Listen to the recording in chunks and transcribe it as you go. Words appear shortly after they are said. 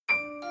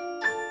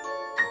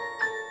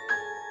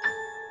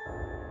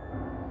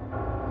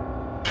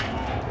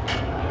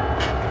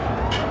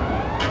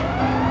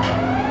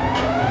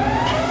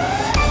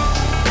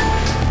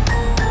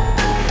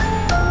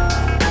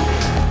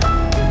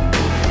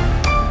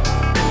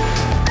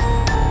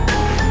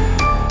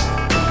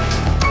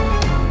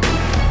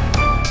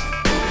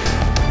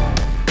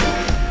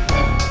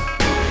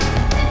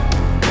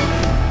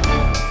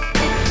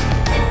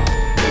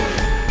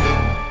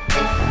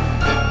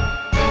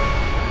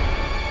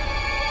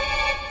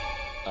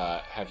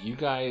have you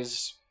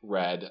guys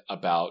read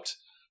about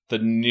the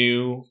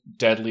new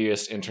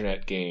deadliest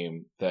internet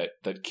game that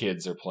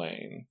kids are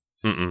playing?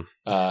 Mm-mm.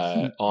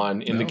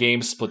 In the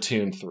game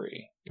Splatoon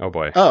 3. Oh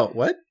boy. Oh,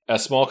 what? A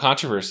small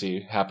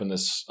controversy happened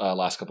this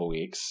last couple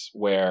weeks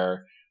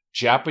where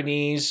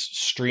Japanese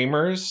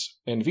streamers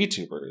and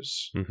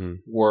VTubers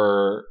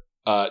were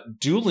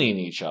dueling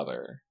each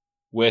other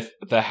with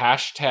the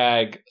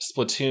hashtag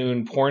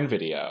Splatoon porn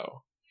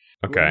video.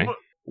 Okay.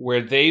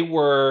 Where they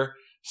were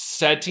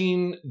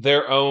setting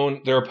their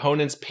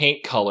opponent's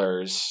paint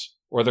colors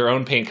or their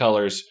own paint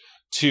colors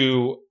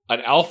to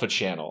an alpha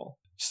channel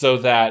so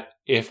that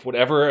if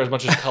as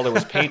much as color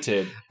was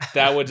painted,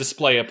 that would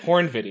display a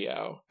porn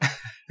video.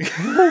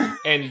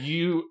 and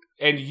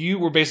you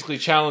were basically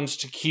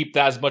challenged to keep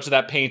as much of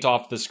that paint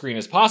off the screen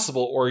as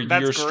possible, or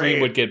your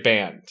stream would get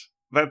banned.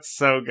 That's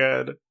so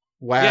good.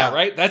 Wow. Yeah,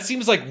 right? That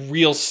seems like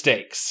real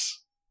stakes.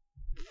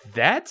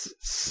 That's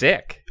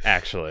sick,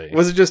 actually.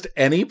 Was it just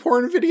any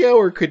porn video,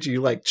 or could you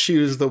like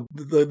choose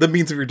the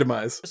means of your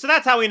demise? So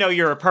that's how we know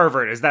you're a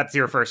pervert, is that's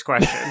your first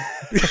question.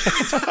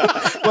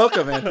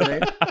 Welcome,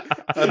 Anthony.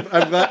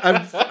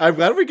 I'm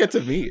glad we get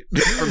to meet.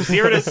 From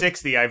 0 to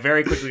 60, I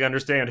very quickly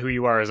understand who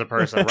you are as a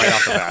person right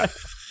off the bat.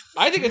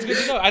 I think it's good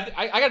to know.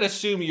 I got to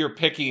assume you're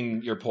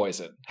picking your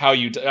poison. How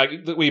you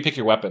pick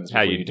your weapens.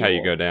 How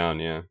you go down,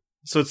 yeah.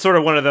 So it's sort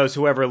of one of those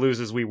whoever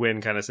loses, we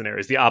win kind of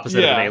scenarios. The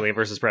opposite of an Alien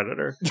versus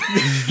Predator.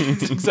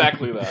 It's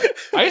exactly that.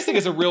 I just think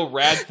it's a real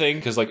rad thing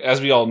because, like,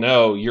 as we all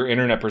know, your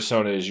internet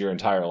persona is your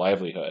entire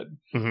livelihood.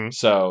 Mm-hmm.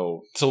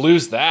 So to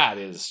lose that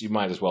is, you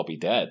might as well be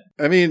dead.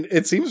 I mean,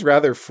 it seems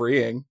rather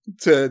freeing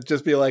to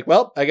just be like,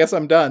 well, I guess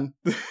I'm done.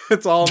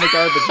 It's all in the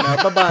garbage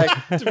now.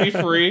 Bye-bye. To be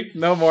free.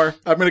 No more.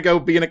 I'm going to go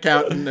be an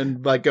accountant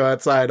and like go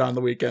outside on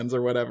the weekends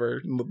or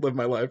whatever and live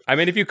my life. I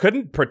mean, if you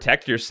couldn't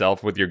protect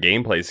yourself with your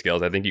gameplay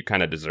skills, I think you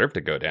kind of deserve to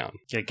go down.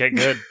 Get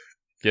good.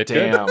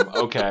 Damn,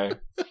 okay.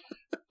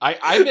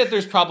 I bet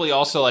there's probably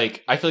also,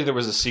 like, I feel like there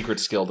was a secret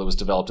skill that was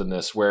developed in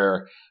this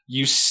where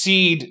you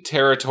cede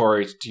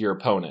territory to your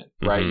opponent,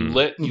 right?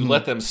 Mm-hmm. You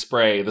let them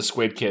spray, the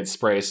Squid Kids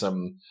spray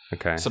some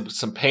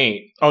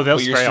paint. Oh, they'll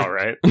spray all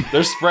right.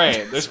 They're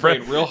spraying. They're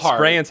spraying real hard.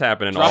 Spraying's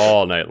happening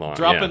all night long.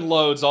 Dropping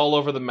loads all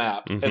over the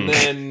map.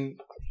 Mm-hmm.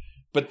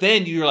 But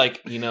then you're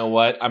like, you know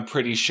what? I'm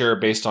pretty sure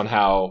based on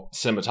how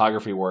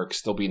cinematography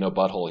works, there'll be no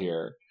butthole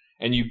here.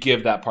 And you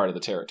give that part of the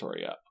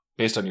territory up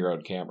based on your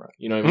own camera.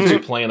 You know what I mean? So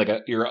you're playing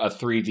like you're a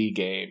 3D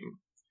game.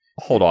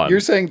 Hold on. You're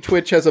saying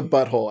Twitch has a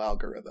butthole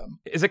algorithm.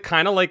 Is it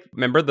kind of like,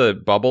 remember the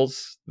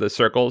bubbles, the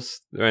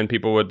circles, when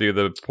people would do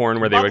the porn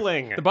where they would...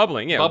 The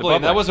bubbling, yeah.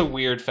 Bubbling, that was a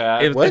weird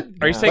fad. What?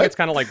 Are you saying it's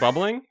kind of like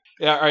bubbling?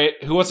 Yeah, all right.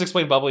 Who wants to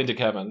explain bubbling to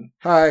Kevin?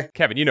 Hi.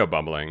 Kevin, you know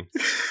bubbling.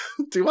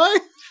 Do I?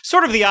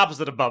 Sort of the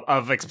opposite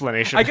of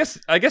explanation. I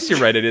guess you're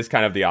right. It is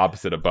kind of the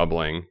opposite of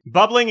bubbling.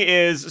 Bubbling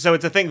is, so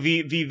it's a thing,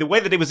 the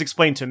way that it was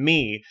explained to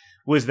me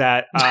was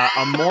that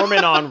a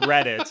Mormon on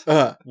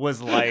Reddit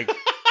was like,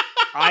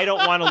 I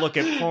don't want to look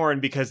at porn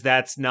because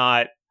that's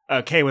not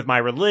okay with my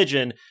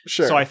religion.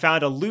 Sure. So I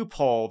found a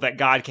loophole that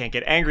God can't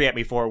get angry at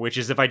me for, which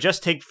is if I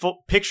just take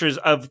pictures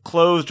of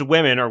clothed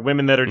women or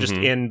women that are just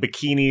in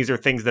bikinis or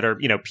things that are,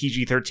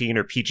 PG-13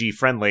 or PG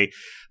friendly,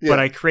 but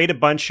I create a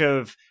bunch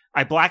of,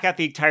 I black out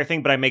the entire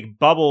thing, but I make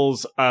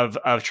bubbles of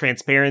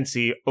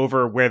transparency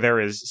over where there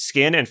is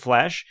skin and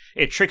flesh.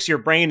 It tricks your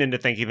brain into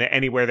thinking that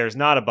anywhere there's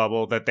not a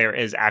bubble, that there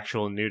is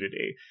actual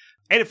nudity.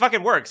 And it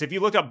fucking works. If you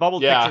looked up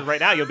bubbled pictures right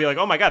now, you'll be like,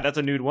 oh my God, that's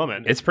a nude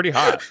woman. It's pretty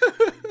hot.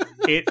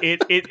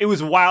 It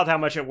was wild how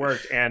much it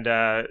worked.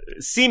 And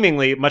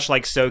seemingly, much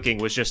like soaking,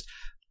 was just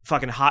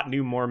fucking hot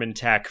new Mormon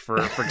tech for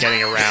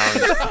getting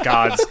around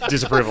God's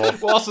disapproval.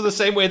 Well, also the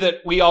same way that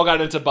we all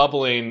got into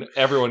bubbling,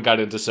 everyone got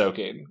into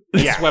soaking.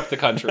 It swept the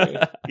country.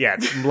 Yeah,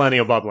 it's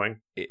millennial bubbling.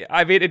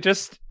 I mean,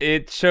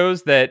 it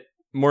shows that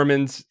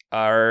Mormons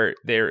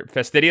they're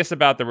fastidious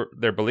about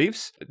their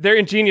beliefs. They're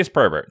ingenious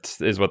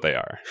perverts, is what they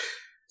are.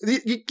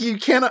 You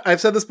cannot.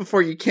 I've said this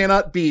before. You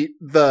cannot beat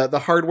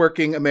the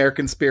hardworking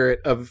American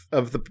spirit of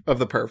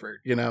the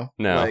pervert. You know,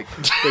 no. Like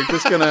they're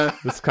just gonna.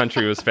 This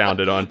country was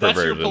founded on perversion.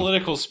 That's your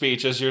political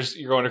speech as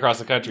you're going across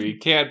the country. You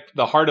can't.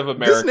 The heart of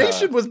America.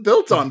 This nation was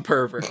built on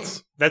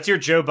perverts. That's your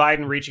Joe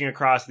Biden reaching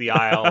across the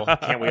aisle.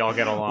 Can't we all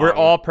get along? We're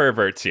all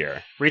perverts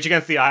here. Reach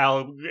against the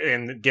aisle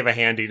and give a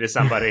handy to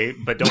somebody,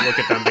 but don't look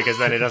at them because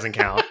then it doesn't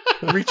count.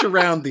 Reach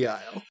around the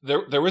aisle.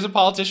 There was a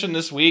politician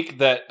this week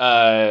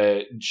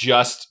that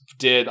just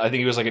did, I think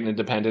he was like an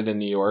independent in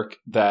New York,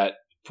 that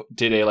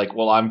did a like,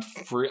 well,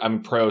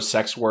 I'm pro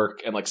sex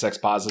work and like sex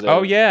positive.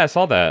 Oh yeah, I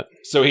saw that.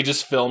 So he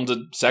just filmed a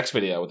sex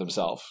video with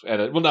himself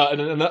and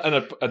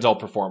an adult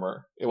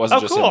performer. It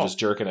wasn't just cool. him just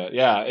jerking it.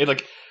 Yeah,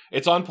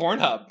 it's on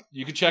Pornhub.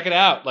 You can check it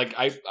out. Like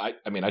I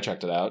mean, I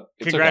checked it out.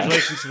 It's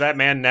Congratulations to that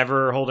man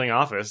never holding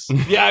office.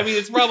 Yeah, I mean,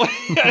 it's probably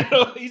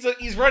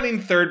he's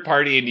running third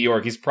party in New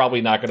York. He's probably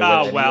not going to win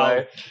anyway.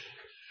 Well,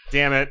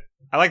 damn it!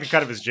 I like the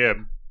cut of his jib.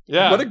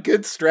 Yeah. What a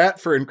good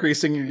strat for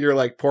increasing your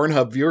like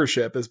Pornhub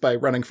viewership is by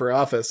running for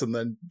office and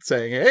then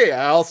saying, "Hey,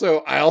 I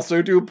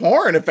also do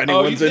porn if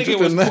anyone's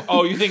interested in that."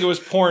 You think it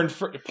was porn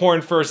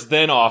first,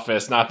 then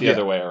office, not the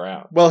other way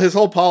around? Well, his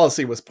whole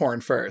policy was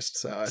porn first.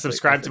 So I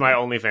subscribe to my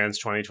OnlyFans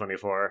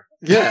 2024.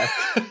 Yeah.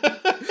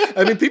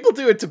 I mean, people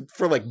do it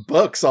for like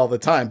books all the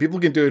time. People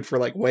can do it for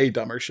like way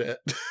dumber shit.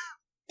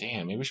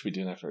 Damn, maybe we should be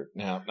doing that for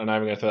now. I'm not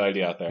even gonna throw the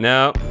idea out there.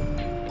 No.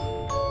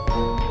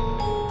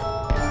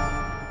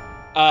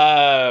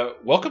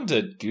 Welcome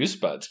to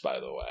Goosebuds, by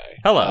the way.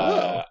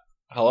 Hello.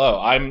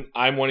 Hello.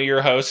 I'm one of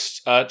your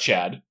hosts,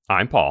 Chad.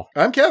 I'm Paul.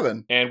 I'm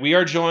Kevin. And we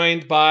are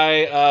joined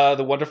by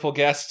the wonderful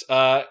guest,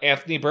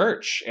 Anthony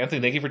Birch.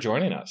 Anthony, thank you for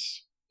joining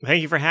us.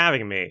 Thank you for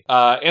having me.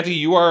 Anthony,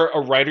 you are a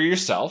writer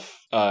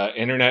yourself.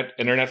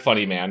 Internet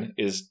funny man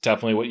is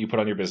definitely what you put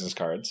on your business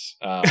cards.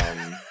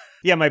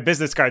 Yeah, my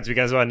business cards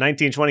because I'm a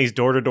 1920s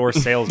door-to-door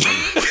salesman.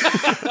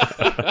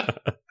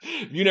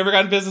 You never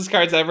gotten business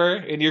cards ever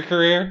in your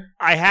career?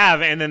 I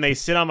have, and then they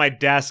sit on my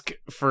desk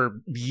for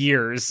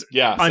years,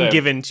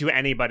 ungiven to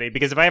anybody.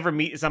 Because if I ever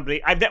meet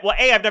somebody, I've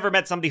never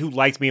met somebody who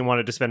liked me and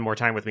wanted to spend more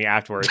time with me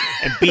afterwards.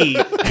 And B,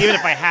 even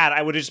if I had,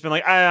 I would have just been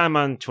like, I'm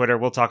on Twitter.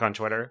 We'll talk on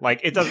Twitter.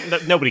 Like it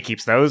doesn't. Nobody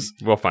keeps those.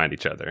 We'll find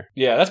each other.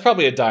 Yeah, that's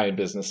probably a dying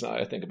business now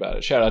that I think about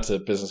it. Shout out to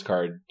business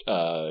card,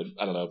 I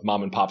don't know,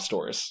 mom and pop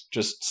stores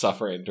just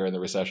suffering during the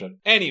recession.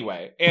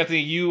 Anyway, Anthony,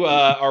 you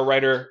are a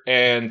writer,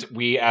 and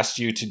we asked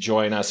you to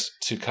join us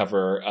to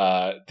cover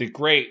the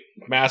great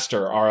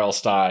master R.L.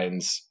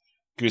 Stine's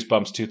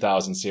Goosebumps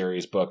 2000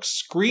 series book,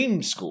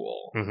 Scream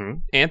School. Mm-hmm.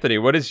 Anthony,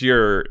 what is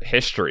your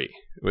history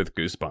with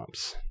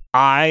Goosebumps?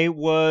 I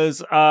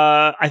was,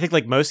 I think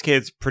like most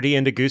kids, pretty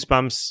into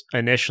Goosebumps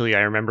initially.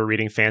 I remember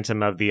reading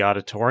Phantom of the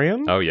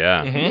Auditorium. Oh,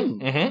 yeah.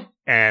 Mm-hmm. Mm-hmm.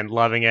 And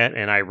loving it.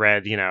 And I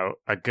read,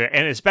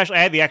 and especially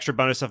I had the extra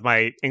bonus of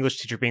my English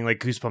teacher being like,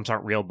 Goosebumps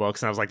aren't real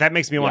books. And I was like, that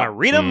makes me want to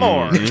read them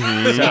more.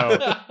 Mm-hmm.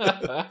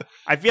 So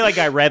I feel like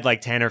I read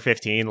like 10 or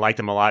 15, liked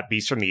them a lot.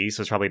 Beast from the East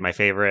was probably my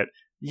favorite.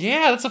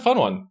 Yeah, that's a fun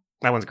one.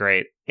 That one's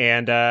great.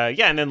 And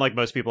and then like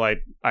most people,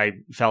 I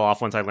fell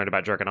off once I learned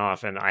about jerking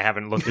off, and I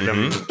haven't looked at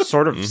them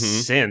sort of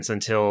since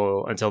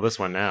until this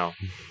one now.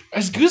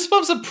 Is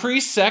Goosebumps a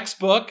pre-sex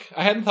book?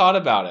 I hadn't thought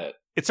about it.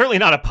 It's certainly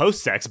not a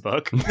post-sex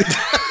book.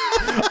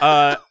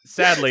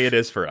 Sadly, it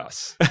is for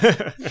us.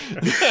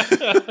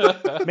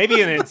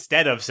 Maybe an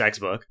instead of sex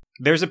book.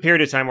 There's a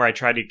period of time where I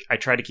tried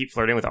to keep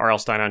flirting with R.L.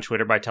 Stine on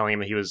Twitter by telling him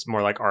that he was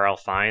more like R.L.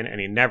 Fine, and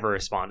he never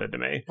responded to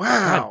me.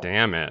 Wow. God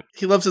damn it.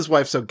 He loves his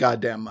wife so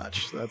goddamn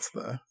much. That's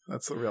the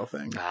real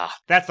thing.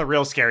 That's the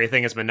real scary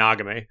thing is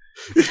monogamy.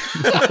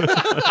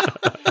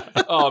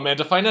 Oh man,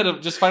 to find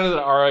out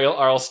that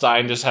R.L.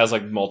 Stine just has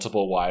like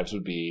multiple wives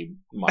would be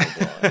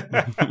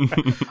mind-blowing.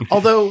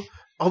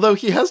 Although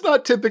he has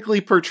not typically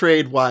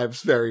portrayed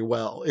wives very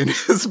well in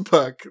his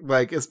book,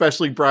 like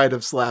especially Bride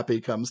of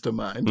Slappy comes to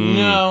mind.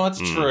 No, that's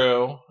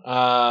true.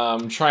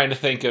 I'm trying to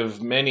think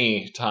of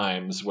many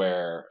times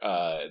where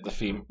the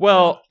female.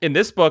 Well, in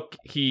this book,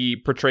 he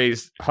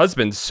portrays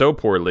husbands so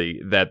poorly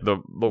that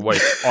the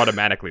wife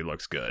automatically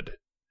looks good.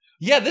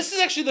 Yeah, this is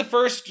actually the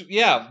first,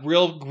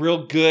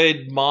 real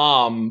good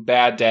mom,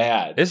 bad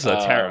dad. This is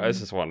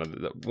this is one of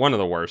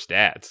the worst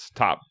dads.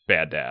 Top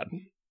bad dad.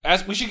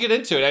 We should get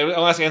into it.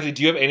 I'll ask Anthony,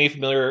 do you have any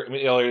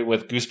familiarity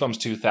with Goosebumps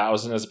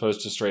 2000 as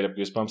opposed to straight up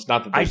Goosebumps?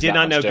 Not that I did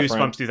not know different.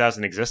 Goosebumps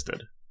 2000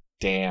 existed.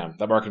 Damn,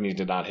 that marketing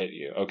did not hit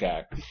you.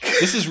 Okay.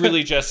 This is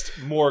really just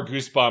more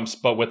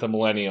Goosebumps, but with the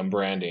Millennium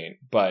branding.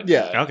 But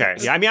yeah. Okay.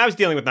 Yeah, I mean, I was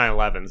dealing with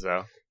 9/11,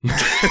 so.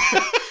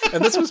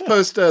 And this was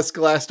post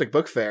Scholastic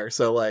Book Fair,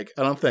 so like,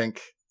 I don't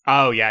think.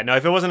 Oh yeah, no.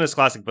 If it wasn't a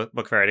Scholastic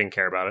Book Fair, I didn't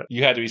care about it.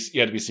 You had to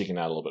be seeking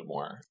out a little bit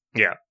more.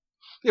 Yeah.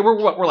 Yeah,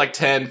 we're like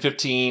 10,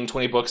 15,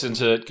 20 books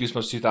into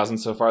Goosebumps 2000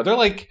 so far.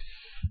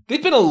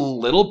 They've been a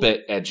little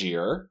bit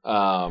edgier,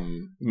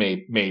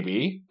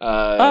 maybe.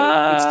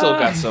 It's still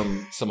got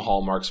some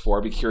hallmarks for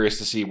it. I'd be curious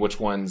to see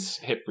which ones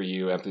hit for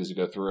you after we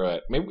go through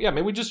it.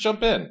 Maybe we just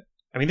jump in.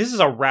 I mean, this is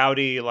a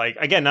rowdy, like,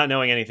 again, not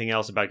knowing anything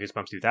else about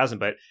Goosebumps 2000,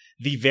 but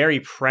the very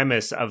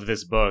premise of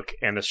this book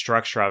and the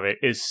structure of it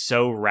is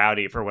so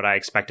rowdy for what I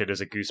expected as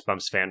a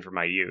Goosebumps fan from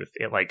my youth.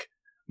 It, like,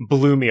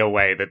 blew me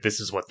away that this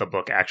is what the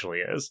book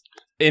actually is.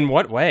 In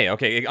what way?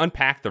 Okay,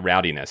 unpack the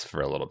rowdiness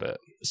for a little bit.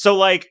 So,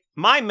 like,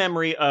 my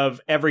memory of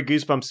every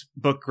Goosebumps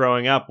book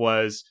growing up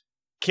was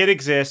kid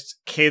exists,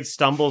 kid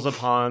stumbles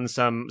upon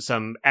some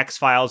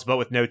X-Files but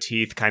with no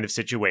teeth kind of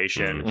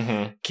situation.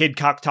 Mm-hmm. Kid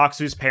talks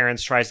to his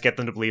parents, tries to get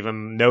them to believe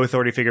him. No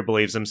authority figure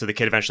believes him, so the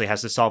kid eventually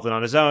has to solve it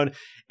on his own.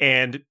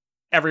 And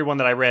everyone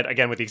that I read,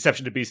 again, with the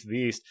exception to Beast of the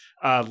East,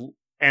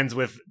 ends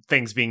with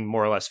things being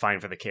more or less fine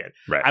for the kid.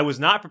 Right. I was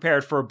not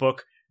prepared for a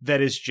book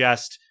that is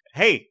just,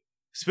 hey,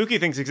 spooky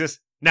things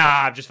exist.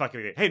 Nah, I'm just fucking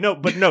with you. Hey, no,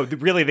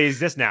 really, they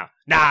exist now.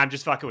 Nah, I'm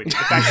just fucking with you. The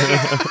fact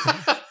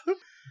that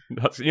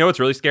you know what's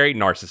really scary?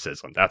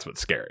 Narcissism. That's what's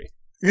scary.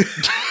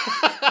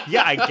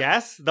 Yeah, I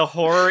guess the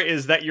horror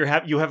is that you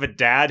have a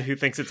dad who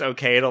thinks it's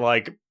okay to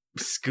like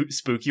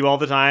spook you all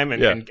the time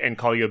and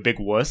call you a big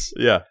wuss.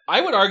 Yeah.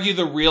 I would argue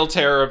the real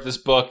terror of this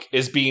book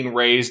is being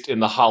raised in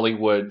the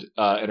Hollywood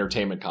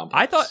entertainment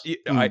complex. I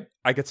thought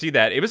I could see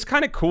that. It was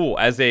kind of cool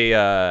as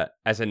a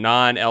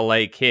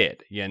non-LA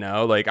kid, you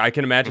know? Like, I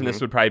can imagine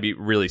this would probably be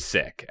really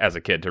sick as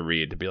a kid to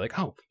read, to be like,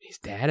 oh, his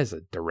dad is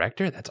a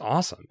director? That's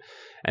awesome.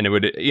 And it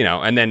would, you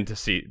know, and then to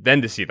see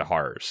the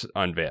horrors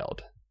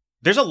unveiled.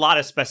 There's a lot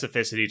of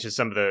specificity to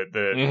some of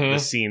the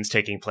scenes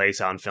taking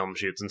place on film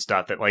shoots and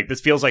stuff that, like,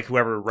 this feels like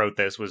whoever wrote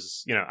this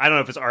was, you know, I don't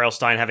know if it's R.L.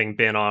 Stine having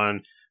been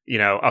on, you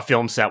know, a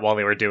film set while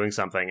they were doing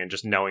something and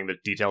just knowing the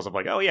details of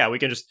like, oh yeah, we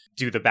can just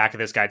do the back of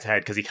this guy's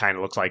head because he kind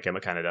of looks like him.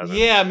 It kind of doesn't.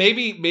 Yeah,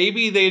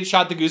 maybe they had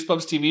shot the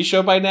Goosebumps TV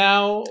show by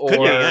now. Or... Could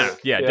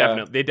be, yeah,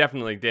 definitely. They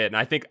definitely did. And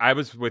I think I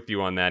was with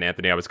you on that,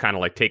 Anthony. I was kind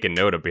of like taking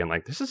note of being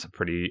like, this is a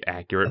pretty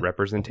accurate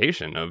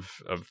representation of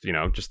you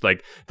know, just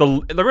like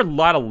there were a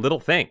lot of little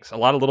things, a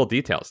lot of little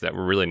details that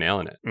were really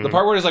nailing it. The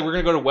part where it's like, we're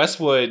going to go to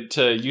Westwood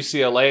to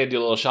UCLA and do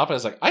a little shopping. I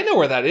was like, I know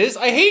where that is.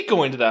 I hate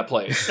going to that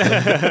place.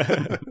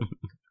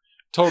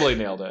 Totally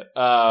nailed it.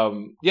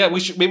 Yeah,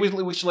 we should lay it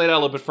out a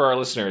little bit for our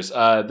listeners.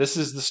 This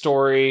is the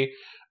story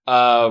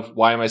of,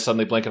 why am I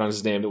suddenly blanking on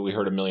his name that we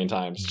heard a million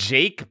times?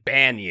 Jake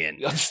Banyan.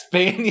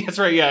 Banyan, that's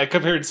right. Yeah, I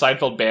compared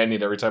Seinfeld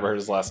Banyan every time I heard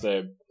his last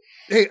name.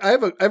 Hey, I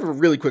have a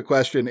really quick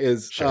question.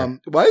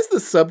 Why is the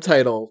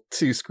subtitle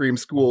to Scream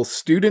School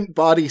 "Student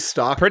Body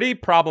Stock"? Pretty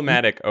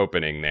problematic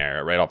opening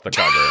there, right off the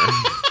cover.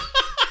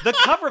 The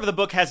cover of the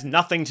book has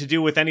nothing to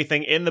do with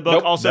anything in the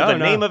book. Nope, the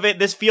name of it,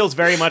 this feels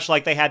very much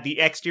like they had the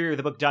exterior of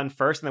the book done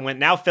first and then went,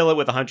 now fill it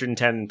with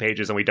 110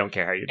 pages and we don't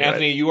care how you do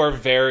Anthony, it. you are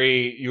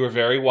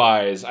very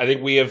wise. I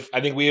think we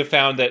have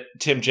found that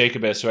Tim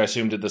Jacobus, who I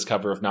assume did this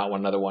cover, if not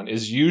one other one,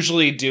 is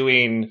usually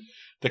doing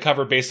the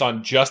cover based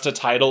on just a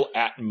title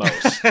at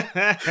most.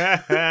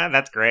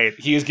 That's great.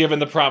 He is given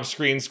the prompt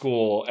Screen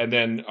School and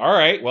then, all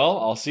right, well,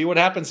 I'll see what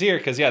happens here.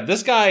 Because yeah,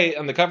 this guy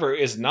on the cover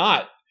is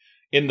not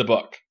in the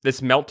book.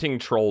 This melting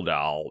troll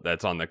doll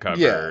that's on the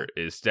cover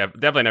is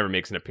definitely never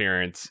makes an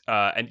appearance.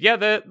 And yeah,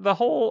 the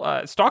whole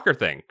stalker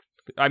thing.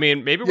 I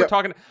mean, maybe we're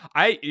talking.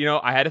 I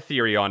had a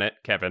theory on it,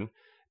 Kevin,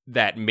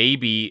 that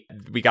maybe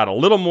we got a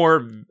little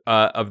more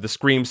of the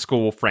Scream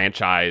School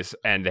franchise,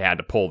 and they had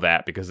to pull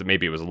that because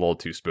maybe it was a little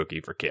too spooky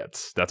for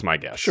kids. That's my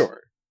guess. Sure,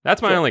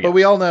 that's my only guess. But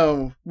we all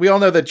know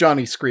that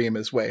Johnny Scream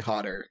is way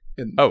hotter.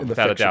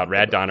 Without a doubt,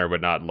 Red Donner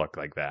would not look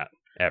like that.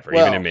 Ever,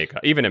 well,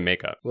 even in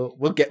makeup.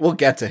 We'll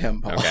get to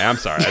him, Paul. Okay, I'm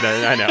sorry.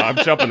 I know. I'm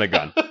jumping the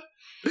gun.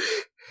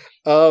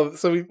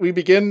 So we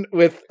begin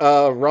with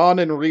Ron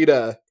and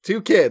Rita, two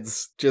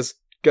kids, just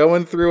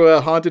going through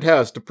a haunted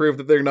house to prove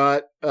that they're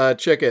not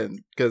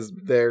chicken, because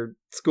their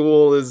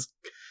school is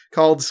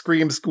called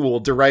Scream School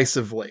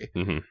derisively.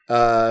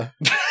 They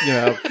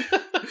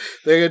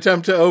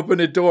attempt to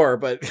open a door,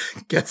 but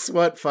guess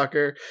what,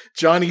 fucker?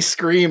 Johnny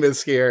Scream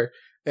is here.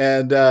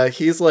 And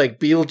he's like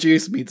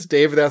Beetlejuice meets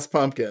David S.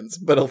 Pumpkins,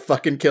 but he'll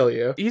fucking kill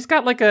you. He's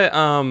got like a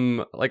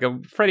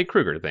Freddy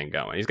Krueger thing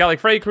going. He's got like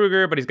Freddy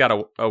Krueger, but he's got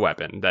a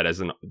weapon that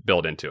isn't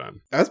built into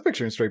him. I was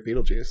picturing straight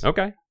Beetlejuice.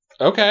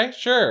 Okay,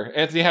 sure.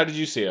 Anthony, how did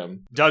you see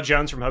him? Doug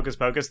Jones from Hocus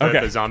Pocus,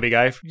 the zombie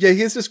guy. Yeah,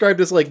 he's described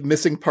as like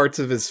missing parts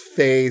of his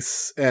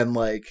face, and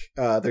like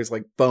there's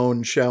like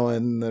bone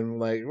showing, and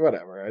like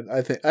whatever.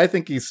 I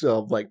think he's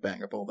still like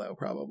bangable though,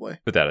 probably.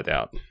 Without a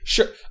doubt.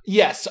 Sure.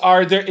 Yes.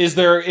 Is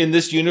there in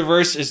this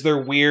universe? Is there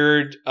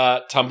weird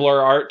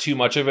Tumblr art? Too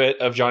much of it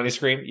of Johnny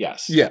Scream?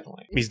 Yes. Yeah.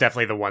 Definitely. He's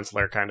definitely the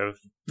Onceler kind of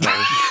thing.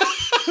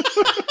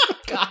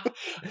 God,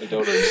 I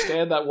don't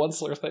understand that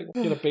Onceler thing.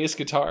 Get a bass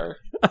guitar.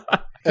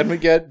 And we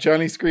get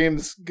Johnny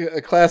Scream's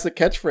classic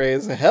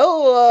catchphrase,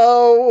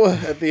 "Hello,"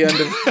 at the end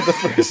of the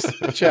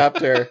first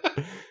chapter.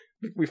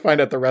 We find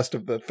out the rest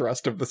of the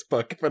thrust of this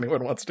book if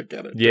anyone wants to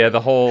get it. Yeah,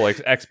 the whole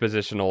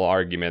expositional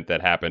argument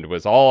that happened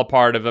was all a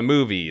part of a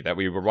movie that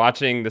we were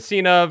watching the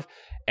scene of,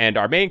 and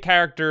our main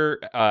character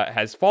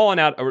has fallen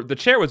out. Or the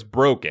chair was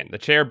broken. The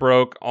chair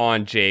broke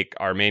on Jake,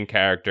 our main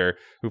character,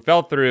 who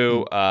fell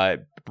through,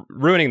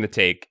 ruining the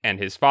take, and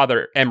his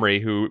father,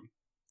 Emery, who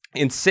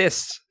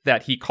insists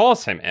that he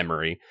calls him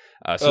Emery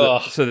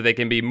so that they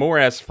can be more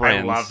as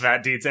friends. I love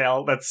that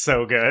detail. That's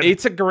so good.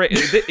 It's a great...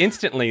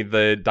 instantly,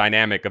 the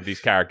dynamic of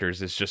these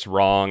characters is just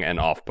wrong and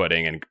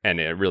off-putting, and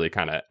it really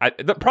kind of...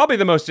 probably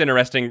the most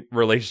interesting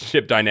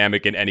relationship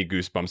dynamic in any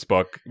Goosebumps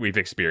book we've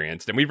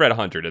experienced, and we've read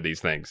 100 of these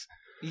things.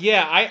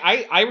 Yeah,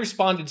 I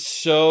responded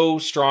so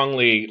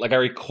strongly, like I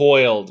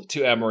recoiled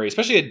to Emery,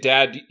 especially a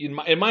dad.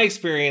 In my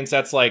experience,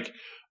 that's like...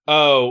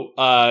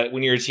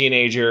 when you're a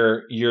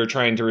teenager, you're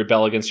trying to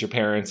rebel against your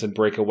parents and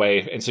break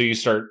away, and so you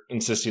start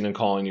insisting on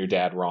calling your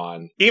dad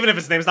Ron. Even if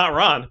his name's not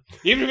Ron.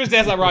 Even if his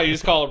dad's not Ron, you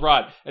just call him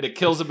Ron, and it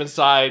kills him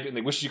inside, and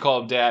they wish you call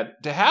him Dad.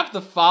 To have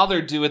the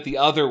father do it the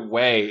other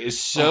way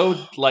is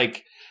so,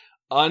 like,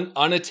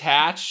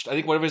 unattached. I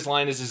think one of his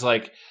lines is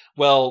like,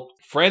 well,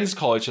 friends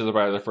call each other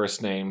by their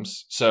first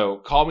names,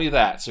 so call me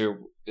that. So,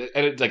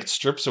 and it, like,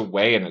 strips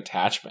away an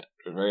attachment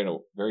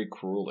very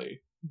cruelly.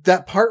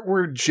 That part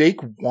where Jake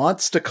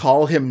wants to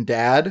call him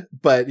Dad,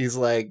 but he's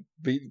like,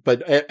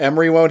 but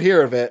Emery won't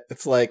hear of it.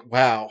 It's like,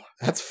 wow,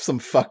 that's some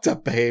fucked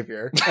up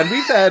behavior.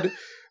 And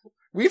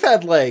we've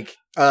had like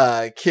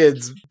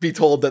kids be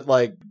told that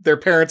like their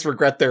parents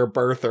regret their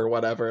birth or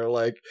whatever.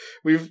 Like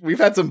we've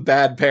had some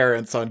bad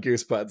parents on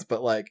Goosebuds,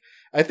 but like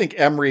I think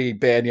Emery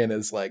Banyan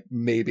is like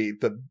maybe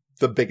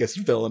the biggest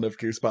villain of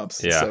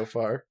Goosebumps so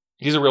far.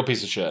 He's a real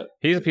piece of shit.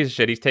 He's a piece of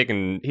shit. He's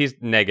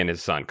negging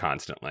his son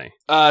constantly.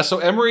 So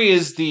Emery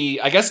is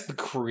the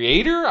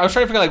creator? I was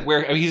trying to figure out like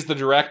where, I mean, he's the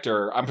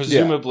director. I'm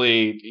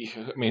presumably,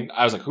 I mean,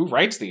 I was like, who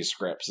writes these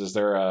scripts?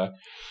 I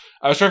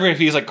was trying to figure if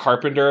he's like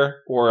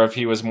Carpenter or if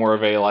he was more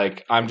of a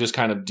like, I'm just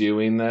kind of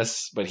doing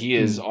this, but he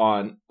is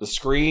on the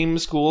Scream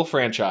School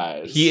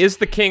franchise. He is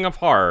the king of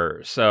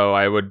horror. So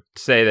I would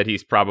say that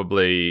he's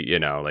probably,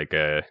 like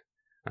a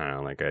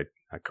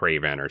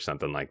Craven or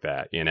something like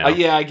that,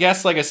 yeah, I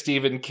guess like a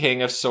Stephen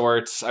King of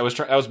sorts. That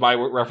was my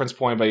reference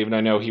point, but even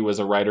I know he was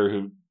a writer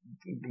who,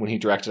 when he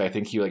directed, I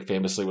think he like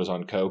famously was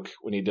on coke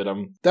when he did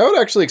them. That would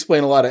actually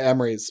explain a lot of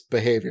Emery's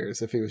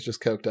behaviors if he was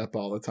just coked up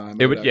all the time.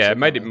 It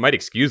might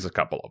excuse a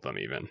couple of them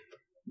even.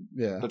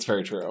 Yeah, that's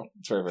very true.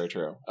 It's very, very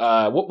true.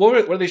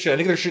 What are they shooting? I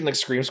think they're shooting like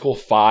Scream School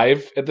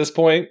 5 at this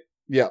point.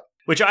 Yeah.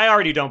 Which I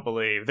already don't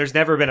believe. There's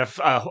never been a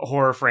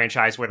horror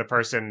franchise where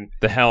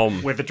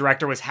the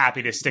director was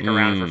happy to stick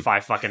around for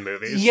 5 fucking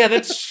movies. Yeah,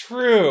 that's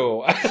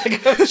true. I'm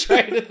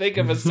trying to think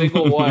of a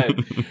single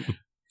one.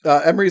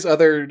 Emery's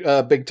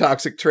other big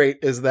toxic trait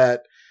is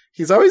that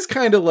he's always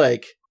kind of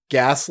like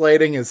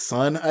gaslighting his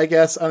son, I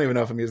guess. I don't even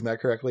know if I'm using that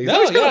correctly. He's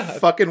always kind of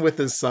fucking with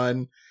his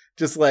son.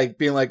 Just like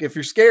being like, if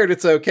you're scared,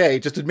 it's okay.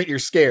 Just admit you're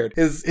scared.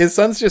 His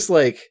son's just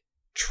like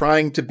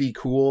trying to be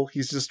cool.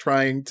 He's just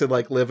trying to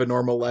like live a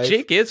normal life.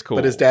 Jake is cool,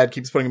 but his dad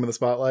keeps putting him in the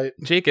spotlight.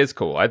 Jake is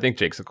cool. I think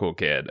Jake's a cool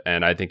kid,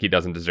 and I think he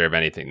doesn't deserve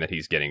anything that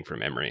he's getting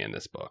from Emery in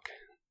this book.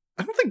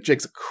 I don't think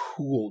Jake's a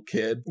cool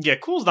kid. Yeah,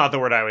 cool's not the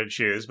word I would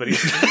choose, but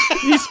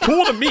he's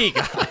cool to me,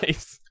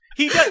 guys.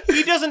 He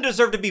doesn't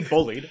deserve to be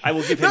bullied. I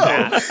will give him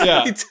that.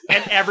 Yeah.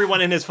 And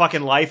everyone in his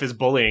fucking life is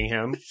bullying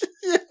him.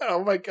 Yeah,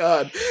 oh my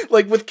god.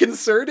 Like with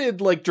concerted,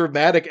 like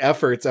dramatic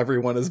efforts,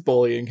 everyone is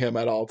bullying him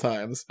at all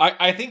times.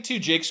 I think to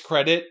Jake's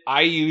credit,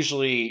 I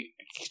usually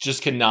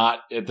just cannot,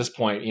 at this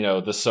point,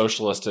 the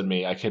socialist in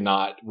me, I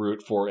cannot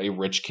root for a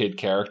rich kid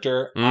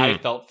character. I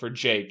felt for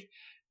Jake.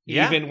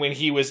 Yeah. Even when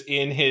he was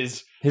in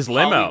his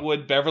limo,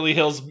 Hollywood Beverly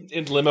Hills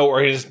limo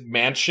or his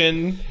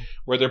mansion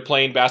where they're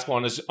playing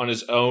basketball on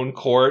his own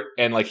court,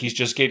 and like he's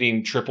just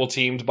getting triple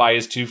teamed by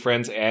his 2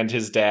 friends and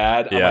his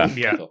dad. Yeah. I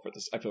feel for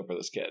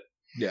this kid.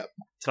 Yeah,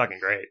 it's fucking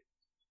great.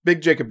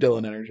 Big Jacob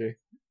Dylan energy.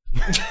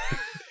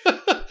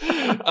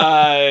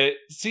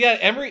 So yeah,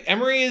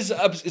 Emery is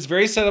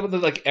very set up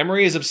with like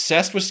Emery is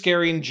obsessed with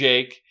scaring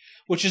Jake.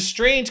 Which is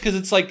strange because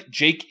it's like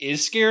Jake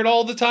is scared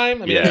all the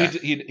time. I mean,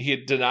 he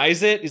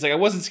denies it. He's like, I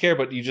wasn't scared,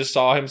 but you just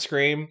saw him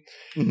scream.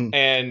 Mm-hmm.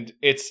 And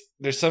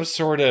there's some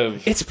sort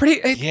of...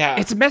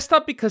 It's messed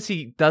up because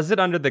he does it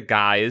under the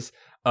guise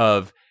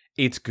of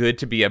it's good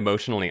to be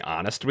emotionally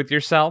honest with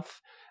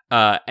yourself.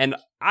 And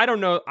I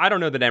don't know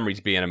that Emery's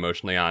being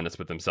emotionally honest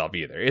with himself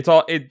either.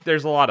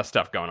 There's a lot of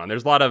stuff going on.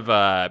 There's a lot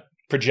of...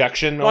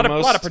 projection, a lot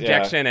of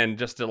projection, and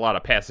just a lot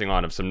of passing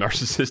on of some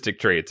narcissistic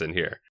traits in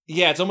here.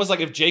 Yeah, it's almost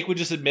like if Jake would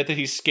just admit that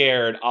he's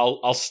scared,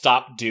 I'll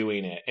stop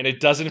doing it, and it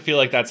doesn't feel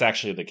like that's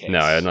actually the case. No,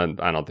 I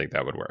don't think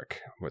that would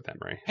work with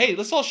Emery. Hey,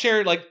 let's all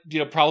share like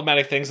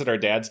problematic things that our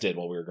dads did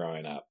while we were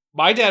growing up.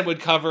 My dad would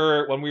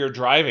cover when we were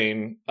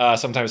driving,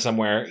 sometimes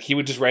somewhere. He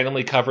would just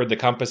randomly cover the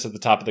compass at the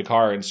top of the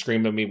car and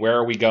scream at me, "Where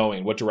are we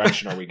going? What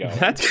direction are we going?"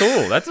 That's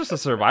cool. That's just a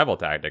survival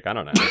tactic. I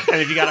don't know. And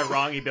if you got it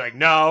wrong, he'd be like,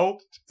 "No."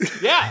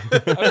 Yeah,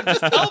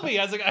 just tell me.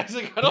 I was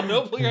like, I don't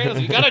know. Pull your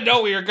hands. You gotta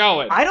know where you're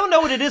going. I don't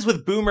know what it is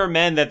with boomer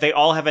men that they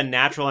all have a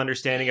natural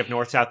understanding of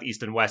north, south,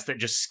 east, and west that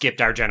just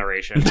skipped our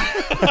generation.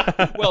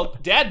 Well,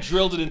 Dad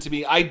drilled it into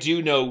me. I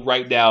do know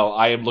right now.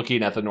 I am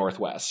looking at the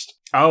Northwest.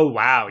 Oh,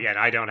 wow. Yeah,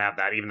 I don't have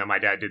that, even though my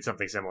dad did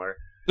something similar.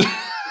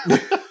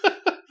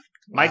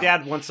 My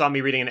dad once saw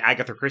me reading an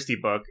Agatha Christie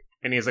book,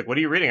 and he was like, "What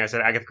are you reading?" I said,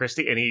 "Agatha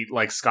Christie." And he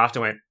like scoffed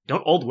and went,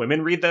 "Don't old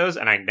women read those?"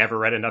 And I never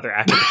read another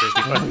Agatha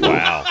Christie book.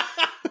 Wow.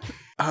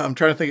 I'm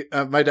trying to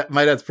think. My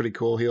dad's pretty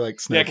cool. He like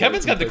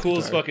Kevin's got the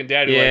coolest fucking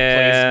dad who like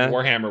plays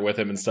Warhammer with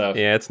him and stuff.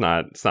 Yeah, it's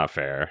not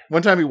fair.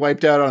 One time he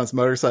wiped out on his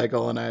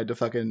motorcycle, and I had to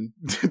fucking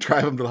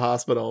drive him to the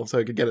hospital so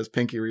he could get his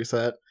pinky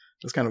reset.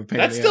 It's kind of a pain.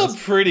 That's still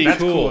pretty cool.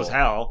 That's cool as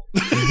hell.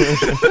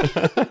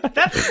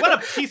 That's what a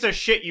piece of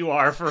shit you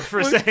are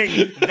for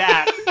saying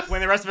that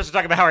when the rest of us are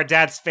talking about how our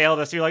dads failed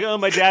us. You're like, "Oh,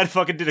 my dad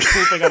fucking did a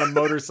cool thing on a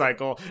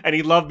motorcycle, and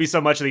he loved me so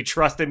much that he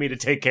trusted me to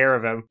take care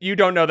of him." You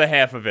don't know the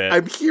half of it.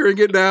 I'm hearing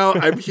it now.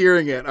 I'm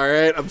hearing it. All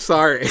right. I'm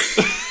sorry.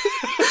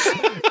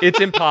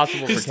 It's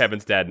impossible for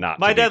Kevin's dad not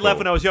My to dad be left cool.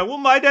 when I was young. Well,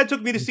 my dad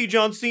took me to see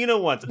John Cena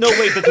once. No,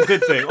 wait, that's a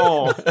good thing.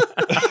 Oh.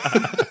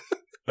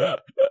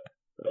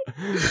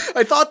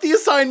 I thought the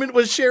assignment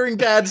was sharing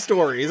dad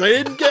stories. I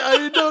didn't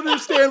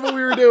understand what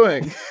we were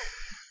doing.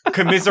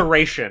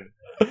 Commiseration.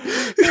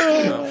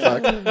 Oh,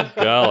 fuck.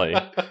 Golly.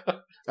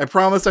 I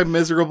promised I'm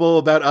miserable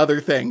about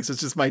other things. It's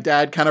just my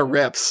dad kind of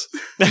rips.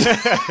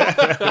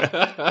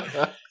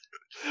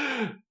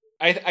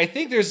 I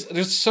think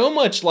there's so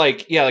much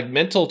like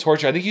mental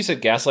torture. I think you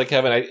said gaslight,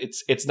 Kevin.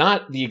 It's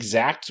not the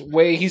exact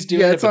way he's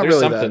doing it, it's but not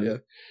there's really something.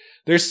 that,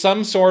 There's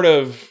some sort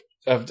of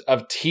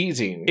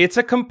teasing. It's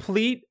a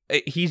complete.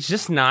 He's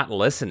just not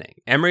listening.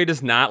 Emery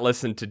does not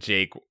listen to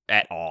Jake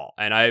at all.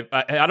 And I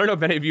don't know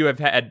if any of you have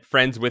had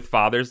friends with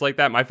fathers like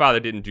that. My father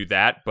didn't do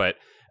that, but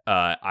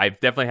I've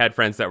definitely had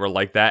friends that were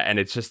like that. And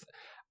it's just,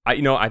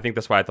 I think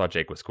that's why I thought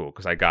Jake was cool,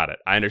 because I got it.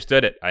 I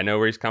understood it. I know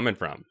where he's coming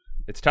from.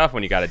 It's tough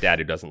when you got a dad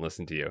who doesn't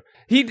listen to you.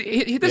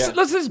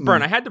 This is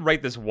burn. I had to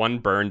write this one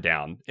burn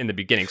down in the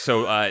beginning.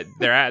 So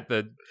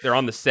they're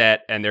on the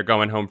set and they're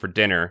going home for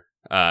dinner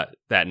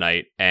that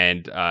night,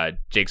 and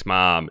Jake's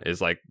mom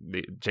is like,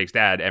 Jake's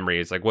dad, Emery,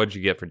 is like, "What'd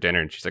you get for dinner?"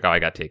 And she's like, "Oh, I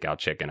got takeout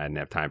chicken. I didn't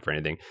have time for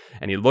anything."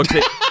 And he looks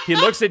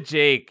at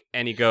Jake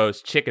and he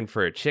goes, "Chicken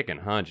for a chicken,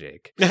 huh,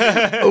 Jake?"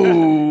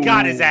 Ooh.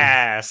 Got his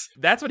ass.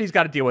 That's what he's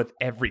got to deal with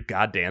every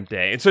goddamn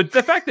day. And so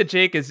the fact that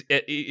Jake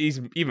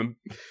he's even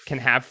can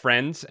have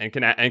friends and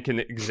can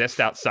exist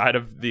outside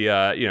of the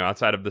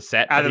outside of the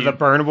set, out of the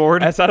burn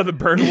ward, outside of the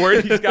burn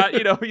ward,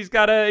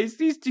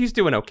 he's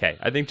doing okay.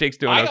 I think Jake's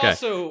doing okay.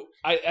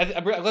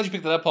 I'm glad you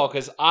picked that up, Paul,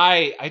 because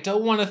I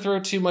don't want to throw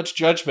too much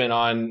judgment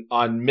on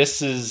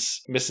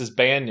Mrs.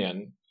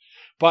 Banyan,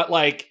 but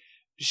like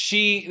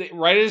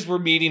right as we're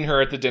meeting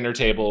her at the dinner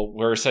table,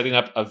 we're setting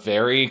up a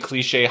very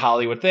cliche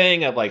Hollywood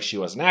thing of like she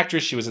was an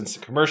actress, she was in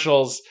some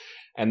commercials,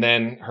 and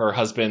then her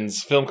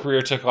husband's film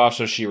career took off,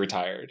 so she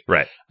retired.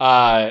 Right.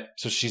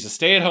 So she's a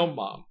stay-at-home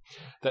mom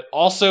that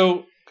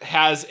also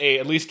has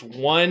at least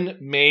one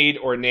maid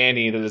or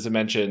nanny that isn't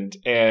mentioned,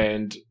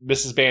 and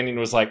Mrs. Banyan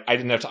was like, I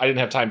didn't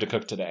have time to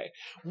cook today.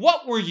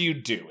 What were you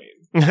doing?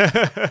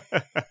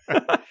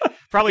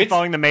 Probably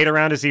following the maid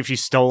around to see if she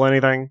stole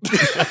anything.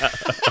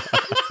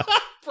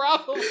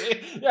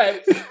 Probably. Yeah.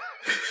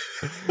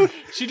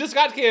 She just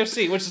got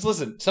KFC, which is,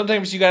 listen,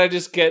 sometimes you gotta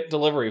just get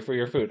delivery for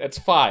your food. It's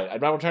fine.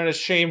 I'm not trying to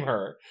shame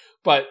her,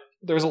 but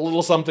there's a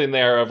little something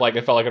there of like,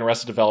 I felt like an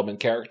Arrested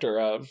Development character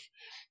of,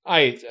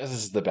 this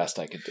is the best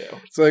I could do.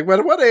 It's like,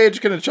 at what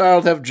age can a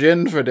child have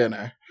gin for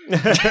dinner?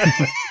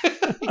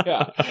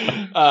 Yeah.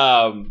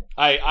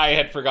 I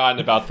had forgotten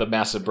about the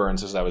massive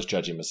burns as I was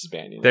judging Mrs.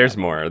 Banyan. There's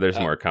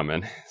more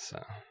coming.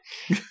 So.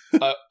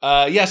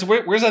 So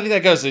where's I think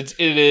that goes? It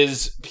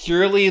is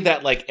purely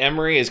that like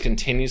Emery is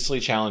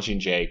continuously challenging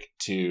Jake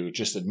to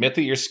just admit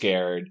that you're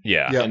scared.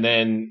 Yeah. Yep. And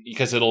then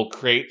because it'll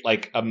create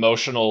like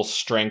emotional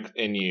strength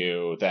in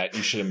you that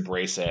you should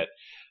embrace it.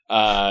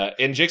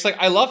 And Jake's like,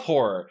 I love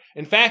horror.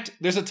 In fact,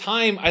 there's a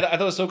time I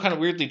thought it was so kind of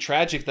weirdly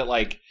tragic that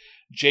like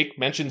Jake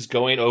mentions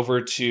going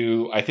over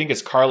to, I think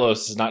it's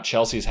Carlos, not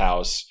Chelsea's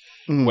house,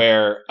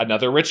 where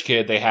another rich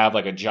kid, they have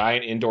like a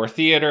giant indoor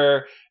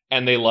theater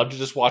and they love to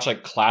just watch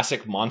like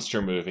classic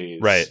monster movies.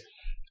 Right.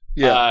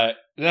 Yeah.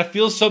 And that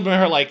feels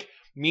similar, like,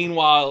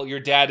 meanwhile, your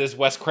dad is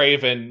Wes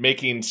Craven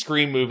making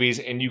Scream movies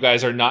and you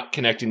guys are not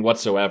connecting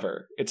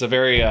whatsoever. It's a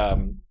very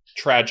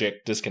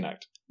tragic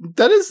disconnect.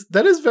 That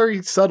is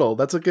very subtle.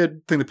 That's a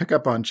good thing to pick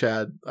up on,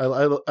 Chad. I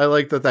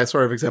like that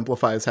sort of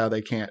exemplifies how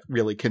they can't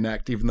really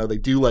connect, even though they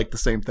do like the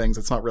same things.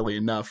 It's not really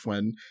enough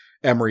when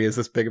Emery is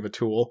this big of a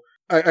tool.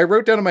 I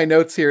wrote down in my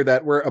notes here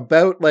that we're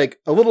about like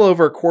a little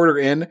over a quarter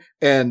in,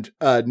 and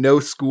no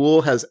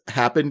school has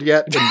happened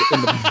yet in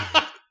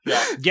the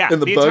Yeah, in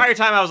the book. Entire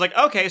time I was like,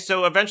 okay,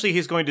 so eventually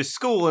he's going to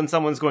school and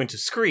someone's going to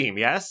scream,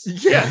 yes?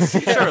 Yes.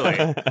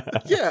 Surely.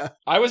 Yeah.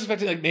 I was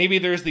expecting like maybe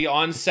there's the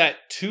on-set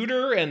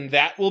tutor and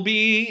that will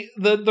be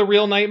the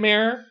real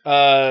nightmare.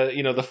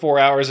 The 4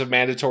 hours of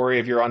mandatory,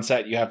 if you're on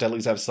set, you have to at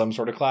least have some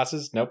sort of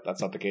classes. Nope,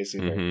 that's not the case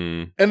either.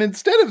 Mm-hmm. And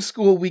instead of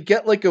school, we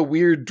get like a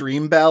weird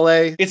dream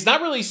ballet. It's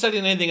not really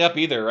setting anything up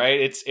either, right?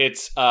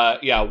 It's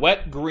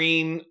wet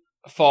green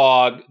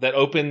fog that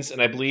opens,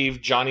 and I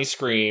believe Johnny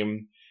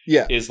Scream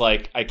is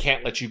like, I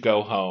can't let you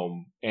go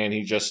home. And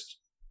he just,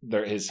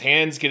 his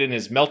hands get in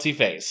his melty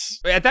face.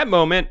 At that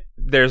moment,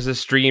 there's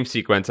this dream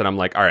sequence, and I'm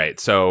like, all right,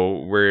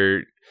 so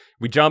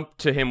we jump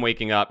to him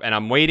waking up, and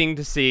I'm waiting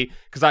to see,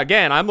 because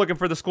again, I'm looking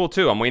for the school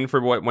too. I'm waiting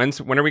for when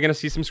are we going to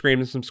see some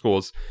screams in some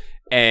schools?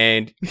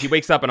 And he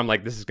wakes up, and I'm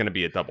like, this is going to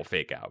be a double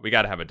fake out. We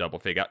got to have a double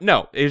fake out.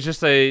 No, it's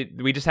just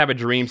we just have a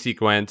dream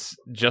sequence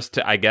just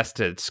to, I guess,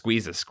 to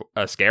squeeze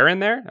a scare in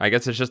there. I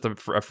guess it's just a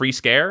free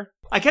scare.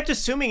 I kept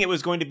assuming it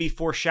was going to be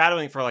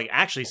foreshadowing for like,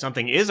 actually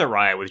something is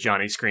awry with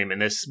Johnny Scream,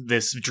 and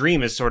this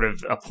dream is sort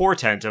of a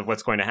portent of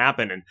what's going to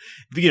happen.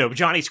 And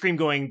Johnny Scream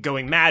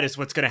going mad is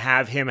what's going to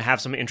have him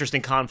have some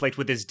interesting conflict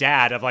with his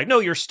dad of like, no,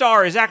 your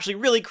star is actually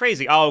really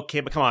crazy. Oh,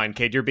 kid, but come on,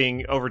 kid, you're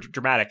being over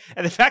dramatic.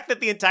 And the fact that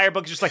the entire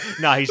book is just like,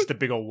 nah, he's just a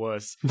big old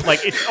wuss.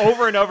 Like, it's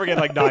over and over again,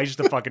 like, nah, he's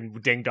just a fucking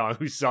ding dong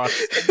who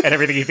sucks, and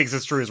everything he thinks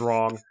is true is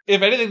wrong.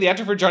 If anything, the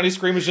actor for Johnny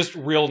Scream is just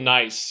real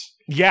nice.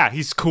 Yeah,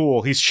 he's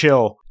cool. He's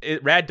chill.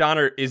 Rad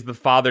Donner is the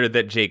father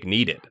that Jake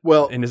needed.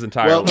 In his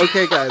entire life.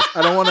 Okay, guys,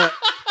 I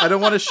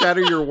don't want to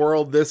shatter your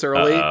world this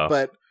early,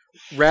 but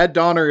Rad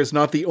Donner is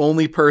not the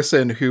only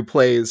person who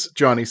plays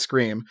Johnny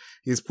Scream.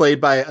 He's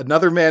played by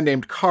another man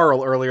named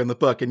Carl earlier in the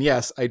book. And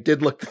yes, I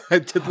did look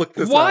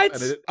this What?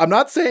 up. I'm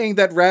not saying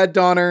that Rad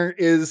Donner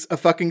is a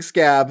fucking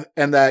scab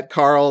and that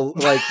Carl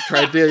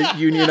tried to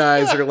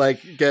unionize or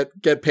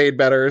get paid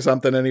better or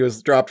something and he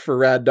was dropped for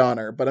Rad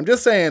Donner. But I'm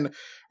just saying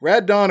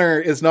Rad Donner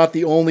is not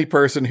the only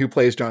person who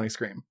plays Johnny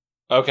Scream.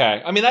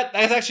 Okay. I mean,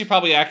 that's actually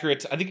probably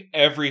accurate. I think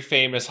every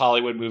famous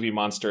Hollywood movie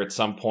monster at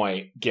some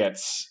point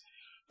gets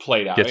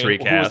played out.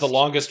 Recast. Who was the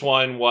longest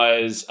one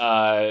was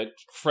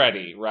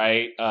Freddy,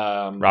 right?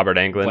 Robert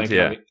Englund,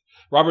 yeah. Freddy.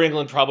 Robert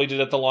Englund probably did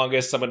it the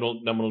longest. Someone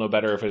will know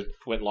better if it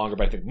went longer,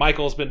 but I think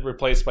Michael's been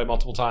replaced by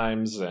multiple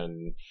times,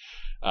 and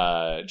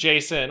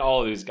Jason,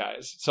 all of these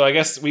guys. So I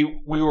guess we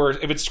were,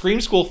 if it's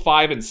Scream School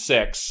 5 and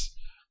 6,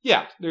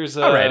 yeah, there's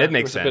all right. It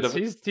makes sense.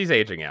 He's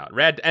aging out.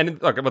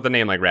 And look, with a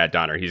name like Rad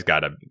Donner, he's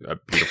got a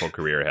beautiful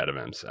career ahead of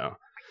him. So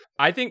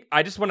I think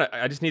I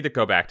just need to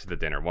go back to the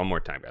dinner one more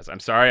time, guys. I'm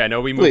sorry. I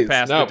know we moved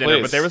past the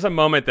dinner, but there was a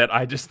moment that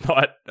I just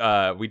thought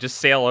we just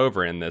sail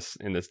over in this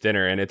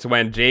dinner, and it's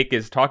when Jake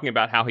is talking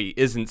about how he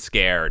isn't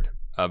scared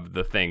of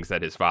the things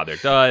that his father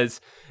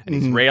does, and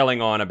he's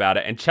railing on about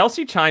it. And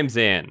Chelsea chimes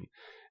in,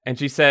 and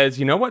she says,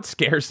 "You know what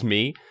scares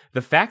me?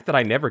 The fact that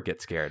I never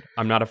get scared.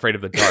 I'm not afraid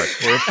of the dark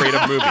or afraid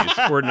of movies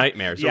or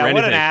nightmares or anything."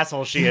 What an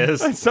asshole she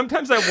is.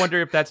 Sometimes I wonder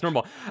if that's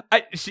normal.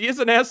 She is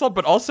an asshole,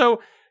 but also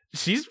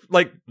she's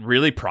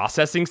really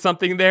processing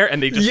something there,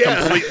 and they just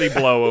completely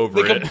blow over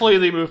it. They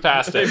completely move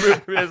past it.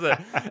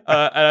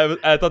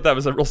 I thought that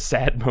was a real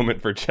sad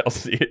moment for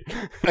Chelsea.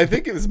 I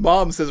think his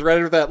mom says right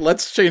after that,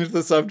 "Let's change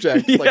the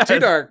subject." Yes. Too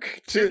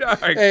dark. Too dark.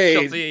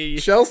 Hey,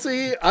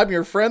 Chelsea, I'm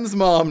your friend's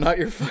mom, not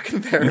your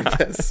fucking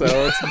therapist. So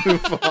let's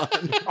move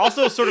on.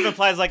 Also sort of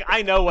implies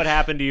I know what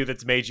happened to you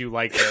that's made you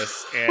like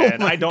this,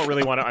 and I don't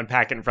really want to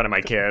unpack it in front of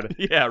my kid.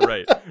 Yeah,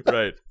 right.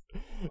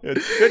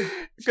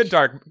 Good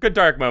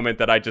dark moment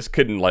that I just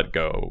couldn't let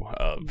go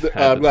of.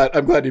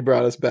 I'm glad you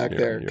brought us back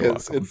there,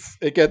 because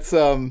it gets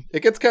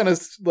kind of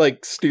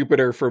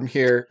stupider from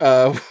here.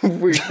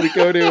 We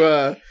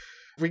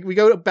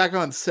go back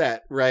on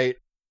set, right?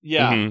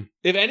 Yeah. Mm-hmm.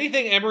 If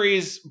anything,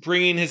 Emery's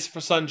bringing his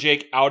son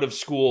Jake out of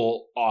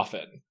school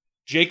often.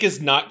 Jake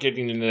is not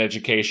getting an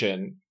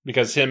education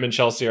because him and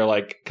Chelsea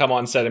are come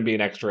on set and be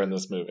an extra in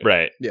this movie.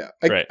 Right. Yeah.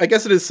 I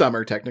guess it is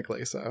summer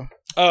technically, so.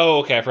 Oh,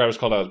 okay. I forgot it was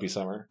called That Would Be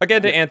Summer.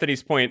 Again, to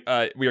Anthony's point,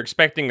 we are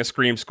expecting a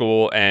Scream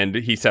School, and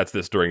he sets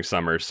this during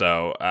summer,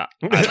 so I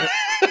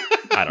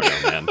don't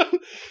know, man.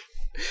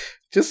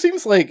 Just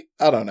seems I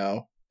don't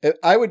know.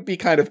 I would be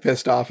kind of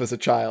pissed off as a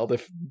child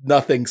if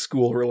nothing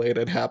school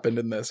related happened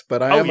in this,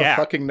 but I am a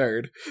fucking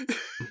nerd.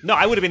 No,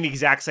 I would have been the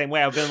exact same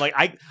way. I've been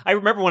I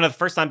remember one of the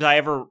first times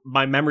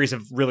my memories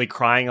of really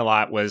crying a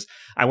lot was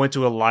I went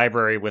to a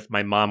library with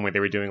my mom where they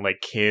were doing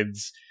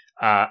kids,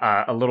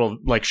 a little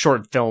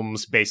short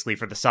films basically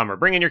for the summer.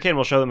 Bring in your kid,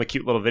 we'll show them a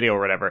cute little video or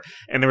whatever.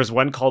 And there was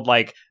one called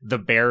The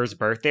Bear's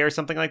Birthday or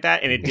something like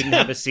that, and it didn't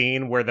have a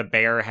scene where the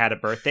bear had a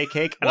birthday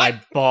cake, and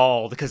I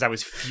bawled because I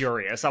was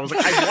furious. I was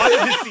I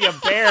wanted to see a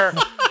bear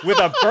with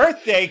a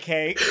birthday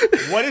cake.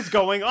 What is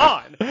going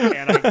on?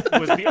 And I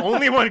was the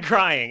only one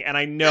crying, and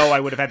I know I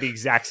would have had the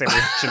exact same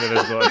reaction to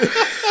this book.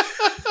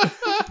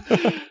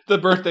 The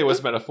birthday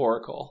was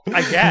metaphorical,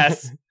 I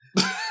guess.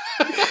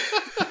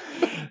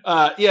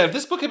 If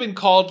this book had been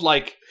called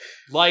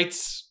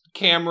Lights,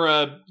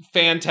 Camera,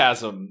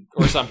 Phantasm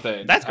or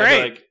something, that's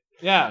great.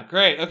 Yeah,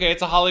 great. Okay,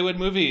 it's a Hollywood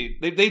movie.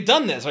 They've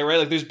done this,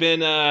 right? There's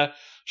been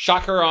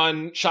Shocker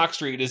on Shock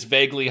Street is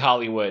vaguely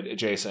Hollywood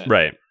adjacent,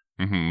 right?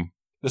 Mm-hmm.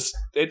 This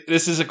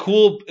is a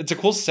cool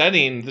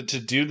setting to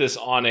do this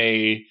on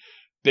a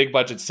big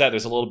budget set.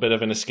 There's a little bit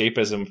of an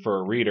escapism for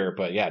a reader,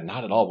 but yeah,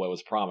 not at all what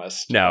was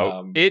promised.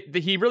 No,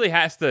 he really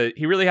has to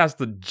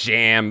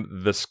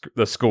jam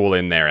the school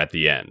in there at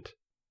the end.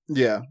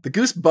 Yeah, the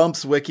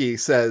Goosebumps wiki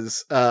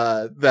says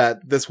that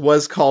this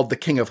was called The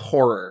King of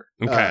Horror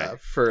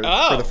for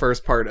the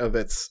first part of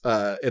its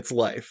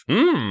life.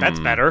 That's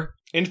better.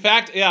 In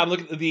fact, yeah, I'm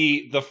looking at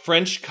the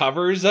French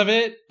covers of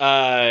it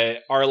are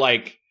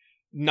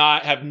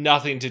have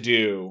nothing to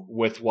do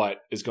with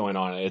what is going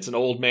on. It's an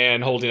old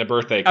man holding a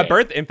birthday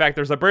cake. In fact,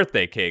 there's a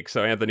birthday cake.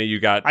 So Anthony, you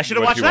got I should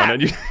have watched that.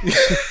 You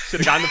should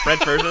have gotten the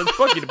French version of this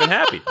book. You'd have been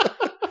happy.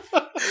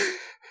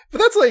 But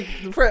that's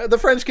the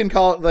French can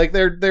call it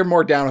they're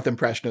more down with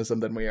impressionism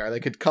than we are. They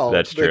could call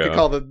that's true. They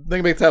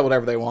can tell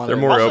whatever they want. They're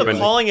more also open.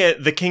 Calling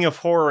it the King of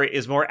Horror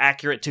is more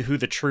accurate to who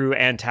the true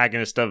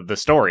antagonist of the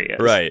story is.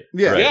 Right.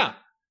 Yeah. Right.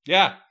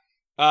 Yeah.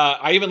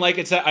 I even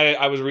it.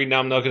 I was reading. Now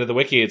I'm looking at the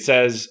wiki. It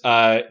says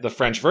the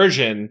French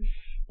version,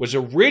 which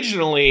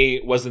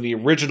originally was in the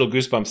original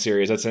Goosebumps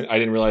series. I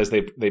didn't realize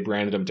they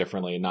branded them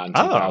differently, not in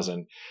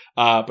 2000.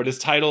 But his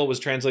title was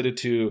translated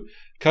to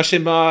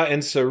Cauchemar en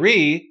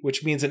Série,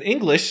 which means in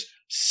English,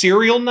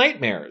 serial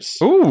nightmares.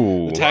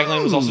 Ooh. The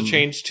tagline was also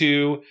changed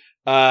to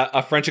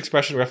a French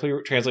expression roughly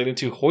translated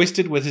to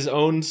 "hoisted with his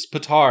own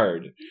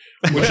petard,"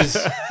 which is,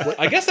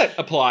 I guess that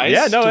applies.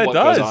 Yeah, no, to it what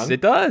goes does. on.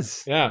 It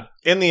does. Yeah.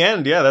 In the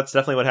end, yeah, that's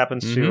definitely what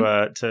happens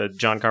to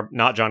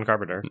not John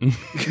Carpenter.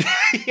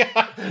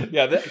 yeah.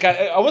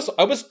 I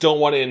almost don't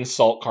want to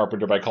insult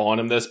Carpenter by calling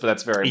him this, but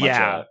that's very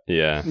much.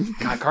 Yeah.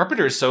 God,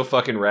 Carpenter is so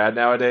fucking rad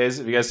nowadays.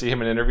 If you guys see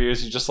him in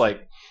interviews, he's just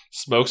like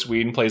smokes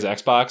weed and plays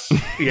Xbox.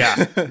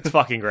 Yeah, it's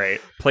fucking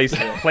great.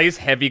 Plays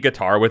heavy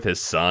guitar with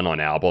his son on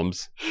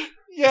albums.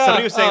 Yeah,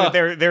 somebody was saying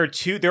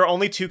that there are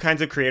only two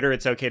kinds of creator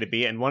it's okay to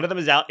be, and one of them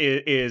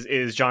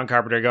is John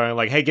Carpenter going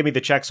like, "Hey, give me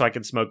the check so I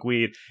can smoke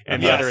weed,"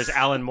 and the other is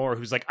Alan Moore,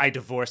 who's like, "I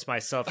divorced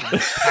myself from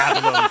this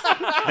pablum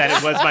that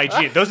it was my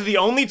gene." Those are the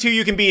only two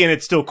you can be, and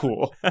it's still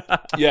cool.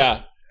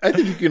 Yeah. I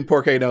think you can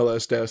Porque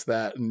Nolos dose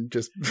that and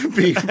just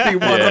be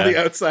one on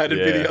the outside and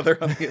be the other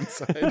on the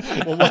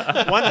inside. Well,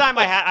 one time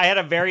I had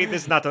a very,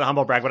 this is not to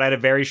humble brag, but I had a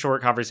very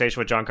short conversation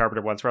with John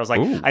Carpenter once where I was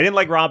like, I didn't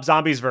like Rob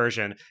Zombie's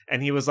version,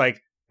 and he was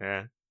like,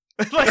 eh.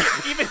 Like,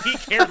 even he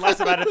cared less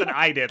about it than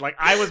I did. Like,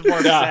 I was more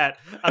upset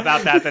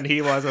about that than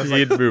he was. I was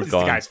like, this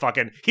guy's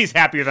fucking, he's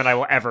happier than I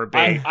will ever be.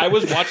 I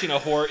was watching a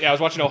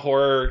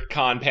horror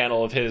con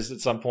panel of his at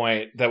some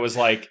point that was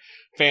like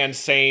fans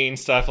saying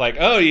stuff like,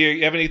 "Oh,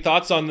 you have any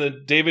thoughts on the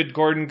David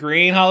Gordon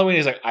Green Halloween?"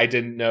 He's like, "I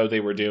didn't know they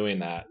were doing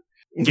that."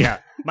 Yeah,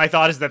 my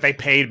thought is that they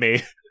paid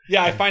me.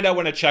 Yeah, I find out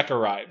when a check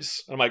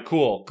arrives. I'm like,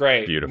 cool,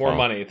 great, beautiful, more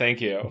money,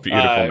 thank you.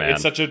 Beautiful man.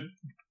 It's such a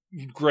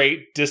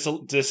great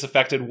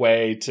disaffected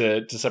way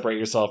to separate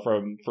yourself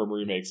from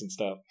remakes and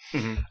stuff.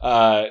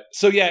 Mm-hmm.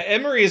 So yeah,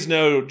 Emery is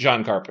no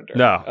John Carpenter.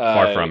 No,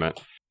 far from it.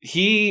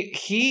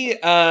 He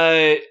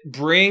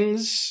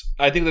brings,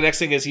 I think the next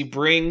thing is he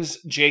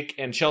brings Jake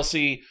and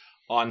Chelsea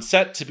on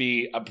set to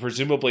be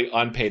presumably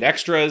unpaid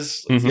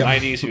extras. It's the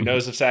 90s. Who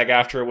knows if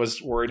SAG-AFTRA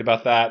was worried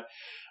about that.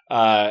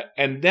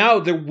 And now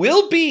there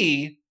will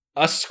be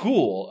a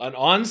school, an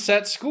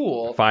on-set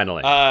school.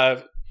 Finally.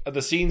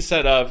 The scene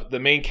set of the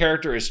main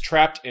character is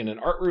trapped in an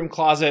art room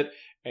closet,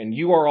 and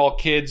you are all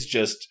kids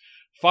just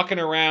fucking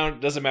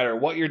around. Doesn't matter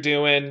what you're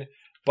doing.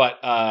 But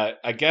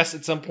I guess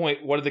at some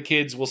point, one of the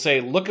kids will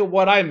say, "Look at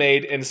what I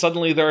made," and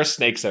suddenly there are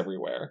snakes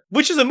everywhere.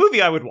 Which is a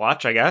movie I would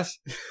watch, I guess.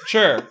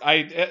 Sure.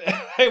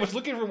 I was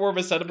looking for more of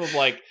a setup of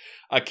like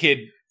a kid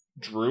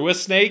drew a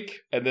snake,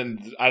 and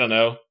then, I don't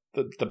know,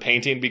 the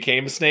painting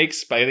became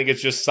snakes, but I think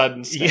it's just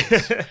sudden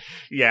snakes.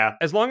 Yeah.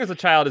 As long as a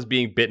child is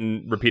being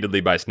bitten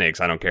repeatedly by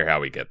snakes, I don't care how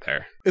we get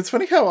there. It's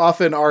funny how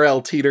often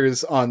RL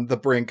teeters on the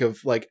brink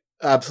of like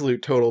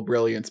absolute total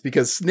brilliance,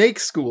 because Snake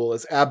School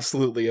is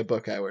absolutely a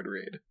book I would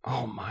read.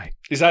 Oh my.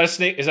 Is that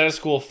a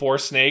school for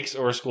snakes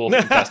or a school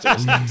for festival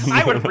snakes?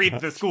 I would read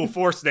the school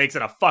for snakes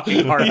in a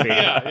fucking heartbeat.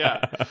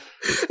 Yeah.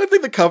 I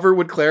think the cover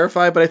would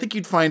clarify, but I think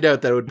you'd find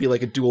out that it would be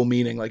like a dual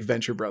meaning, like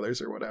Venture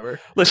Brothers or whatever.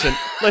 Listen,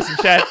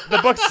 Chad,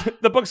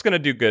 the book's gonna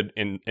do good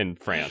in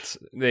France.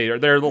 They're a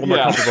little more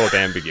comfortable with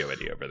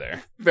ambiguity over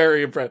there.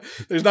 Very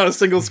impressive. There's not a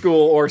single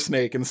school or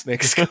snake in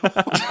Snake School.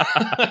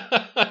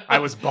 I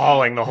was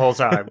bawling the whole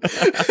time.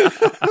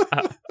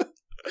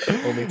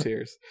 Only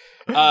tears.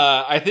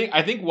 I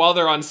think while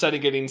they're on set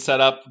and getting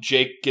set up,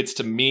 Jake gets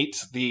to meet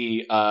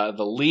the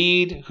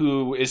lead,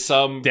 who is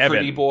some Devin.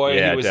 pretty boy.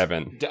 Yeah, who was,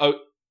 Devin.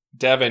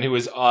 Devin, who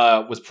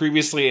was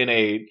previously in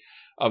a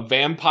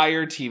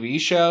vampire TV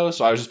show.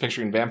 So I was just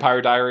picturing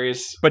Vampire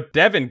Diaries. But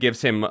Devin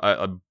gives him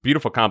a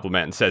beautiful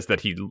compliment and says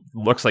that he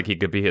looks like he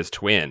could be his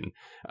twin,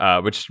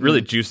 which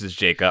really juices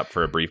Jake up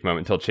for a brief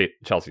moment until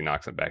Chelsea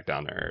knocks him back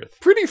down to earth.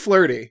 Pretty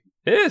flirty.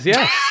 It is,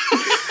 yeah.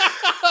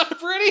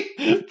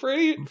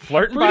 pretty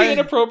flirting pretty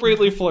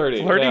inappropriately flirty.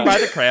 Flirting by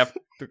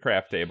the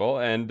craft table,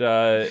 and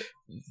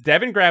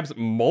Devin grabs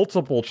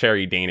multiple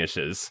cherry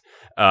danishes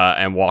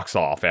and walks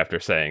off after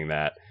saying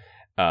that.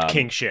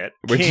 King shit.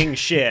 King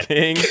shit.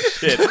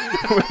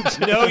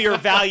 Know your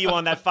value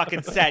on that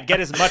fucking set. Get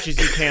as much as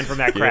you can from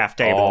that craft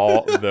table.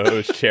 All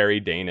those cherry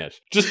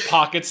Danish. Just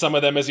pocket some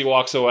of them as he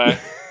walks away.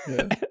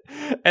 Yeah.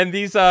 And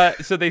these,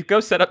 so they go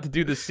set up to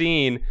do the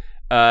scene.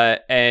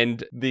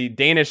 And the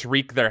Danish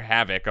wreak their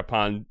havoc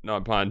upon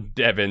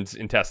Devin's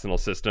intestinal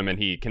system, and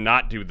he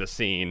cannot do the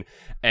scene.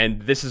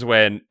 And this is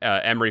when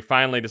Emery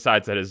finally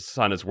decides that his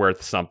son is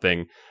worth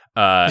something,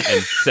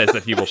 and says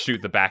that he will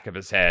shoot the back of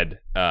his head,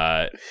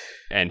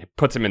 and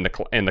puts him in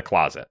the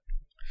closet.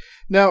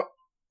 Now,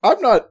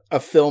 I'm not a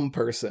film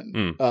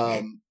person,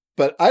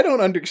 but I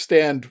don't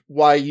understand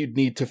why you'd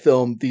need to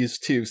film these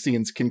two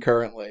scenes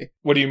concurrently.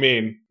 What do you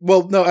mean?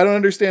 Well, no, I don't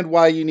understand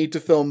why you need to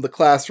film the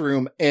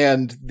classroom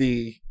and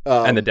the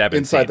Devin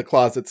inside scene. the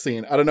closet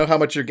scene. I don't know how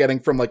much you're getting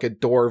from like a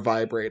door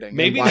vibrating.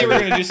 Maybe they were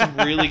going to do some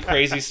really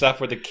crazy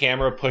stuff where the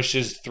camera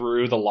pushes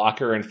through the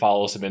locker and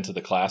follows him into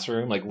the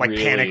classroom, like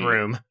really... Panic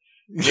Room.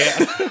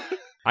 Yeah.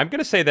 I'm going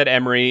to say that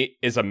Emery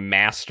is a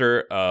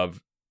master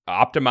of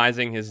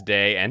optimizing his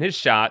day and his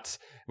shots,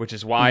 which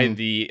is why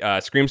the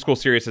Scream School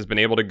series has been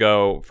able to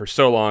go for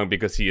so long,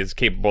 because he is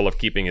capable of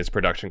keeping his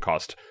production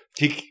cost.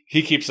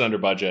 He keeps it under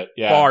budget.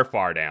 Yeah,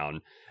 far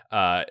down.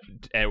 A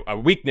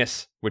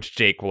weakness which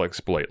Jake will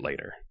exploit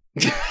later.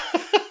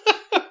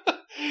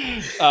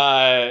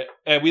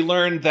 And we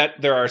learned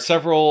that there are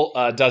several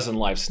dozen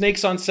live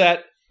snakes on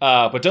set.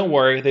 But don't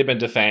worry, they've been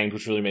defanged,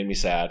 which really made me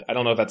sad. I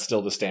don't know if that's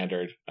still the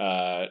standard.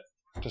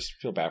 Just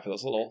feel bad for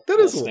those little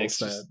snakes.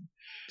 Sad.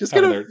 Just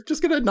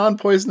get a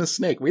non-poisonous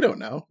snake. We don't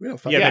know. We don't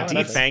fucking know. The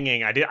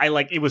defanging. I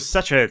like. It was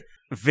such a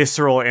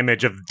visceral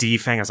image of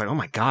defang. I was like, oh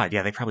my god,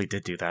 yeah, they probably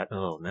did do that.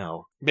 Oh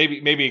no.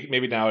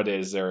 Maybe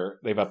nowadays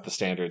they've upped the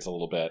standards a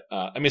little bit.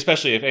 I mean,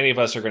 especially if any of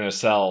us are going to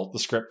sell the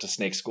script to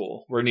Snake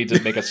School, we need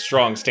to make a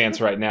strong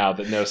stance right now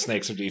that no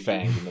snakes are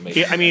defanged in the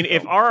making. I mean,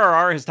 if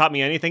RRR has taught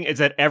me anything, it's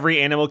that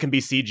every animal can be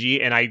CG,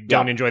 and I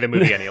don't enjoy the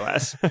movie any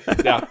less.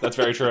 Yeah, that's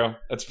very true.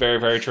 That's very,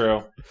 very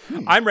true.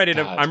 I'm ready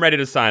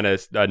to sign a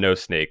no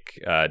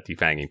snake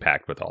defanging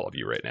pact with all of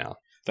you right now.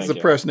 It's a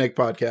pro snake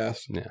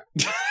podcast. Yeah.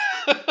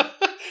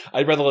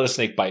 I'd rather let a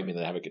snake bite me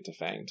than have it get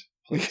defanged.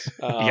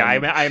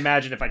 I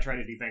imagine if I tried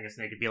to defang a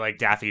snake, it'd be like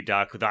Daffy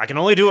Duck. I can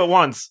only do it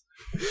once.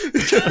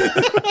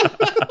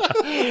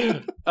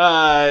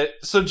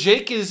 So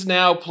Jake is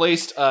now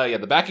placed.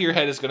 The back of your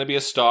head is going to be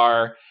a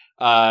star.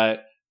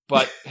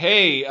 But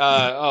hey,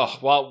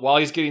 while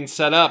he's getting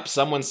set up,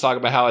 someone's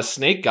talking about how a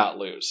snake got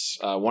loose.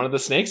 One of the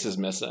snakes is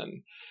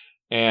missing,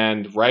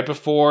 and right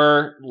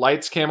before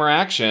lights, camera,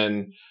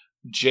 action,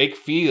 Jake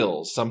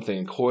feels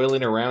something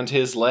coiling around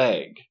his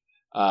leg.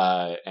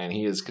 And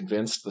he is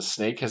convinced the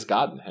snake has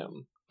gotten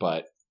him.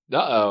 But,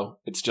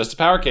 it's just a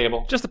power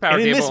cable. Just a power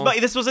cable.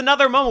 This was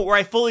another moment where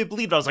I fully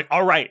believed. I was like,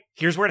 all right,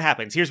 here's where it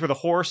happens. Here's where the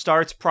horror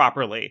starts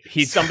properly.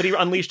 Somebody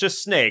unleashed a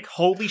snake.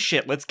 Holy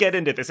shit, let's get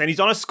into this. And he's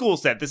on a school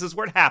set. This is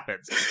where it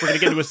happens. We're going to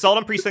get into a Assault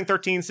on Precinct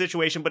 13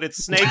 situation, but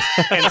it's snakes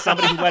and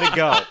somebody who let it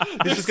go.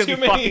 This is going to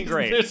be fucking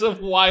great. There's a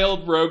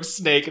wild rogue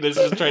snake and it's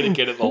just trying to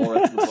get it the whole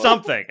rest of the book.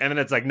 Something. And then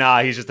it's like,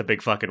 nah, he's just a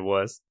big fucking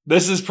wuss.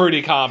 This is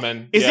pretty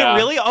common. Is it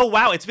really? Oh,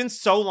 wow. It's been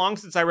so long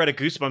since I read a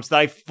Goosebumps that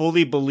I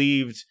fully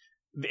believed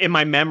in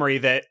my memory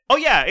that,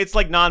 it's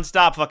like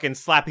nonstop fucking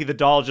Slappy the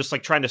doll just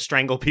like trying to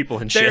strangle people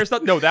and shit.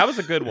 No, that was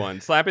a good one.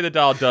 Slappy the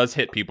doll does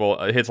hit people,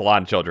 hits a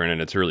lot of children, and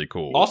it's really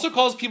cool. Also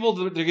calls people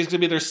they're going to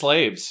be their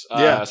slaves.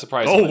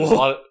 Surprisingly.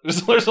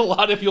 There's a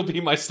lot of you'll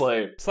be my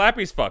slave.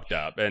 Slappy's fucked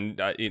up,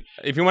 and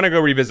if you want to go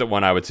revisit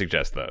one, I would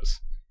suggest those.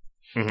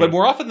 Mm-hmm. But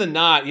more often than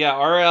not,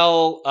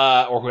 RL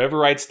or whoever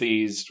writes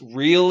these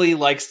really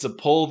likes to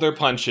pull their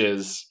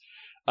punches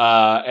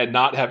and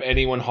not have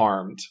anyone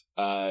harmed.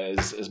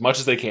 As much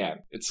as they can.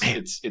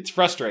 It's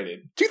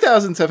frustrating.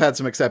 2000s have had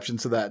some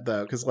exceptions to that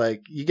though, because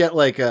like you get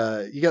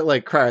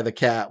Cry of the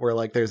Cat, where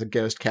like there's a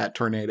ghost cat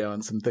tornado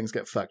and some things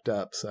get fucked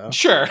up. So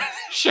sure.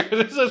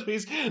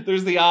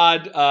 There's the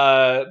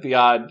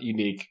odd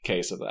unique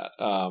case of that.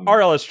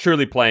 RL is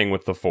truly playing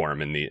with the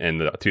form in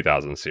the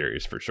 2000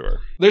 series for sure.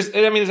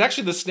 It's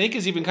actually the snake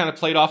is even kind of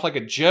played off like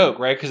a joke,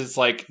 right? Because it's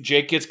like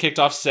Jake gets kicked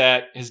off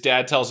set. His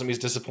dad tells him he's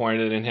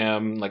disappointed in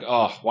him. Like,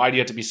 oh, why do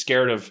you have to be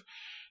scared of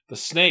the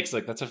snakes?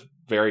 Like, that's a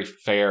very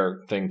fair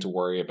thing to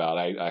worry about,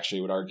 I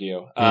actually would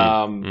argue.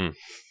 And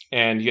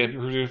you get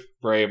really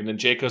brave, and then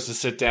Jake goes to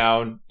sit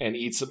down and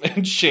eat some,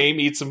 and Shame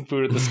eats some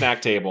food at the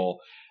snack table,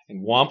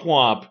 and womp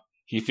womp,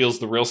 he feels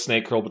the real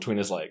snake curl between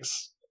his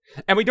legs.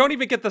 And we don't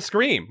even get the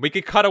scream. We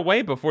could cut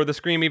away before the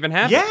scream even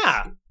happens.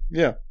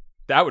 Yeah.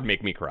 That would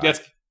make me cry. Yeah,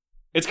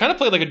 it's kind of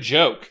played like a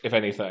joke, if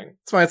anything.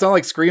 It's fine. It's not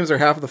like screams are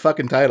half of the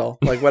fucking title.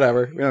 Like,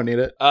 whatever. We don't need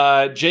it.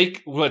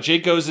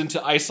 Jake goes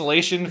into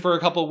isolation for a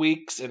couple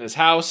weeks in his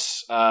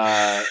house.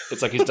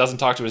 It's like he doesn't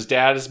talk to his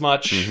dad as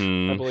much,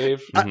 I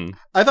believe.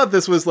 I thought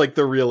this was like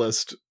the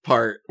realest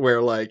part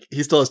where like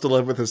he still has to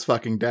live with his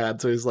fucking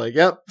dad. So he's like,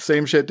 yep,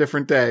 same shit,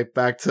 different day.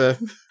 Back to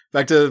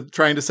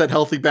trying to set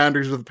healthy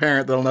boundaries with a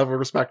parent that'll never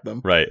respect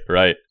them.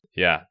 Right.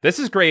 Yeah. This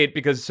is great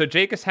because so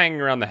Jake is hanging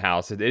around the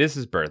house. It is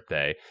his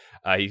birthday.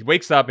 He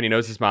wakes up and he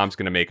knows his mom's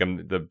going to make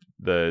him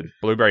the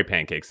blueberry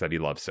pancakes that he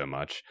loves so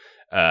much.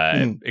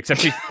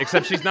 Except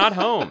she's not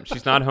home.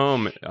 She's not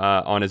home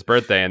on his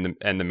birthday,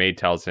 and the maid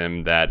tells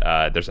him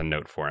that there's a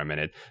note for him,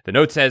 and the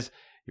note says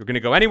you're going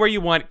to go anywhere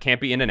you want. Can't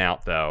be in and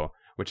out though,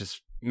 which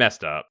is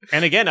messed up.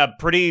 And again, a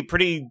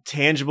pretty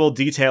tangible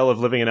detail of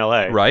living in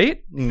LA, right?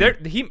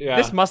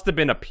 This must have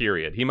been a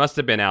period. He must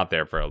have been out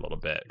there for a little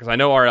bit because I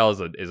know RL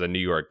is a New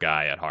York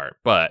guy at heart,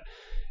 but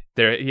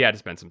he had to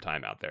spend some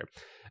time out there.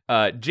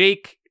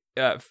 Jake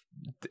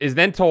is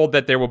then told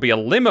that there will be a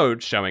limo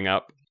showing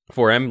up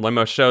for him.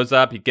 Limo shows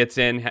up. He gets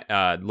in.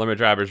 Limo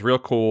driver's real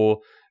cool.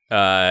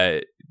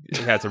 Has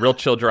a real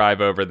chill drive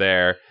over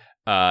there.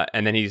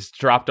 And then he's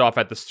dropped off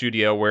at the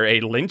studio where a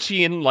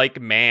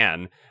Lynchian-like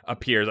man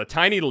appears. A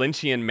tiny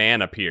Lynchian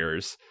man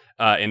appears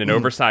in an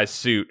oversized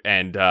suit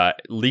and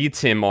leads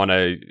him on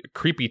a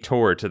creepy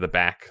tour to the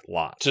back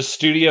lot. To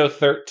Studio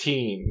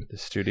 13. The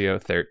Studio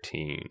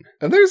 13.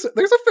 And there's a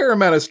fair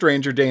amount of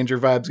stranger danger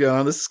vibes going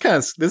on. This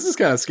is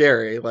kind of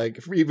scary, like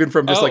even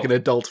from just like an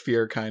adult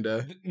fear kind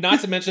of.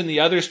 Not to mention the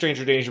other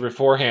stranger danger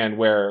beforehand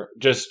where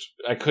just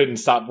I couldn't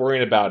stop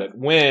worrying about it.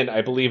 When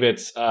I believe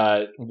it's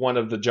one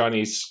of the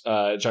Johnny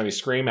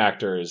Scream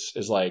actors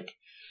is like,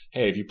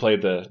 hey, have you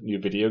played the new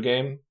video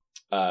game?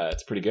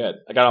 It's pretty good.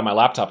 I got it on my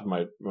laptop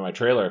in my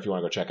trailer. If you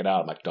want to go check it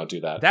out, I'm like, don't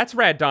do that. That's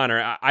Rad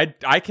Donner.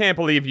 I can't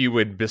believe you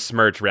would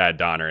besmirch Rad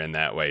Donner in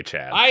that way,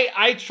 Chad.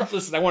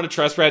 Listen, I want to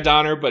trust Rad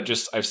Donner, but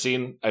just I've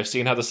seen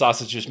how the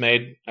sausage is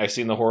made. I've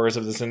seen the horrors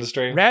of this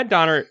industry. Rad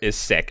Donner is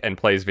sick and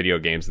plays video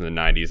games in the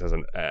 90s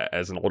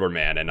as an older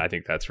man, and I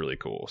think that's really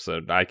cool.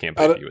 So I can't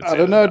believe you would say I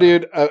don't know,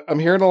 dude. I'm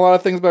hearing a lot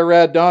of things about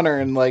Rad Donner,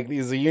 and like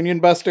he's a union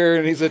buster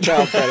and he's a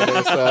child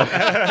predator. So.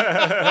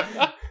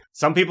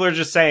 Some people are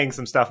just saying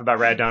some stuff about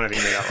Rad Donner that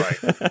you may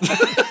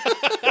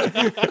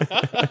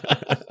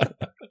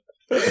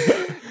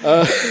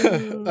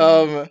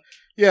not like.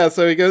 Yeah,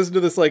 so he goes into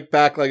this like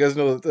goes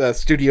into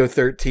Studio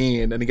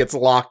 13, and he gets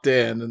locked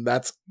in, and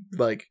that's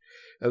like,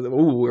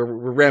 we're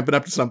ramping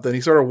up to something.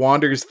 He sort of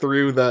wanders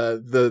through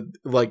the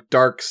like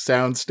dark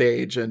sound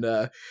stage, and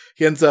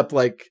he ends up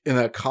like in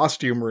a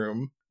costume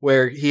room,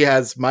 where he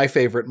has my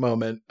favorite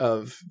moment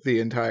of the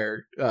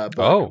entire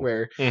book,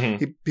 where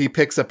he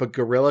picks up a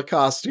gorilla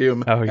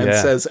costume and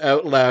says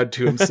out loud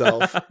to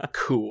himself,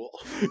 cool.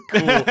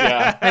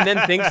 Yeah. And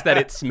then thinks that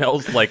it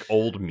smells like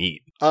old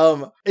meat.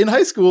 In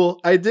high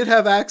school, I did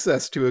have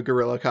access to a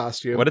gorilla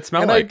costume. What'd it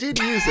smell like? And I did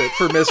use it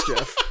for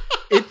mischief.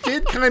 It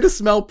did kind of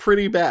smell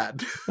pretty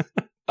bad.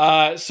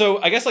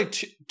 So I guess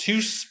like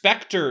two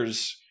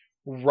specters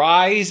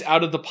rise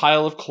out of the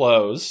pile of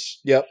clothes.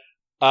 Yep.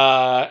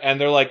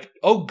 And they're like,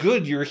 oh,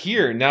 good, you're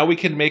here. Now we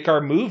can make our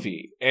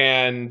movie.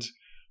 And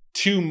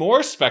two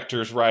more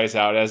specters rise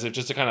out as if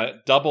just to kind of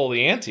double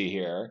the ante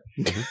here.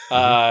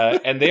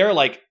 And they are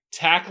like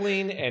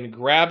tackling and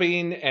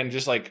grabbing and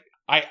just like,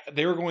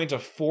 they were going to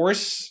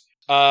force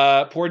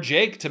poor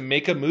Jake to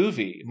make a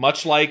movie,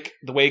 much like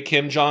the way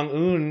Kim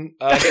Jong-un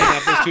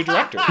kidnapped those two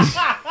directors.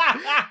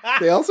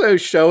 They also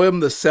show him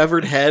the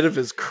severed head of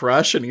his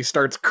crush, and he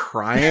starts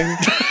crying.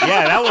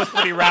 Yeah, that was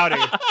pretty rowdy.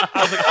 I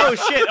was like, oh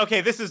shit,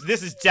 okay, this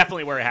is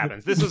definitely where it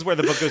happens. This is where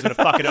the book goes into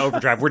fucking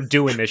overdrive. We're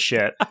doing this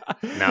shit.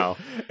 No.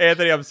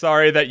 Anthony, I'm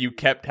sorry that you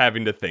kept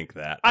having to think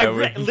that.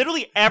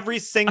 Literally every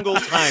single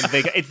time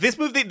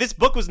this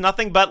book was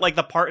nothing but like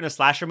the part in a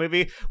slasher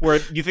movie where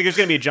you think there's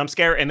going to be a jump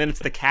scare, and then it's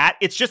the cat.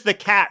 It's just the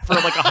cat for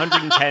like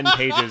 110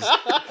 pages.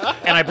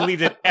 And I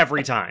believed it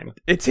every time.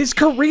 It's his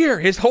career.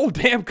 His whole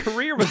damn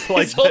career was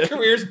like his whole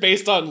career is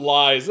based on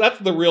lies. That's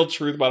the real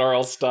truth about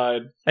R.L.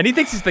 Stine. And he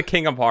thinks he's the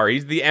king of horror.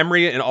 He's the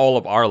Emery in all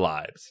of our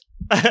lives.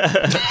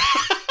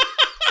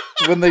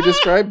 When they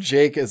describe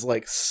Jake as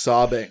like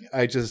sobbing,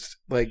 I just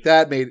like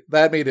that made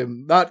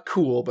him not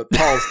cool, but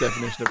Paul's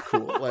definition of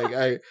cool. Like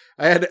I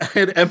had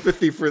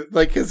empathy for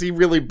like because he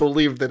really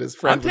believed that his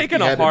friend. I'm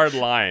taking a hard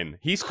line.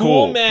 He's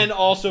cool. Cool men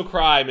also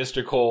cry,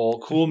 Mr.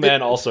 Cole. Cool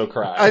men also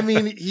cry. I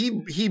mean,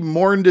 he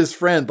mourned his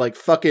friend like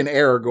fucking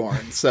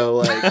Aragorn. So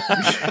like.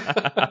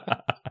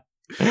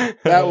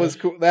 That was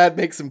cool. That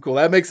makes him cool.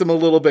 That makes him a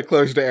little bit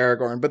closer to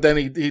Aragorn. But then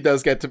he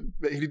does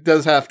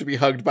have to be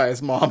hugged by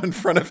his mom in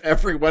front of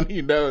everyone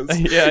he knows.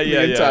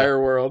 The entire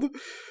world.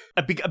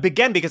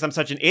 Again, because I'm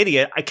such an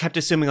idiot, I kept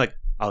assuming like,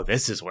 oh,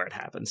 this is where it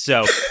happens.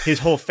 So his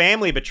whole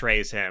family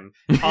betrays him.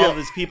 All of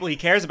his people he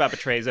cares about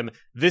betrays him.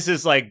 This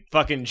is like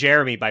fucking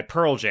Jeremy by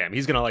Pearl Jam.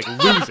 He's gonna like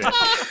lose it,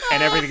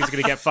 and everything's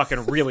gonna get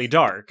fucking really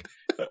dark.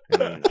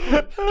 I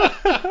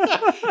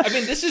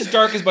mean, this is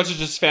dark as much as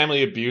just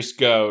family abuse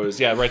goes.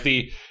 Yeah, right.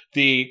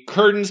 The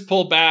curtains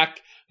pull back.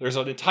 There's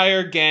an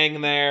entire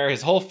gang there.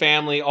 His whole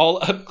family,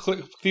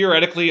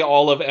 theoretically,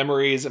 all of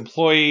Emery's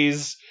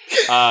employees.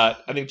 I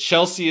think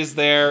Chelsea is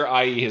there,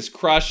 i.e. his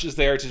crush is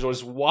there to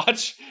just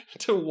watch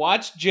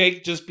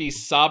Jake just be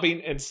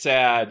sobbing and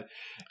sad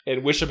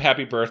and wish him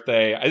happy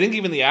birthday. I think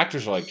even the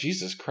actors are like,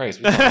 Jesus Christ,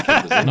 we thought the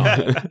kid was in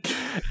on it.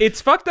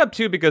 It's fucked up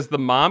too because the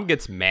mom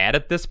gets mad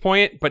at this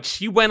point, but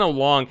she went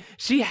along.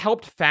 She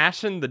helped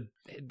fashion the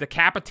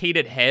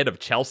decapitated head of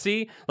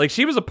Chelsea. Like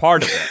she was a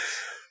part of this.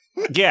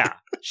 Yeah,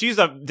 she's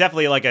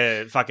definitely like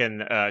a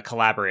fucking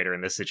collaborator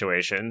in this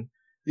situation.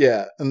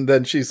 Yeah, and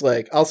then she's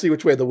like, I'll see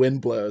which way the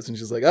wind blows. And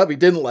she's like, oh, he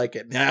didn't like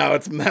it. Now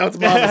it's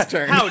Mama's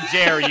turn. How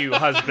dare you,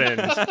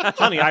 husband?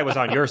 Honey, I was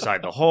on your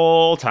side the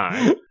whole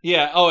time.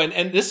 Yeah, oh,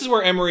 and this is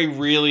where Emery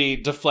really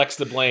deflects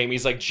the blame.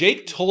 He's like,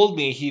 Jake told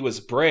me he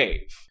was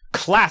brave.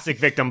 Classic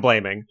victim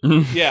blaming.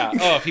 Yeah,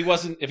 oh, if he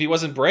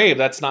wasn't brave,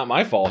 that's not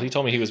my fault. He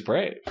told me he was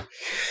brave.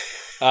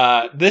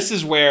 This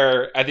is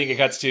where I think it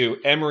cuts to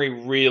Emery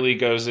really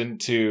goes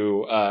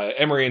into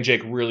Emery and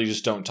Jake really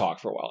just don't talk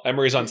for a while.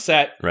 Emery's on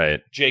set. Right.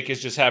 Jake is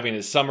just having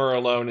his summer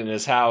alone in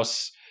his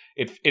house.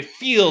 It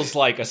feels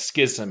like a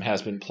schism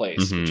has been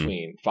placed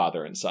between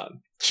father and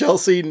son.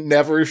 Chelsea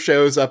never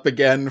shows up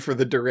again for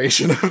the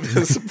duration of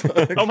this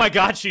book. Oh my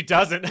God, she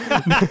doesn't.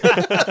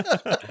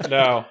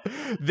 No.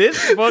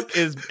 This book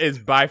is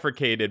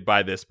bifurcated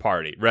by this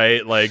party,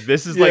 right? Like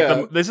this is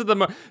like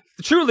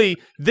truly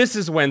this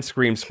is when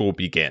Scream School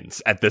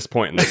begins at this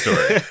point in the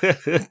story.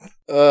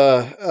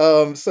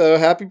 So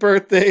happy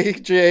birthday,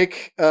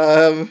 Jake.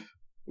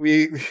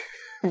 We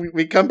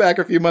come back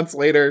a few months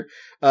later,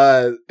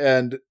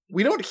 and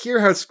we don't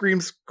hear how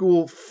Scream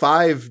School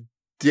 5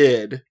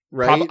 did.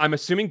 right? I'm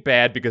assuming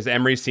bad because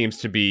Emery seems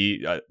to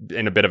be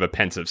in a bit of a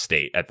pensive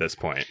state at this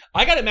point.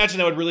 I gotta imagine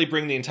that would really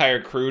bring the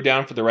entire crew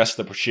down for the rest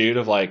of the pursuit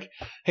of like,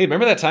 hey,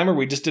 remember that time where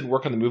we just did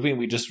work on the movie and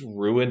we just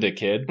ruined a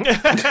kid?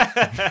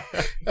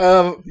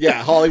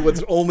 Yeah,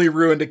 Hollywood's only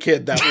ruined a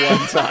kid that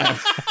one time.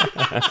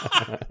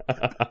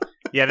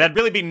 Yeah, that'd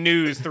really be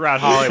news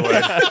throughout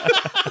Hollywood.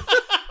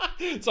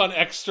 It's on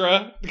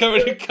Extra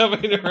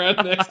coming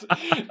around next.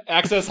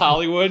 Access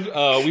Hollywood.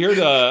 We heard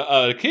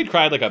a kid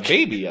cried like a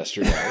baby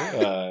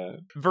yesterday.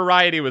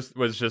 Variety was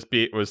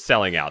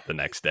selling out the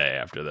next day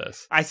after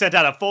this. I sent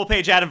out a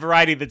full-page ad in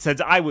Variety that says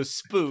I was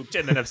spooked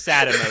and then a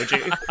sad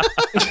emoji.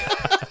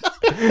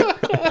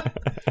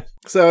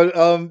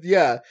 So,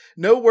 yeah,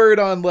 no word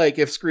on, like,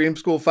 if Scream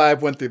School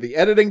 5 went through the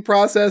editing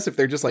process, if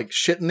they're just, like,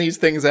 shitting these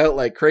things out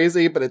like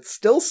crazy, but it's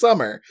still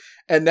summer,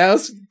 and now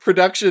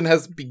production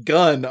has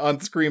begun on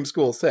Scream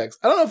School 6.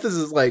 I don't know if this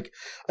is, like,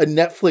 a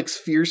Netflix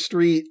Fear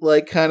Street,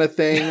 like, kind of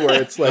thing,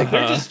 where it's like...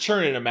 They're just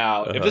churning them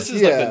out. If this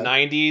is, like, the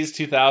 90s,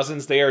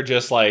 2000s, they are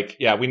just like,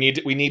 yeah, we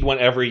need one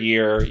every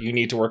year. You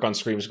need to work on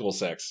Scream School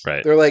 6.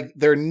 Right. They're like,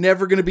 there are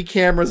never going to be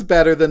cameras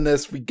better than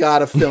this. We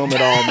gotta film it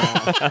all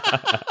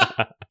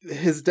now.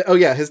 His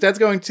dad's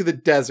going to the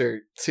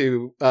desert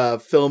to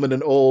film in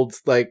an old,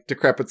 like,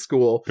 decrepit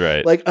school.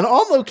 Right. Like, an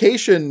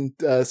on-location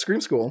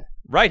Scream School.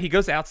 Right, he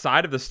goes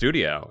outside of the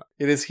studio.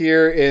 It is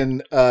here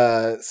in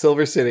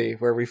Silver City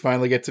where we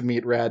finally get to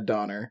meet Rad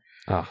Donner.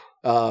 Oh.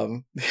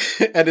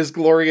 And his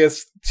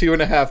glorious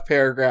 2.5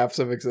 paragraphs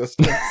of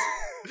existence.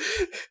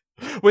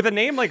 With a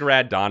name like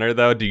Rad Donner,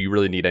 though, do you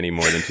really need any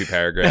more than 2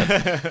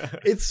 paragraphs?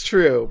 It's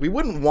true. We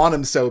wouldn't want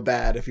him so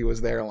bad if he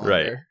was there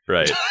longer.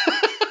 Right.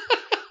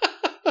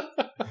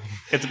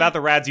 It's about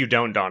the rads you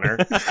don't, Donner.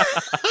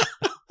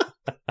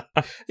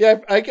 Yeah,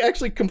 I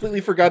actually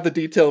completely forgot the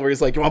detail where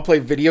he's like, you want to play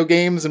video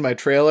games in my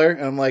trailer?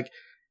 And I'm like,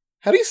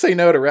 how do you say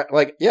no to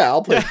like, yeah,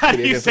 I'll play How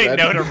video do you games. say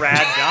no to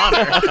Rad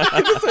Donner?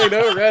 How do you say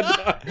no to Rad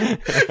Donner?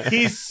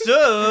 He's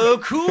so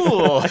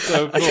cool.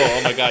 So cool.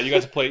 Oh my god, you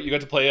got to play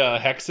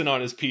Hexen on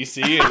his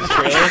PC in his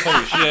trailer?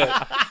 Holy shit.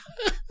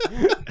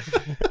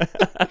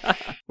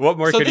 What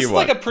more could you want? So this is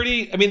like a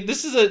pretty, I mean,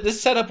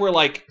 this setup where,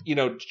 like, you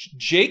know,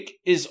 Jake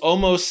is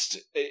almost,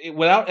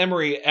 without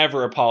Emery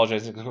ever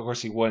apologizing, because of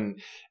course he wouldn't,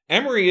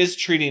 Emery is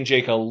treating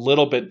Jake a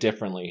little bit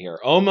differently here.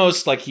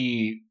 Almost like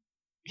he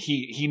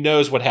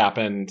knows what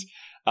happened.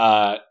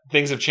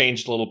 Things have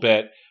changed a little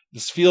bit.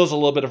 This feels a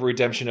little bit of a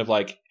redemption of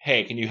like,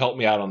 hey, can you help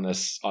me out on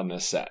this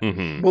set?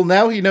 Mm-hmm. Well,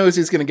 now he knows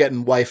he's going to get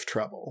in wife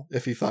trouble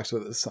if he fucks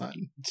with his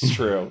son. It's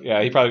true.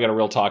 Yeah, he probably got a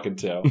real talking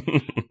to.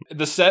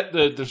 The set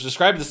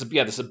described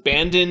this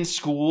abandoned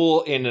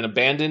school in an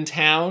abandoned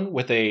town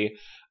with a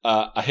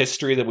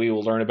history that we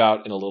will learn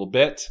about in a little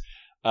bit.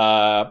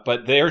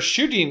 But they're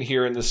shooting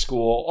here in the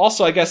school.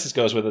 Also, I guess this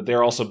goes with it.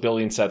 They're also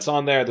building sets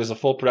on there. There's a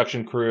full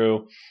production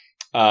crew.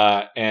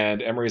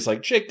 And Emery's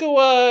like, Jake,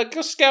 go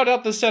scout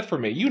out the set for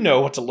me. You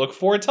know what to look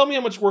for. Tell me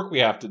how much work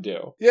we have to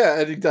do. Yeah,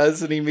 and he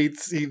does, and he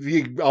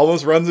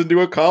almost runs into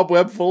a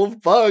cobweb full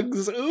of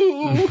bugs.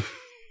 Ooh.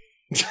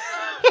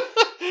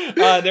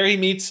 There he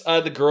meets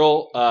the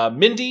girl,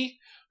 Mindy,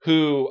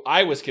 who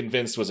I was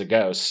convinced was a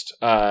ghost.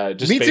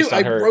 Just Me based too.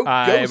 on I her. wrote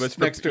ghost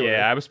next to her.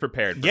 Yeah, I was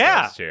prepared for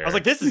Yeah. this here. I was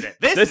like, this is it.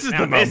 This is is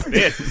the moment.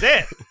 This is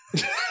it.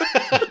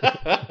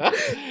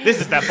 This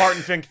is that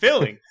Barton Fink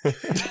feeling.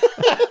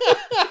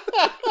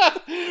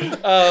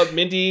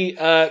 Mindy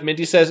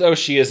says, oh,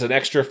 she is an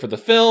extra for the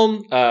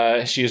film.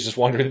 She is just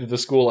wandering through the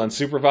school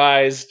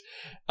unsupervised.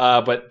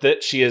 But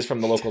that she is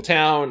from the local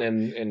town,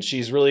 and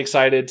she's really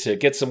excited to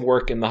get some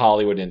work in the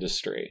Hollywood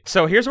industry.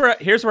 So here's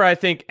where I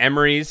think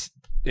Emery's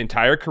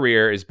entire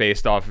career is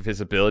based off of his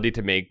ability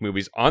to make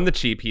movies on the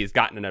cheap. He has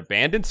gotten an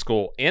abandoned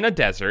school in a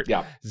desert.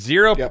 Yeah.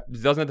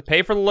 Doesn't have to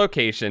pay for the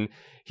location.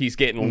 He's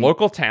getting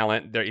local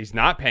talent. He's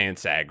not paying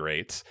SAG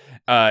rates.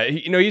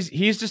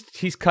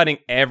 He's cutting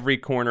every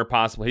corner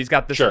possible. He's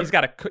got this. Sure. He's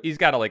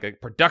got a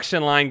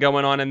production line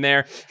going on in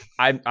there.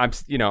 I'm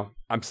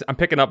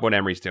picking up what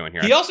Emery's doing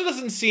here. He also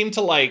doesn't seem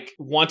to like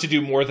want to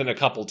do more than a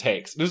couple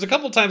takes. There's a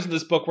couple times in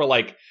this book where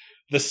like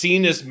the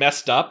scene is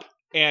messed up,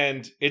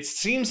 and it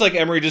seems like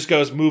Emery just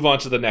goes, move on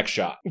to the next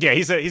shot. Yeah,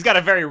 he's got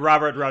a very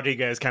Robert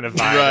Rodriguez kind of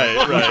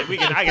vibe. Right.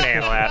 I can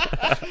handle that.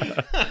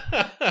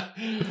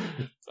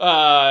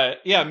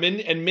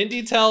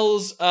 Mindy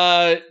tells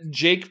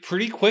Jake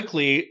pretty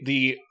quickly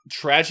the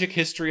tragic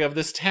history of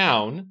this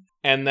town,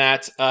 and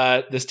that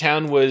this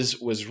town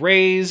was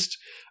raised,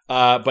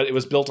 but it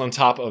was built on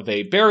top of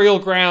a burial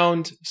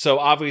ground. So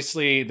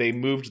obviously they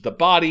moved the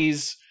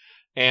bodies,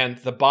 and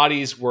the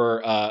bodies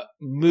were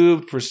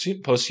moved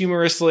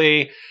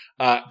posthumously,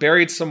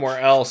 buried somewhere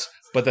else,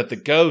 but that the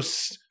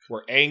ghosts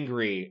were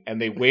angry,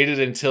 and they waited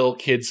until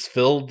kids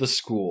filled the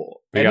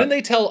school. Then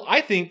they tell,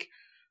 I think,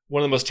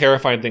 one of the most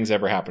terrifying things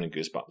ever happened in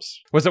Goosebumps.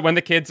 Was it when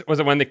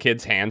the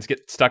kids' hands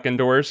get stuck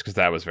indoors? Because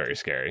that was very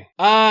scary.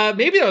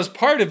 Maybe that was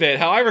part of it.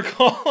 How I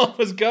recall it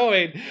was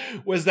going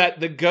was that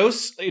the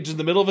ghosts, in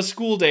the middle of a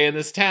school day in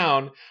this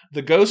town,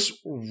 the ghosts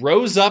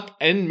rose up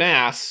en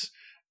masse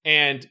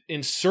and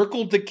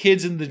encircled the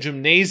kids in the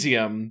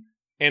gymnasium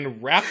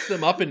and wrapped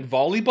them up in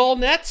volleyball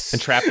nets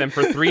And trapped them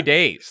for 3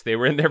 days. They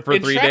were in there for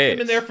 3 trapped days.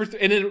 them in there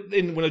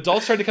and when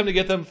adults tried to come to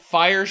get them,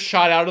 fire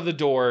shot out of the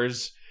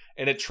doors,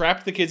 and it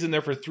trapped the kids in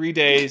there for 3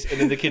 days, and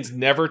then the kids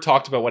never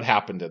talked about what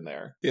happened in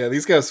there. Yeah,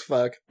 these guys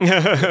fuck.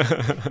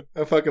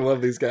 I fucking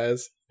love these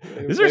guys.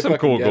 These are some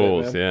cool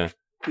goals, yeah.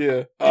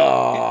 Yeah.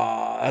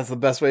 Oh, that's the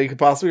best way you could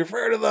possibly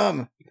refer to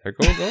them. They're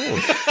cool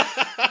goals.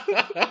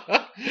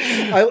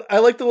 I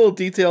like the little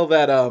detail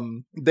that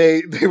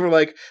they were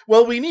like,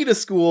 well, we need a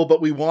school,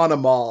 but we want a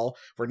mall.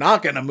 We're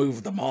not going to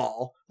move the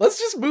mall. Let's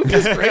just move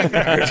this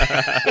graveyard.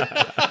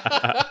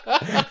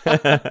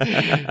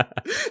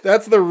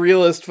 That's the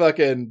realest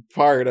fucking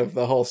part of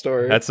the whole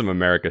story. That's some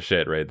America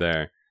shit right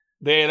there.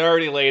 They had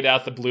already laid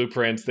out the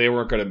blueprints. They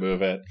weren't going to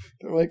move it.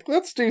 They're like,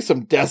 let's do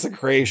some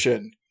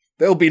desecration.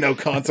 There'll be no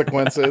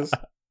consequences.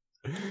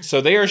 So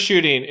they are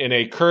shooting in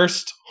a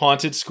cursed,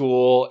 haunted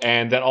school,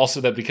 and that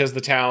also that because the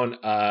town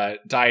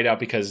died out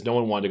because no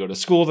one wanted to go to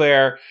school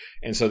there,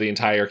 and so the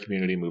entire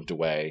community moved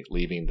away,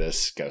 leaving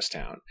this ghost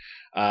town.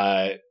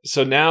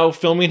 So now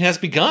filming has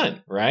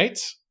begun, right?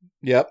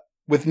 Yep.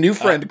 With new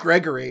friend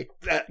Gregory.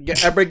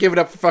 Everybody give it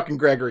up for fucking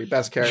Gregory.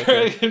 Best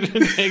character.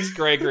 Thanks,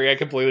 Gregory. I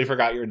completely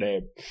forgot your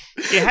name.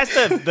 It has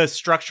the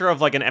structure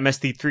of like an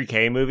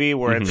MST3K movie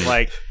where it's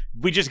like,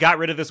 we just got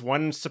rid of this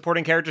one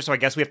supporting character, so I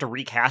guess we have to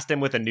recast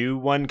him with a new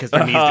one because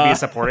there needs to be a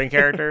supporting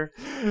character.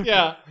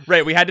 Yeah.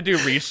 Right, we had to do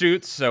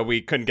reshoots, so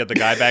we couldn't get the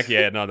guy back. He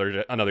had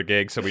another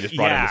gig, so we just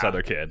brought in this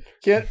other kid.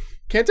 Can't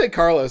take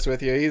Carlos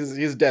with you.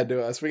 He's dead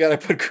to us. We got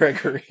to put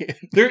Gregory in.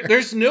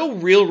 There's no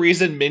real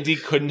reason Mindy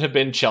couldn't have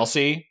been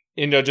Chelsea.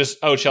 Just,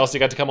 Chelsea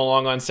got to come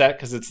along on set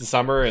because it's the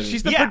summer. And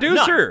she's the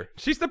producer. None.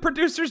 She's the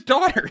producer's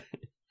daughter.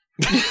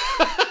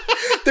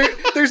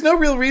 There's no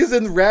real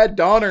reason Rad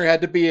Donner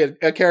had to be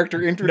a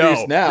character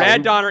introduced now.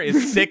 Rad Donner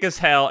is sick as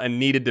hell and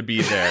needed to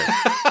be there.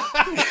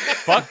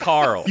 Fuck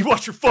Carl. You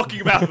watch your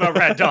fucking mouth about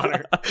Rad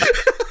Donner.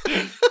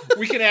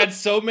 We can add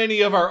so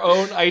many of our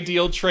own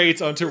ideal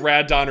traits onto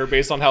Rad Donner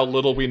based on how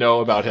little we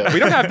know about him. We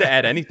don't have to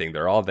add anything.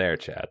 They're all there,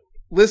 Chad.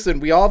 Listen,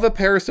 we all have a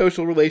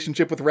parasocial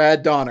relationship with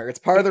Rad Donner. It's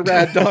part of the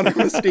Rad Donner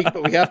mystique,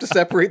 but we have to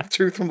separate the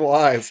truth from the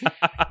lies.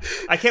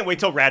 I can't wait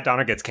till Rad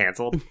Donner gets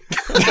canceled.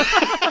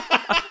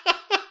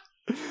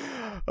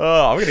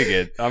 Oh,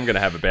 I'm gonna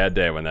have a bad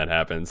day when that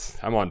happens.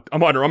 I'm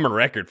on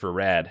record for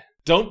Rad.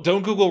 Don't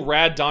Google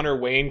Rad Donner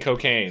Wayne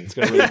cocaine. It's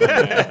gonna really be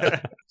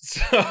bad.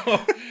 So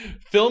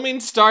filming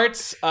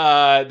starts.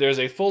 There's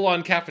a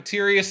full-on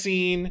cafeteria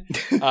scene.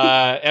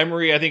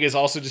 Emery, I think, is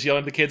also just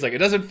yelling at the kids like, "It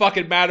doesn't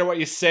fucking matter what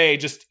you say,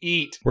 just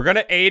eat." We're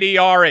gonna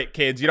ADR it,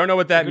 kids. You don't know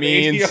what that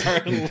means.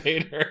 ADR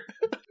later.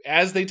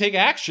 As they take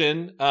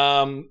action,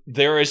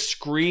 there is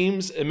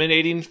screams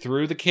emanating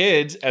through the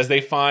kids as they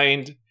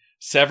find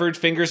severed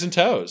fingers and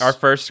toes. Our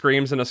first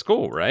screams in a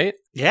school, right?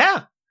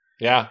 Yeah.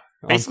 Yeah.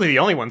 Basically the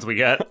only ones we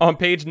get. On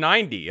page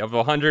 90 of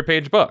a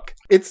 100-page book.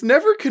 It's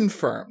never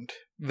confirmed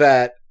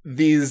that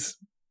these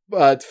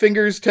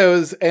fingers,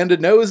 toes, and a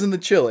nose in the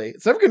chili,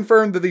 it's never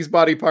confirmed that these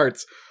body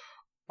parts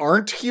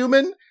aren't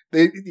human.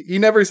 He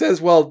never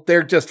says, well,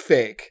 they're just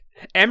fake.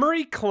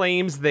 Emery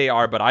claims they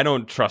are, but I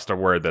don't trust a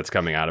word that's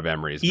coming out of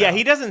Emery's mouth. Yeah,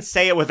 he doesn't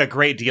say it with a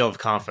great deal of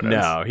confidence.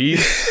 No,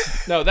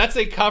 No, that's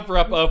a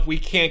cover-up of we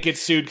can't get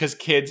sued because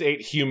kids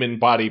ate human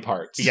body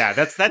parts. Yeah,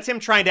 that's him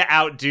trying to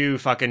outdo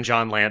fucking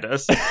John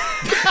Landis.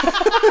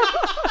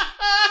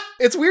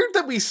 It's weird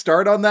that we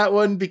start on that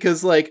one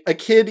because, like, a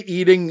kid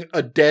eating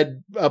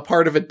a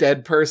part of a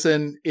dead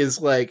person is,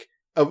 like,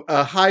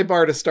 a high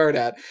bar to start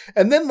at.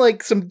 And then,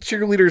 like, some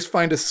cheerleaders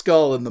find a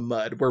skull in the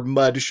mud where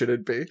mud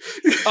shouldn't be.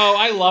 Oh,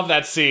 I love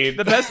that scene.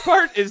 The best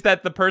part is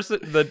that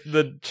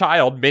the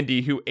child,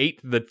 Mindy, who ate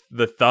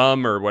the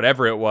thumb or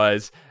whatever it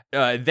was,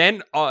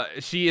 then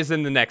she is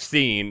in the next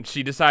scene.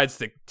 She decides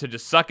to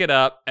just suck it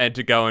up and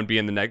to go and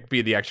be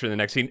the extra in the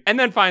next scene, and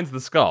then finds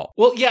the skull.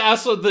 Well, yeah.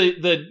 Also,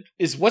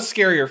 is what's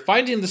scarier,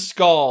 finding the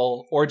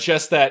skull or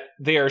just that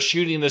they are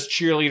shooting this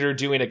cheerleader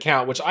doing a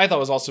count, which I thought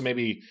was also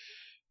maybe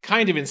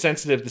kind of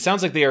insensitive. It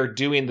sounds like they are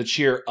doing the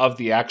cheer of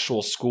the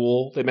actual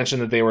school. They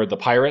mentioned that they were the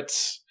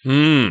pirates.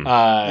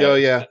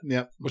 Yeah.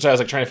 Which I was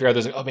like trying to figure out.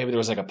 There's like, maybe there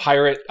was like a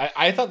pirate.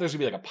 I thought there's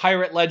gonna be like a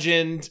pirate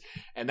legend,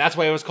 and that's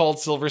why it was called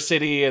Silver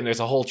City. And there's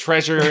a whole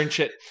treasure and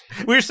shit.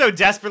 We're so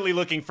desperately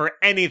looking for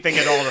anything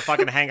at all to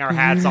fucking hang our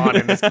hats on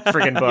in this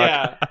friggin' book.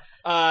 Yeah.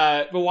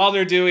 But while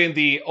they're doing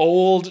the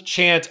old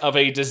chant of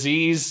a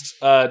deceased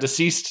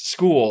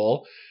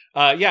school.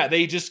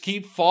 They just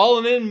keep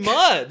falling in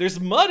mud. There's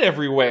mud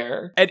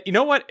everywhere. And you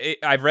know what?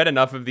 I've read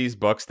enough of these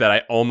books that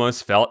I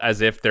almost felt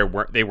as if they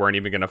weren't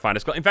even going to find a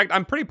skull. In fact,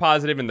 I'm pretty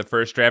positive in the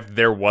first draft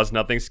there was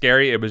nothing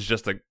scary. It was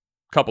just a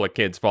couple of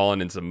kids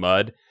falling in some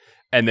mud.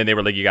 And then they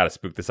were like, you got to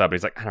spook this up. And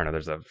he's like, I don't know,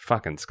 there's a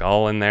fucking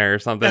skull in there or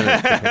something.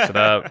 Picks it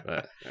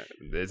up.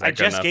 I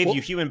just gave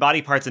you human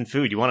body parts and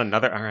food. You want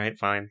another? All right,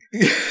 fine.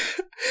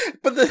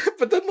 But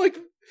then, like,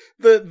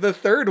 the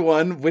third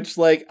one, which,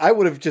 like, I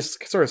would have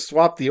just sort of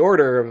swapped the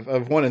order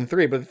of 1 and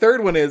 3, but the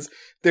third one is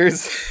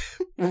there's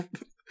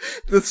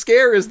the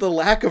scare is the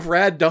lack of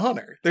Rad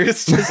Donner.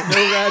 There's just no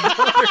Rad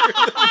Donner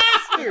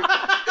in the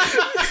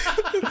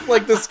suit.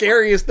 like the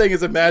scariest thing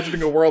is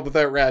imagining a world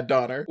without Rad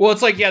Donner. Well,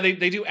 it's like, yeah,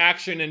 they do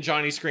action and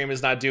Johnny Scream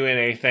is not doing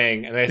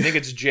anything. And I think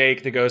it's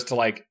Jake that goes to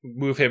like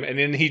move him. And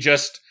then he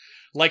just,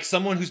 like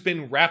someone who's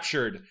been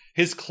raptured,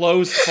 his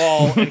clothes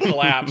fall and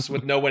collapse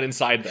with no one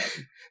inside them.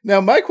 Now,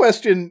 my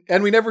question,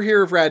 and we never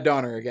hear of Rad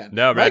Donner again.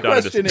 No, my Rad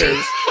Donner question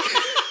is,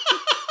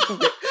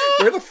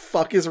 where the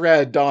fuck is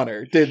Rad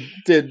Donner? Did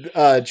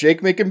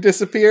Jake make him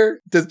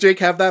disappear? Does Jake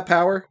have that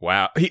power?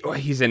 Wow.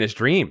 He's in his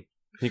dream.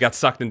 He got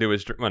sucked into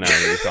his dream. Well, no,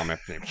 he saw my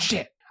name.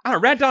 Shit. I don't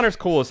know. Rad Donner's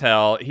cool as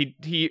hell.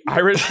 He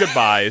Irish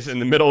goodbyes in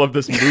the middle of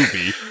this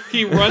movie.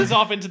 He runs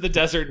off into the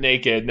desert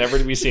naked, never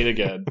to be seen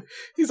again.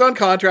 He's on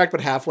contract,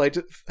 but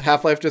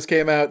Half-Life just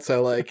came out,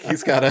 so like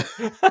he's gotta.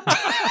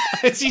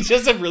 Is he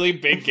just a really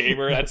big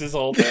gamer? That's his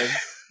whole thing.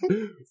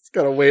 He's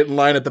gotta wait in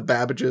line at the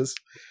Babbages.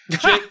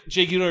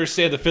 Jake, you don't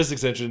understand the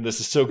physics engine. This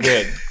is so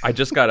good. I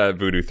just got a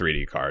Voodoo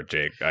 3D card,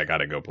 Jake. I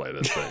gotta go play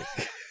this thing.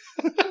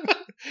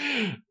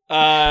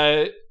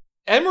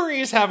 Emery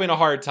is having a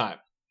hard time.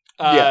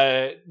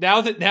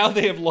 Now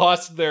they have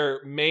lost their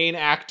main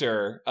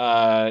actor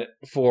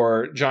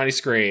for Johnny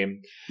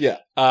Scream. Yeah.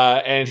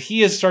 And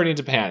he is starting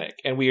to panic.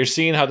 And we are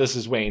seeing how this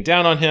is weighing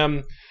down on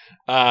him.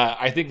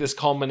 I think this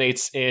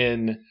culminates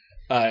in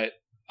a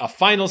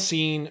final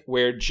scene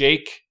where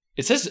Jake,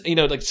 it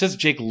says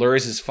Jake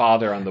lures his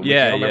father on the weekend.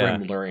 I don't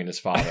remember him luring his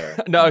father.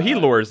 No, he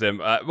lures him.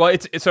 Well,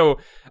 it's so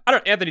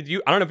Anthony,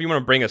 I don't know if you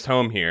want to bring us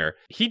home here.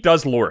 He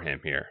does lure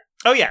him here.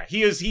 Oh yeah,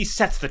 he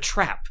sets the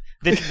trap.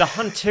 The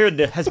hunter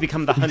has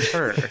become the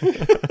hunter.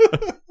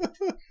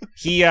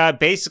 He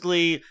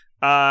basically,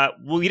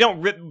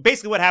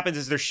 basically what happens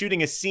is they're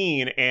shooting a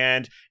scene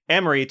and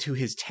Emery, to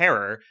his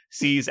terror,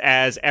 sees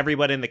as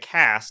everyone in the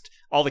cast,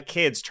 all the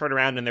kids turn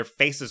around and their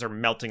faces are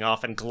melting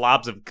off and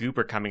globs of goop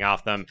are coming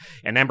off them.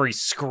 And Emery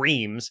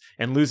screams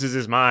and loses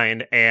his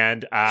mind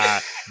and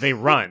they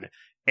run.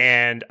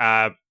 And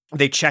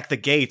they check the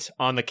gate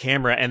on the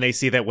camera and they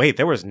see that, wait,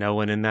 there was no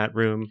one in that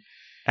room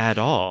at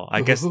all.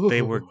 I guess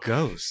they were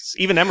ghosts.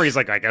 Even Emery's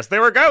like, I guess they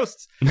were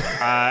ghosts.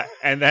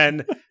 And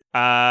then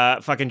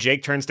fucking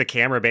Jake turns to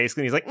camera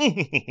basically and he's like,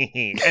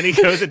 and he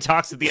goes and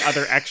talks to the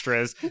other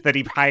extras that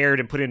he hired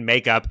and put in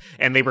makeup,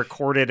 and they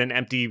recorded an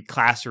empty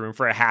classroom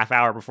for a half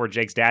hour before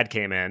Jake's dad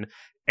came in.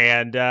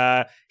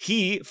 And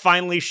he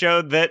finally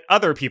showed that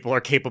other people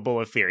are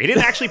capable of fear. He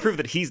didn't actually prove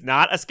that he's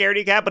not a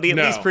scaredy cat, but he at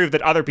least proved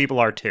that other people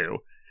are too.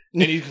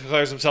 And he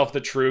declares himself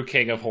the true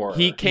king of horror.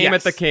 He came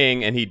at the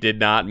king and he did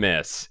not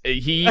miss.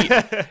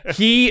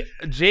 Jake,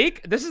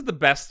 this is the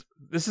best.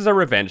 This is a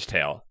revenge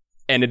tale.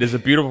 And it is a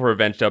beautiful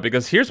revenge tale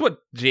because here's what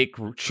Jake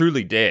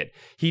truly did.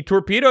 He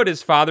torpedoed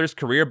his father's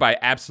career by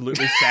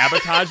absolutely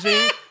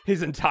sabotaging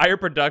his entire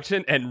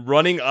production and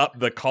running up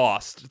the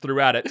cost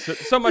throughout it.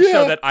 So much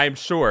so that I'm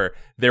sure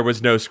there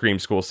was no Scream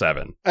School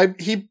 7.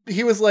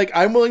 He was like,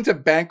 I'm willing to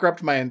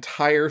bankrupt my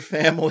entire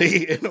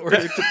family in order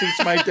to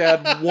teach my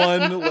dad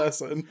one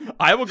lesson.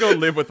 I will go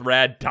live with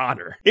Rad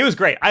Donner. It was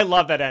great. I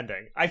love that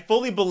ending. I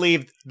fully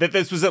believed that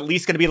this was at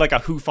least going to be like a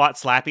Who Fought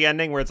Slappy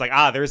ending where it's like,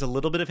 there's a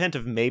little bit of hint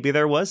of maybe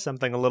there was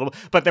something a little,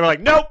 but they were like,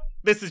 nope.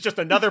 This is just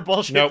another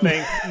bullshit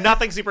thing.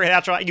 Nothing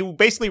supernatural. You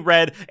basically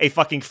read a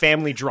fucking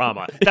family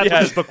drama. That's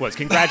what this book was.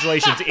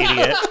 Congratulations,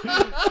 idiot.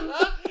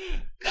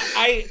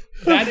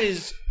 That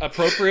is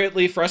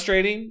appropriately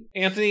frustrating,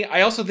 Anthony. I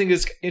also think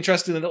it's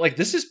interesting that like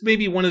this is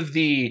maybe one of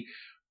the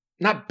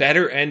not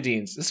better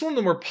endings. This is one of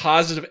the more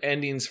positive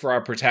endings for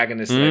our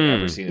protagonist that I've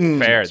ever seen.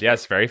 Fair.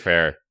 Yes, very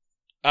fair.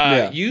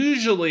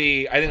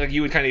 Usually, I think like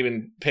you would kind of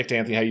even picked,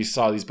 Anthony, how you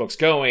saw these books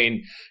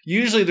going.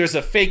 Usually there's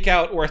a fake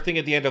out or a thing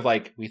at the end of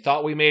like, we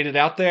thought we made it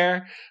out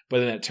there, but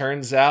then it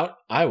turns out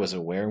I was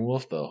a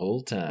werewolf the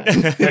whole time.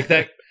 Like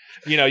that,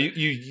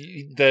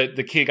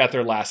 the kid got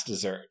their last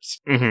desserts.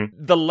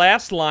 Mm-hmm. The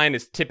last line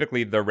is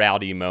typically the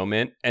rowdy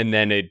moment, and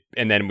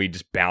then we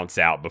just bounce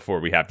out before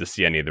we have to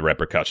see any of the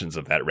repercussions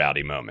of that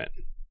rowdy moment.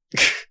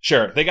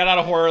 Sure, they got out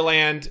of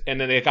Horrorland and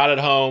then they got it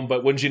home,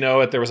 but wouldn't you know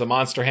it, there was a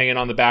monster hanging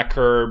on the back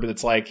curb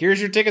that's like, here's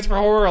your tickets for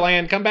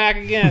Horrorland, come back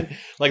again.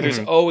 Like there's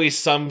always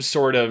some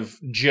sort of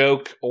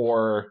joke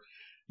or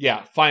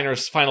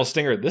final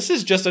stinger. This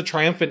is just a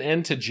triumphant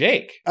end to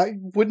Jake. I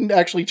wouldn't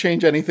actually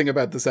change anything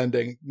about this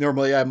ending.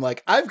 Normally I'm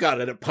like, I've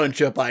got a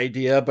punch-up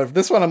idea, but for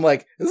this one I'm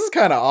like, this is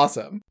kind of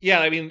awesome. Yeah,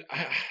 I mean,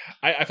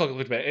 I felt a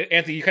little bit.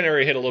 Anthony, you kind of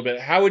already hit a little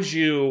bit. How would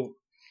you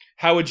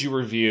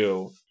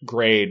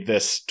grade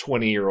this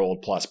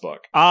 20-year-old plus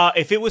book?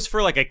 If it was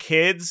for like a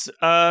kid's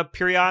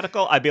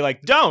periodical, I'd be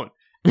like, don't.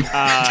 Be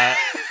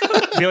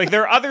like,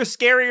 there are other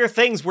scarier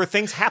things where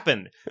things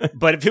happen.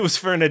 But if it was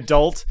for an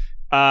adult,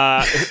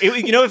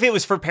 if it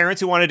was for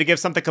parents who wanted to give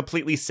something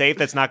completely safe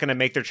that's not going to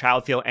make their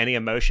child feel any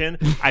emotion,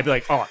 I'd be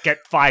like, get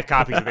 5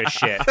 copies of this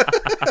shit.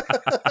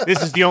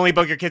 This is the only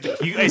book your kids.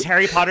 Is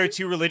Harry Potter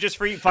too religious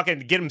for you? Fucking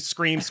get them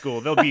Scream School.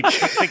 They'll be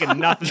thinking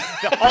nothing.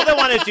 All they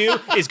want to do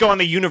is go on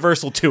the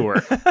Universal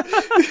tour.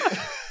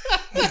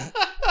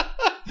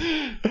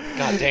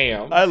 God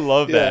damn. I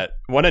love that.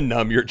 Want to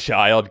numb your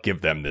child?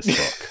 Give them this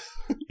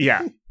book.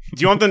 Yeah.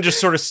 Do you want them to just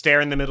sort of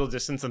stare in the middle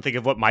distance and think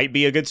of what might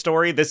be a good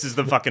story? This is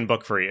the fucking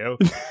book for you.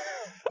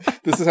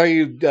 This is how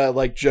you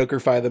like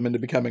Jokerify them into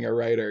becoming a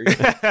writer.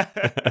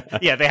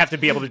 Yeah, they have to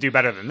be able to do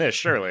better than this,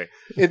 surely.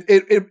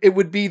 It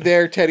would be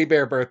their teddy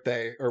bear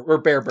birthday or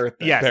bear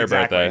birthday. Yes, Bear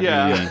exactly. birthday.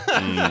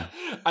 Yeah.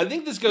 I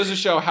think this goes to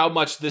show how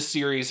much this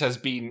series has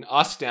beaten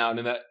us down,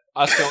 and that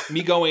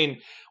me going,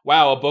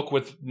 wow, a book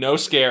with no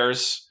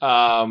scares,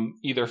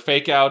 either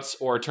fake outs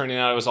or turning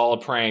out it was all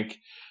a prank.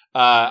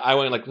 I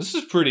went like, this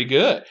is pretty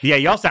good. Yeah,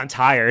 y'all sound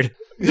tired.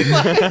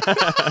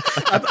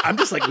 I'm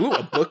just like, ooh,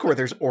 a book where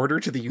there's order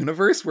to the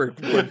universe, where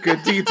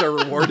good deeds are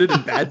rewarded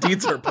and bad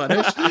deeds are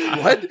punished.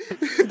 What?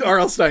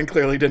 R.L. Stine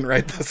clearly didn't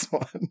write this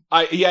one.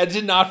 It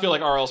did not feel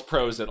like R.L.'s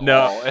prose at No.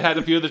 all. It had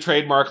a few of the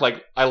trademark,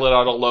 like, I let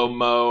out a low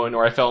moan,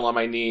 or I fell on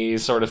my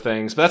knees sort of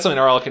things. But that's something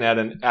R.L. can add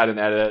and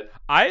edit.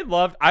 I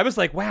was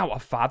like, wow, a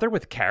father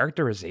with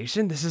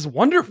characterization? This is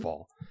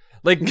wonderful.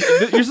 Like,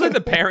 usually the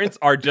parents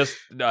are just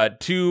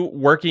two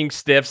working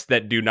stiffs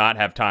that do not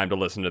have time to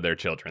listen to their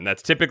children.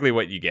 That's typically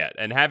what you get.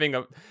 And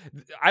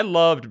I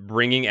loved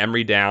bringing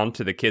Emery down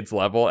to the kid's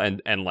level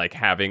and like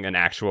having an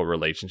actual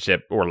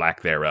relationship or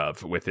lack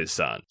thereof with his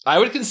son. I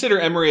would consider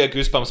Emery a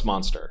Goosebumps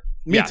monster.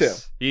 Me too.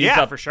 He's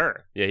for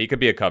sure. Yeah, he could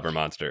be a cover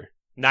monster.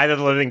 Neither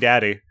the Living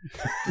Daddy.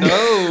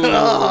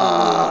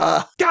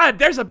 No. God,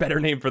 there's a better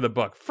name for the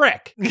book.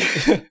 Frick.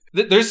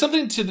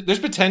 There's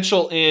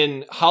potential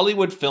in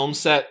Hollywood film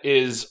set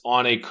is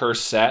on a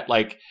cursed set.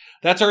 Like,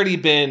 that's already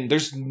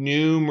there's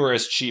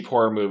numerous cheap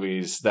horror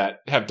movies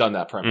that have done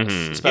that premise,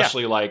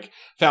 especially like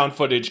found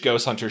footage,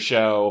 ghost hunter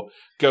show,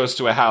 goes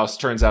to a house,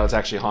 turns out it's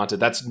actually haunted.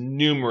 That's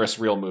numerous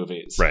real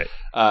movies. Right.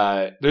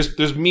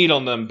 There's meat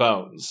on them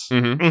bones.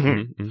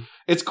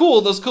 It's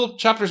cool. Those cool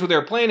chapters where they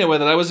were playing it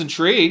with, and I was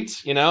intrigued.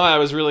 I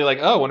was really like,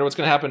 oh, I wonder what's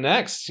going to happen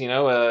next.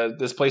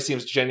 This place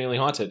seems genuinely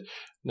haunted.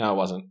 No, it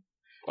wasn't.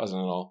 It wasn't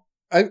at all.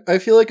 I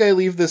feel like I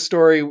leave this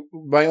story,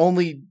 my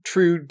only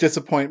true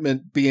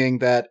disappointment being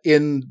that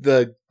in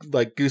the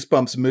like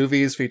Goosebumps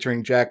movies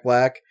featuring Jack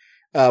Black,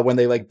 when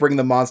they like bring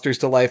the monsters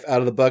to life out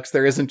of the books,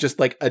 there isn't just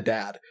like a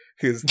dad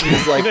who's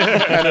like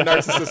kind of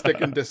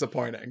narcissistic and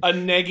disappointing. A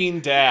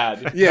negging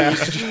dad. Yeah.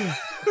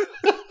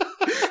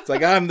 It's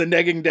like, I'm the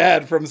negging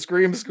dad from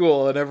Scream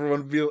School, and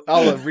everyone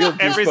all the real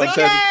Everybody's Goosebumps like,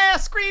 yeah,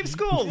 Scream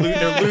School.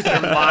 They're losing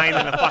their mind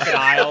in the fucking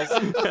aisles.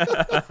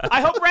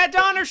 I hope Brad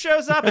Donner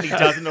shows up, and he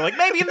doesn't. They're like,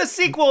 maybe in the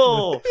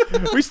sequel.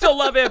 We still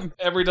love him.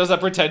 Emery does that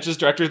pretentious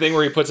director thing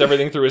where he puts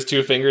everything through his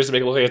two fingers to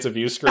make it look like it's a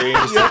view screen,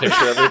 just to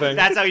picture everything.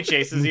 That's how he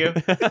chases you.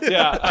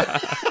 Yeah.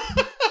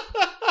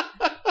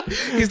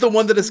 He's the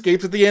one that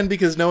escapes at the end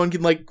because no one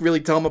can like really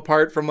tell him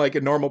apart from like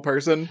a normal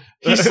person.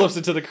 He slips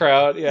into the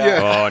crowd. Yeah.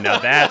 Oh, now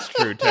that's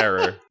true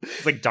terror.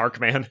 It's like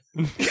Darkman.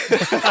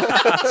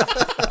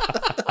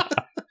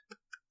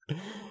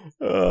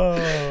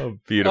 Oh,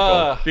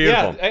 beautiful.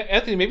 Beautiful. Yeah,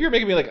 Anthony, maybe you're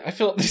making me like, I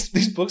feel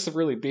these books have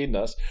really beaten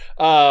us.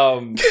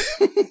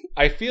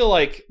 I feel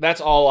like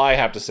that's all I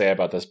have to say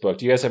about this book.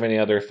 Do you guys have any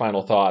other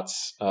final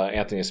thoughts?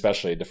 Anthony,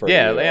 especially. Defer to you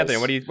Anthony,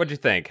 guys. what'd you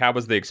think? How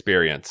was the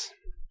experience?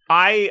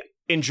 I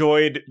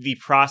enjoyed the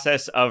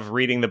process of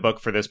reading the book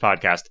for this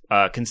podcast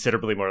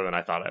considerably more than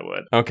I thought I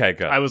would. Okay,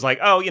 good. I was like,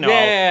 oh,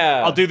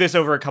 I'll do this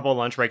over a couple of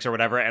lunch breaks or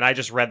whatever, and I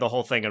just read the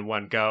whole thing in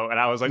one go, and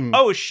I was like,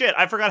 oh shit,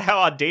 I forgot how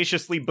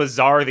audaciously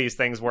bizarre these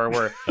things were,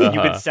 where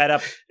you could set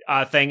up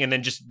a thing and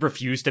then just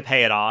refuse to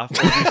pay it off,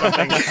 or do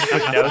something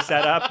with no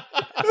setup.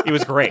 It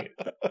was great.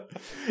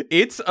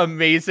 It's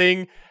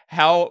amazing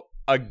how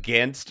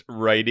against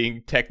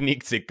writing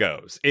techniques it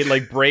goes. It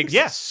like breaks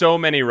so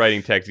many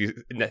writing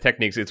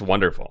techniques. It's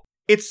wonderful.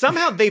 It's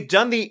somehow they've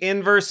done the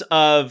inverse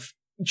of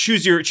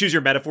choose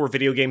your metaphor,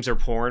 video games or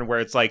porn, where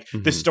it's like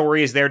the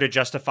story is there to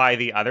justify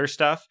the other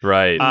stuff.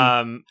 Right.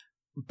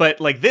 But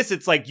like this,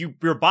 it's like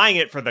you're buying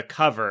it for the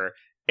cover,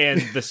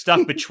 and the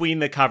stuff between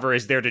the cover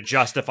is there to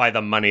justify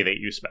the money that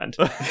you spent.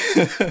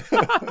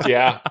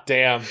 Yeah.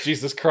 Damn.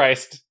 Jesus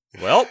Christ.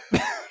 Well,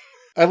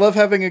 I love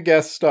having a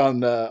guest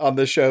on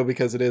this show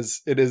because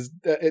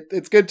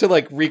it's good to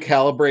like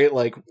recalibrate.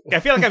 Like,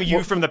 I feel like I'm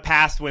you from the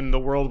past when the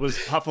world was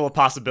full of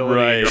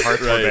possibility and your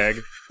hearts were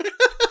big.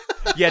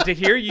 Yeah, to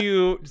hear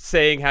you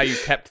saying how you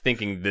kept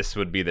thinking this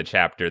would be the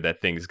chapter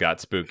that things got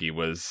spooky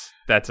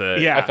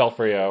I felt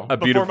for you. A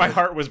beautiful. Before my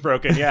heart was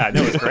broken. Yeah,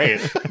 no, it was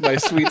great. my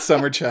sweet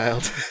summer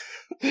child.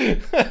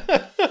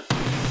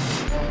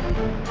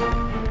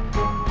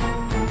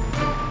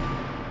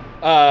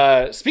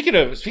 Speaking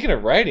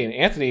of writing,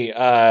 Anthony,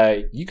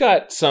 you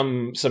got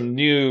some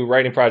new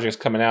writing projects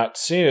coming out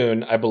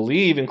soon, I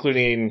believe,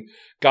 including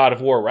God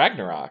of War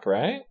Ragnarok,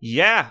 right?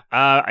 Yeah,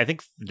 I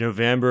think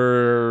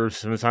November,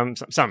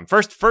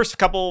 first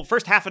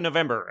half of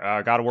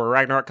November, God of War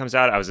Ragnarok comes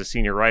out. I was a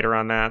senior writer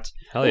on that.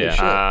 Hell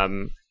yeah.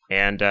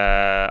 And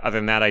other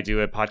than that, I do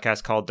a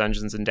podcast called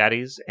Dungeons and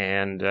Daddies,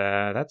 and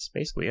that's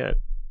basically it.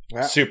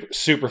 Wow.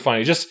 Super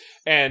funny.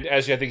 And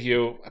as I think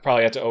you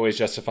probably have to always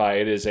justify,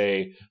 it is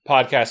a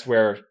podcast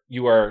where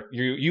you are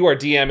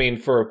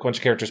DMing for a bunch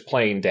of characters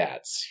playing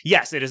dads.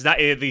 Yes, it is not.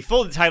 The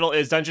full title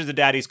is Dungeons and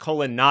Daddies: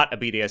 not a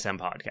BDSM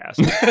podcast.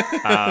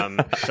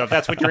 So if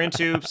that's what you're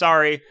into,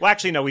 sorry. Well,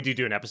 actually, no, we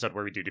do an episode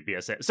where we do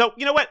BDSM. So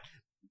you know what?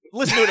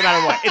 Listen to it no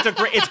matter what.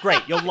 It's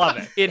great. You'll love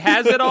it. It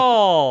has it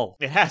all.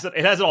 It has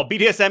it all.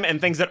 BDSM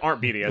and things that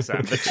aren't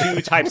BDSM. The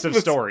two types of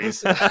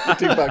stories. The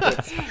 2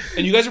 buckets.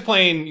 And you guys are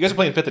playing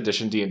 5th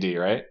edition D&D,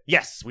 right?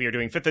 Yes, we are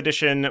doing 5th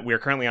edition. We are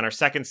currently on our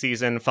 2nd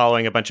season,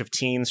 following a bunch of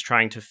teens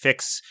trying to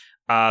fix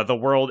the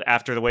world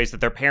after the ways that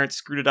their parents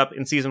screwed it up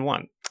in season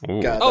 1.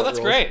 Ooh. God, Oh, that that's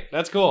rules. great.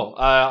 That's cool.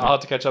 I'll have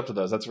to catch up to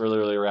those. That's really,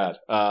 really rad.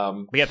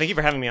 But yeah, thank you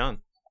for having me on.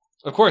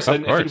 Of course. Of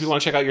And course. if you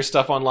want to check out your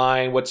stuff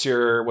online, what's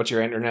your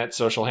internet,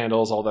 social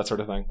handles, all that sort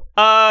of thing?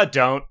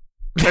 Don't.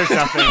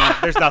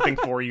 There's nothing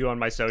for you on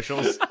my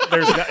socials.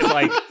 There's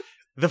like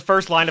the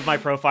first line of my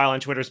profile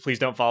on Twitter is please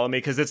don't follow me,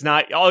 because it's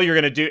not all you're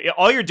gonna do.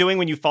 All you're doing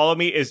when you follow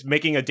me is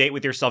making a date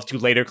with yourself to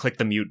later click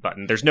the mute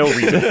button. There's no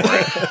reason for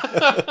it.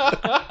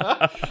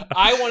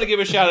 I want to give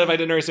a shout out, if I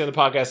didn't already say on the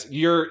podcast,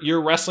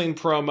 your wrestling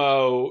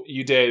promo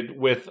you did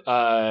with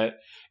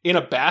in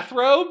a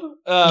bathrobe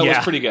was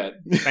pretty good.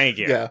 Thank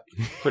you. Yeah.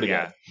 Pretty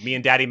Yeah, good. me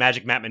and Daddy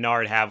Magic Matt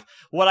Menard have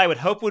what I would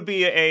hope would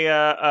be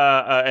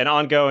an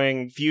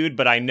ongoing feud,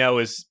 but I know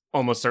is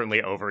almost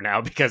certainly over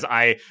now because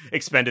I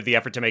expended the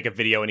effort to make a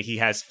video, and he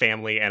has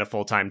family and a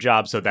full-time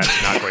job, so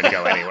that's not going to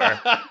go anywhere.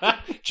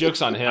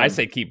 Joke's on him. I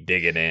say keep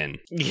digging in.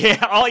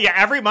 Yeah.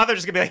 Every month they're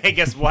just gonna be like, "Hey,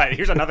 guess what?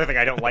 Here's another thing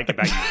I don't like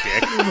about you,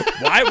 dick."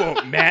 Why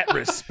won't Matt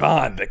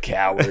respond, the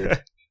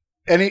coward?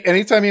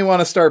 Anytime you want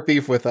to start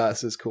beef with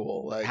us is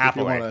cool. Like,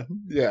 Happily. if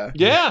you want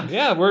to,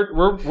 Yeah,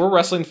 we're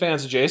wrestling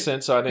fans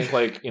adjacent, so I think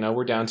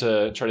we're down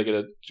to try to get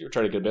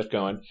a bit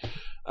going.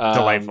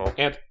 Delightful.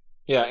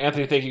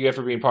 Anthony, thank you again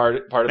for being part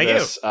of Thank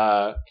this.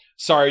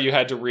 Sorry you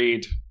had to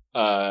read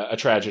a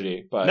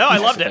tragedy, but No, I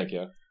loved it. Thank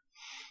you.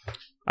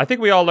 I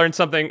think we all learned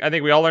something. I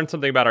think we all learned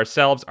something about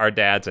ourselves, our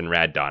dads, and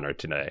Rad Donner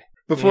today.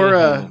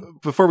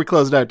 Before we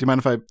close it out, do you mind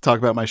if I talk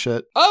about my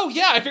shit? Oh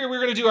yeah, I figured we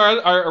were going to do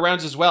our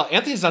rounds as well.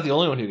 Anthony's not the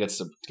only one who gets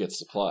to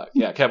plug.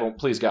 Yeah, Kevin,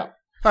 please go.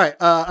 Hi,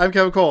 I'm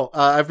Kevin Cole.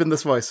 I've been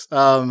this voice.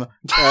 You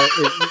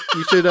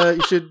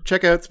should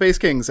check out Space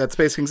Kings at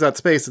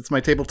spacekings.space. It's my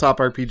tabletop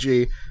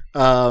RPG.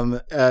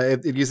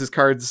 It uses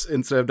cards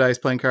instead of dice,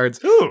 playing cards.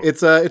 Ooh.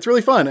 It's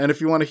really fun. And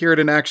if you want to hear it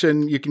in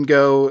action, you can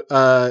go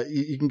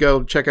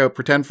check out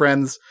Pretend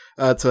Friends.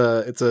 It's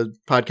a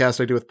podcast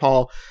I do with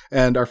Paul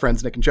and our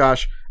friends Nick and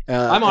Josh.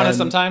 I'm on it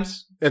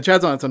sometimes. And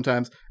Chad's on it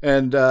sometimes,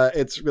 and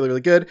it's really,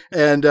 really good.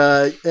 And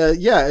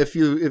if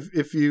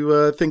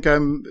you think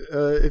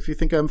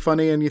I'm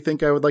funny and you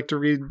think I would like to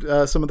read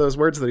some of those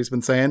words that he's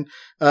been saying,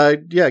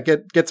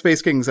 get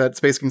Space Kings at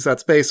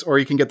spacekings.space, or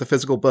you can get the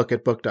physical book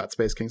at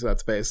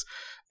book.spacekings.space.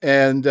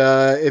 And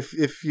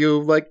if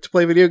you like to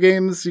play video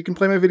games, you can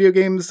play my video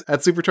games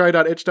at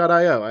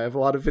supertry.itch.io. I have a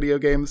lot of video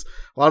games.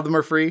 A lot of them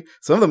are free.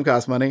 Some of them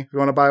cost money. If you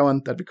want to buy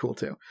one, that'd be cool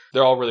too.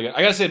 They're all really good.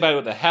 I gotta say, by the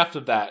way, the heft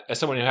of that, as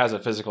someone who has a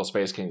physical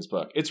Space Kings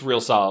book, it's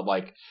real solid.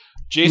 Like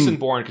Jason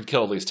Bourne could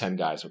kill at least 10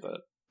 guys with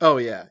it. Oh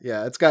yeah.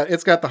 It's got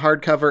the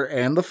hardcover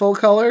and the full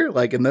color,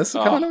 like in this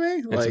economy.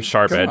 And Like some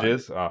sharp come on.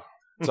 edges. Oh.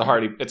 It's a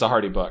hardy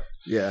book.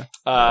 Yeah.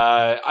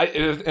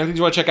 Anything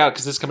you want to check out,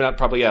 because this is coming out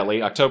probably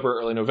late October,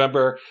 early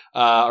November.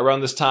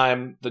 Around this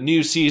time, the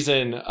new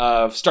season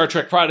of Star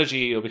Trek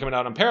Prodigy will be coming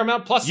out on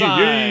Paramount Plus.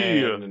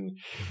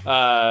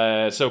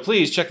 So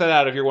please check that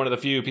out if you're one of the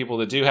few people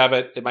that do have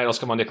it. It might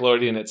also come on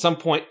Nickelodeon at some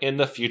point in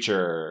the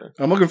future.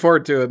 I'm looking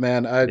forward to it,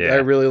 man. I Yeah.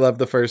 really loved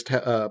the first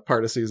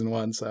part of season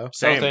 1. So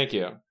Same. So thank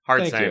you.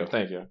 Hard Thank same. you.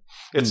 Thank you.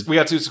 We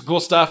got to do some cool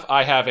stuff.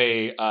 I have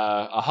a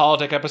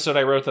holodeck episode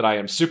I wrote that I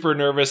am super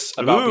nervous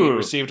about being Ooh.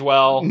 received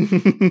well.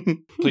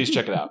 Please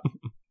check it out.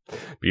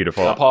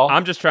 Beautiful. Paul?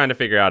 I'm just trying to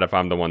figure out if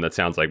I'm the one that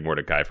sounds like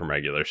Mordecai from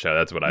Regular Show.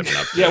 That's what I've been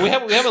up to. Yeah, we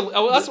have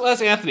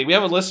that's Anthony. We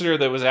have a listener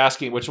that was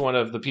asking which one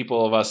of the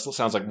people of us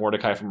sounds like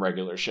Mordecai from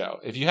Regular Show.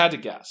 If you had to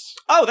guess.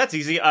 Oh, that's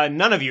easy.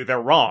 None of you.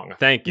 They're wrong.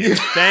 Thank you.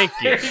 Thank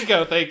you. There you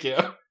go. Thank you.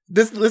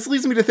 this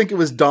leads me to think it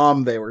was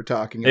Dom they were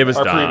talking about. It was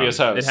Our Dom. previous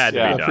host, It had to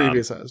yeah. be Dom.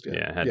 previous host. Yeah,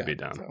 Yeah, it had to be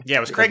Dom. So. Yeah, it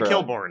was Craig That's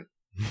right. Kilborn.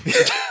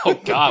 Oh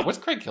God, what's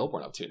Craig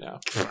Kilborn up to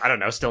now? I don't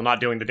know. Still not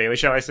doing the Daily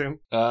Show, I assume.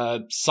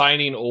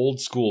 Signing old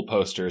school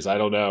posters. I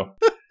don't know.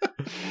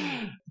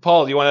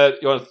 Paul, you want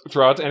to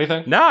throw out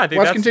anything? No, I think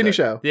Watch that's Continue the-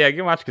 Show. Yeah, you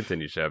can watch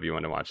Continue Show if you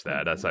want to watch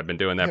that. I've been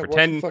doing that Yeah, for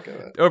watch the fuck out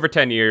of it. over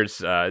 10 years.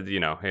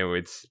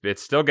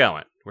 It's still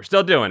going. We're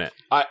still doing it.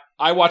 I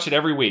watch it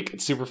every week.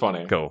 It's super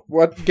funny. Cool.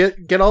 What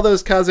get all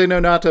those Kaze no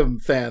Natum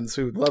fans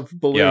who love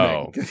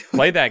ballooning. Yo,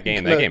 play that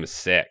game. That game is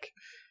sick.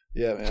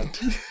 Yeah, man.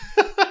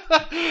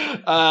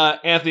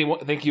 Anthony,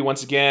 thank you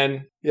once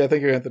again. Yeah,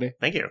 thank you, Anthony.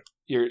 Thank you.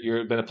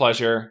 You've been a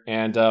pleasure,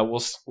 and we'll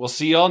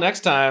see you all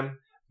next time.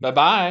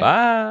 Bye-bye.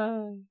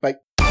 Bye.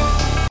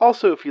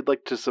 Also, if you'd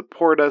like to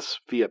support us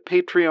via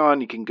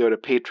Patreon, you can go to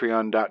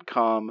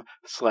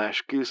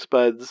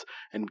patreon.com/goosebuds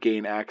and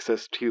gain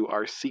access to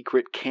our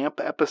secret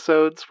camp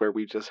episodes where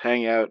we just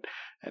hang out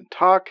and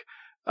talk.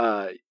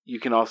 You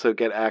can also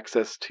get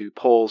access to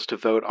polls to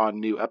vote on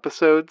new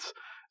episodes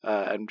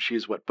and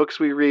choose what books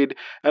we read.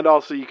 And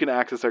also you can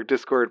access our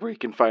Discord where you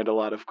can find a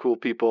lot of cool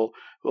people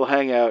who'll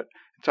hang out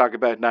and talk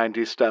about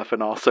 90s stuff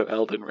and also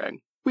Elden Ring.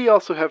 We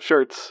also have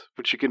shirts,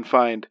 which you can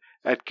find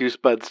at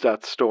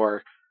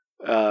goosebuds.store.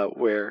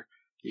 Where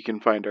you can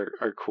find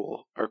our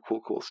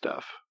cool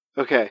stuff.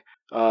 Okay,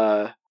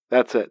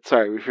 that's it.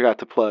 Sorry, we forgot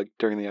to plug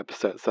during the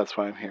episode, so that's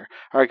why I'm here.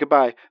 All right,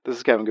 goodbye. This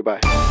is Kevin. Goodbye.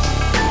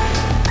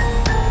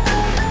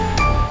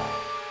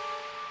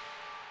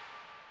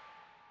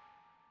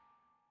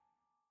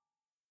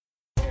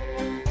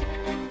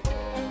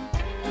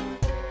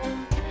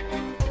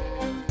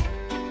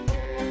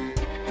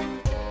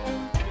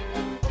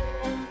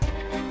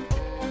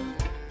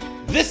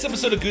 This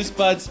episode of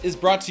Goosebuds is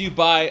brought to you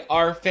by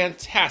our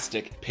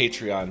fantastic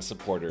Patreon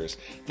supporters.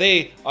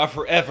 They are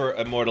forever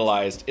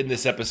immortalized in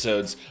this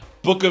episode's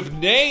Book of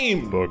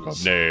Names. Book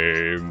of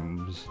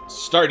Names.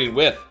 Starting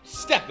with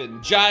Stefan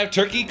Jive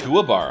Turkey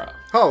Kuwabara,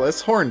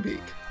 Hollis Hornbeak,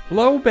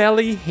 Low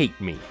Belly Hate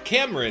Me.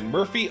 Cameron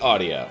Murphy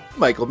Audio,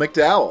 Michael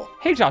McDowell,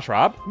 Hey Josh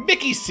Rob.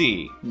 Mickey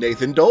C,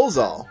 Nathan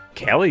Dolezal,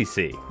 Kelly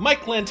C.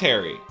 Mike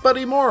Lanteri,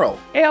 Buddy Morrill,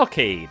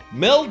 Alcade.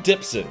 Mel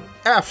Dipson,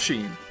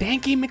 Afsheen,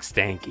 Danky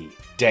McStanky.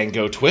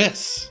 Dango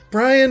Twiss,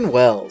 Brian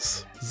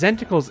Wells,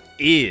 Zenticles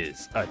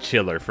is a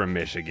chiller from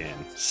Michigan.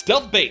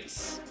 Stealth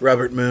Bates,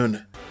 Robert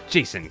Moon,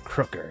 Jason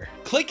Crooker.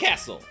 Clay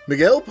Castle,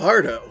 Miguel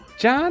Pardo,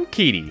 John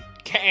Keaty.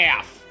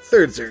 Calf,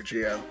 Third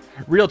Sergio.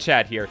 Real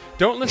chat here.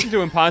 Don't listen to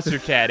Imposter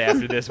Chad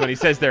after this when he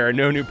says there are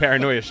no new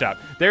paranoia shop.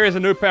 There is a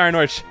new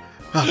paranoia shop.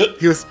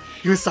 He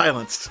was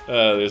silenced.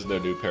 there's no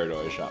new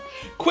Paranoia shop.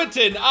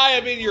 Quentin, I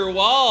am in your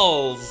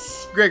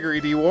walls.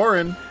 Gregory D.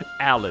 Warren,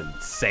 Alan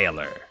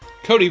Saylor.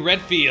 Cody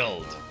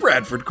Redfield,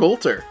 Bradford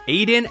Coulter,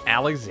 Aiden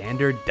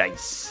Alexander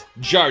Dice.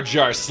 Jar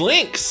Jar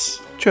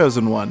Slinks,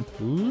 Chosen One,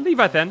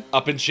 Leviathan.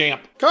 Up and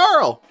Champ,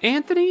 Carl,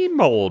 Anthony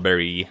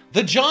Mulberry.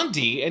 the John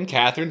D. and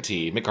Catherine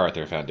T.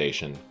 MacArthur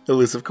Foundation,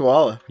 Elusive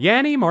Koala,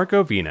 Yanni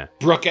Markovina.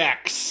 Brooke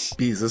X,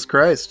 Jesus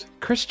Christ,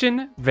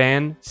 Christian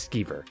Van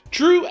Skeever.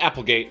 Drew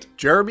Applegate,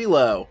 Jeremy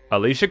Lowe,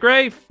 Alicia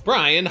Grafe.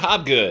 Brian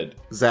Hobgood,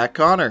 Zach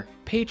Connor,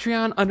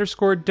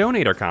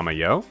 Patreon_donator,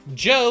 yo.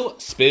 Joe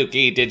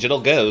Spooky Digital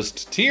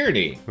Ghost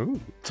Tierney, Ooh.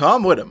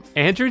 Tom Whittam,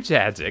 Andrew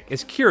Jadzik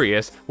is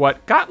curious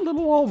what got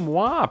little old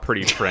moi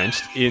pretty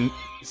Frenched in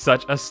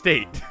such a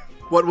state.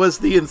 what was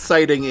the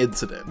inciting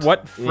incident?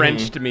 What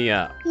Frenched me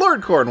up?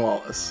 Lord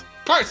Cornwallis,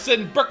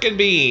 Carson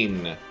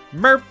Birkenbean,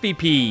 Murphy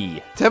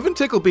P. Tevin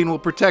Ticklebean will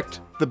protect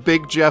the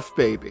Big Jeff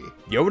baby,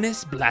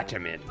 Jonas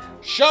Blatterman.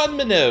 Sean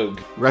Minogue,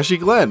 Rushy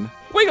Glenn,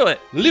 Wiggle it.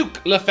 Luke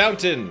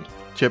LaFountain,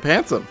 Chip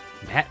Handsome,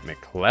 Matt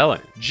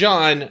McClellan.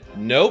 John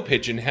No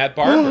Pigeon Hat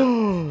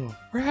Barber,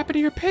 What happened to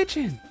your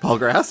pigeon? Paul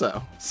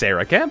Grasso,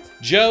 Sarah Kemp.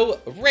 Joe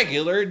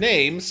Regular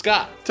Name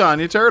Scott,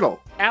 Tanya Turtle,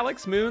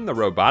 Alex Moon, the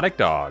robotic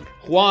dog.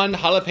 Juan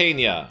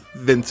Jalapena,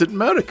 Vincent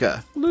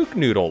Modica, Luke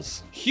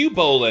Noodles. Hugh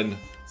Bolin,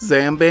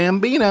 Zam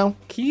Bambino,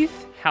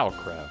 Keith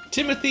Halcrow.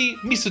 Timothy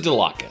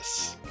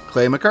Misodilakis,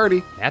 Clay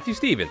McCarty, Matthew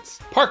Stevens.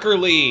 Parker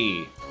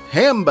Lee,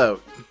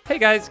 Hamboat, Hey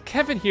guys,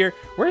 Kevin here.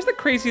 Where's the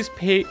craziest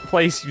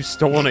place you've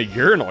stolen a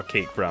urinal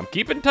cake from?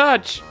 Keep in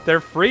touch. They're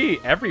free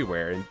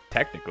everywhere, and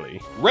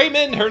technically.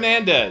 Raymond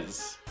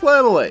Hernandez,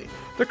 Flamily,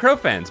 The Crow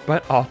fans,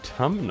 but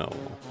autumnal.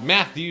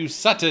 Matthew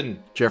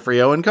Sutton, Jeffrey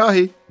Owen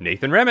Cahy,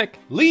 Nathan Remick.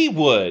 Lee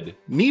Wood,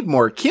 Need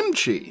More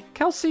Kimchi,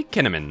 Kelsey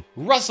Kinnaman.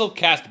 Russell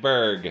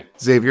Castberg,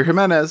 Xavier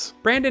Jimenez,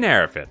 Brandon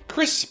Arafit.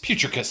 Chris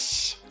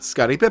Putricus,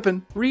 Scotty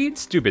Pippen, Reed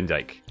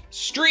Stubendike.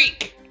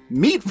 Streak,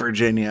 Meet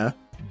Virginia,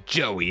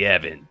 Joey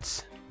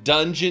Evans.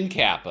 Dungeon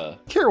Kappa,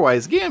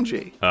 Carewise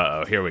Gamgee,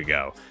 Uh-oh, here we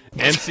go.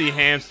 MC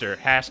Hamster,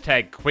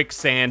 hashtag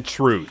quicksand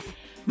truth.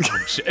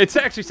 It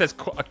actually says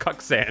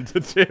cucksand,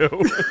 too.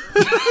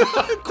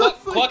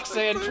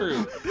 Clucksand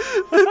True.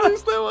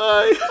 There's no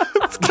I.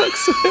 It's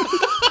Cucksand.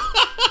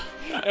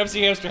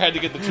 MC Hamster had to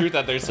get the truth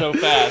out there so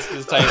fast,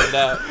 just tightened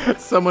up.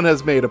 Someone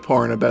has made a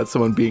porn about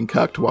someone being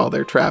cucked while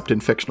they're trapped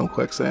in fictional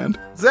quicksand.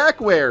 Zach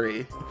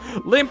Wary,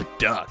 Limp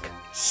Duck.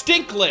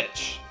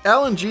 Stinklich,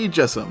 Alan G.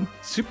 Jessom,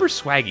 Super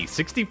Swaggy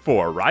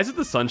 64, Rise of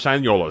the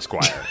Sunshine YOLO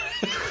Squire.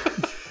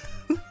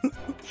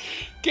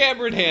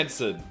 Cameron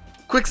Hansen,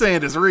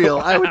 Quicksand is real.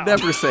 I would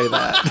never say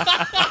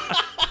that.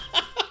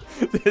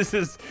 This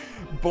is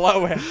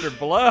blow after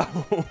blow.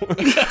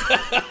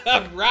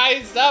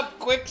 Rise up,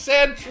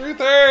 Quicksand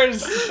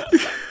Truthers.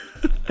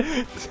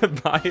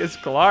 Tobias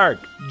Clark.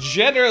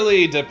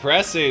 Generally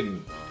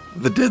depressing,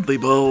 The Deadly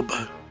Bulb.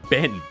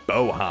 Ben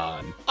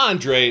Bohan.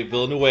 Andre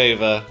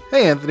Villanueva,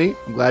 Hey, Anthony.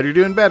 I'm glad you're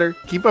doing better.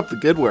 Keep up the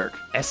good work.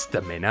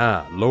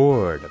 Estamina,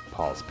 Lord of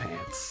Paul's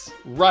Pants.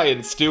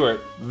 Ryan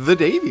Stewart, The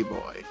Davy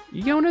Boy.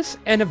 Jonas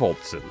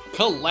Enevoldsen.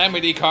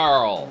 Calamity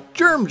Carl,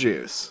 Germ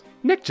Juice.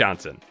 Nick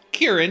Johnson.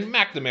 Kieran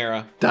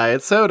McNamara,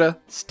 Diet Soda.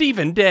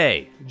 Stephen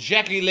Day.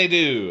 Jackie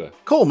Ledoux,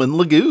 Coleman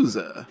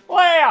Laguza.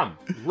 Lamb.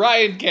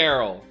 Ryan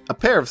Carroll, A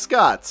Pair of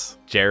Scots.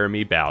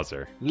 Jeremy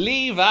Bowser.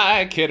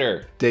 Levi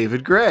Kidder,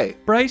 David Gray.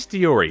 Bryce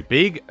Diori.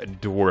 Big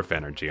dwarf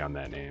energy on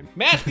that name.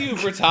 Matthew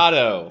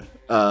Furtado,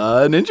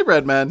 Ninja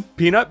Bread Man.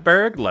 Peanut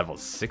Berg, level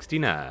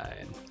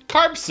 69.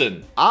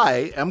 Carbson,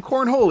 I am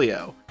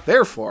Cornholio.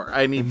 Therefore,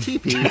 I need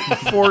TP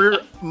for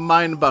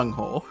mine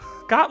bunghole.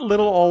 got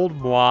little old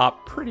moi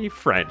pretty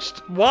Frenched.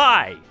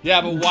 Why? Yeah,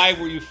 but why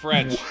were you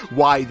French?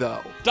 Why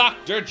though?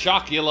 Dr.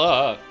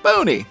 Chocula.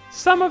 Boney.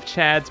 Some of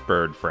Chad's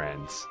bird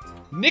friends.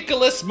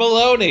 Nicholas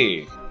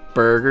Maloney.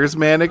 Burgers,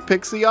 Manic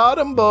Pixie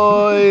Autumn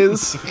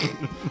Boys.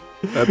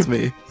 That's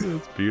me.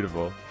 That's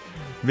beautiful.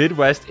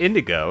 Midwest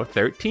Indigo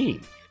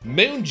 13.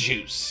 Moon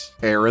Juice.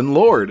 Aaron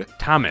Lord.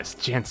 Thomas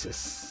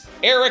Jansis.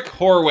 Eric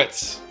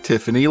Horwitz.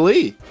 Tiffany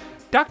Lee.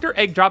 Dr.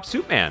 Eggdrop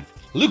Soupman.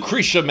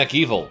 Lucretia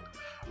McEvil.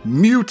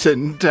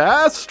 Mutant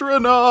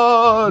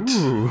Astronaut.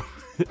 Ooh.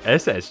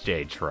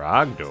 SSJ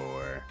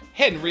Trogdor.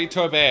 Henry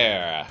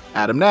Torbert.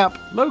 Adam Knapp.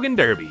 Logan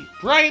Derby.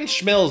 Brian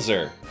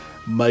Schmilzer.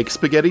 Mike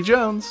Spaghetti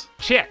Jones.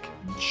 Chick.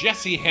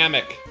 Jesse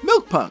Hammock.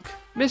 Milk Punk.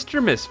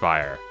 Mr.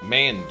 Misfire.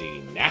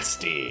 Mandy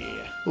Nasty.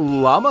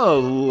 Llama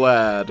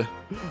Lad.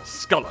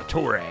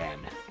 Skullatoran.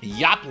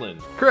 Yoplin.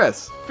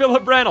 Chris.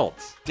 Philip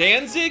Reynolds.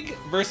 Danzig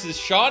versus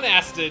Sean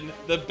Astin.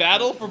 The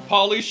battle for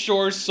Pauly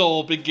Shore's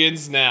soul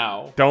begins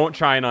now. Don't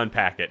try and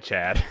unpack it,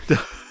 Chad.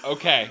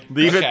 Okay.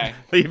 Leave okay.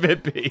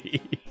 it be.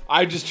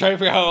 I'm just trying to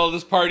figure out how all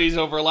these parties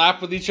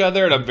overlap with each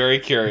other, and I'm very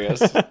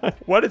curious.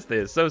 What is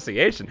the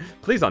association?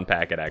 Please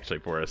unpack it actually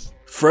for us.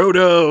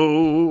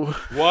 Frodo.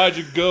 Why'd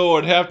you go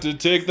and have to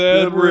take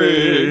that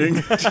ring?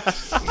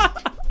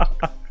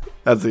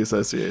 That's the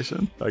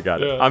association. I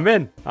got it. Yeah. I'm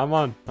in. I'm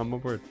on. I'm on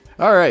board.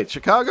 All right,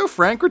 Chicago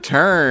Frank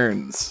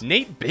returns.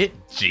 Nate Bit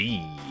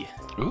G.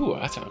 Ooh,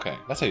 that's okay.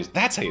 That's how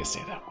you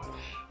say that one.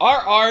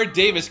 R.R.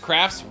 Davis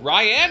Crafts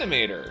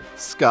Ryanimator.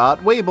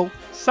 Scott Wable.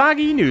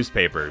 Soggy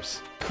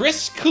Newspapers.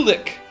 Chris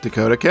Kulik.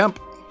 Dakota Kemp.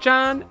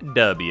 John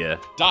W.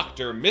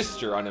 Dr.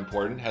 Mr.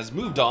 Unimportant has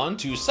moved on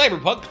to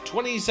Cyberpunk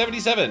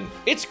 2077.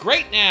 It's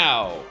great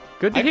now.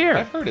 Good to hear.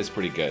 I've heard it's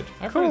pretty good.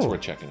 I've heard it's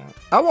worth checking out.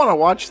 I want to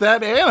watch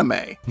that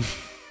anime.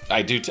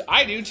 I do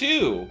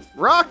too.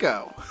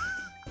 Rocco.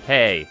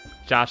 Hey,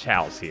 Josh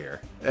Howell's here.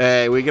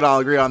 Hey, we can all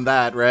agree on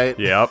that, right?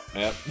 Yep.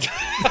 Yep.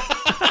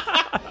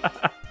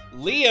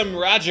 Liam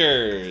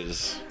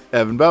Rogers.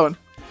 Evan Bowen.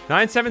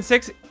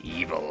 976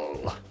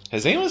 Evil.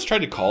 Has anyone else tried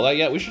to call that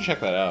yet? We should check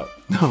that out.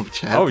 No,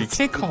 Chad. Oh, you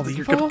can't call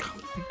you're evil?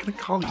 gonna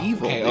call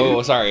evil. Okay. Dude.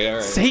 Oh, sorry. All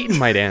right. Satan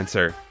might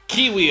answer.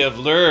 Kiwi of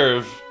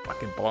Lerv.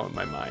 Fucking blowing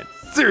my mind.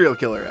 Serial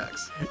Killer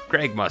X.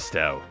 Greg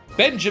Musto.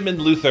 Benjamin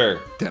Luther.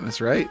 Dennis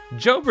Wright.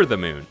 Jover the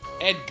Moon.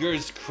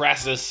 Edgar's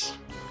Crassus.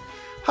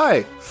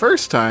 Hi,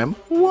 first time,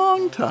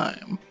 long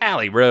time.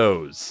 Allie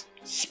Rose.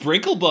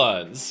 Sprinkle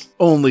Buns.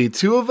 Only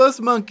two of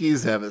us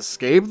monkeys have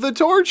escaped the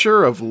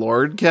torture of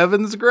Lord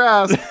Kevin's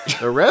grasp.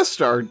 The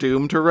rest are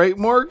doomed to write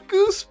more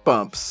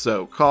goosebumps,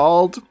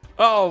 so-called.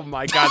 Oh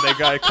my god, they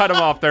got to cut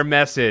them off their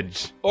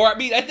message. Or I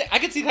mean, I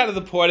could see kind of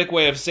the poetic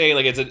way of saying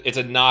like it's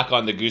a knock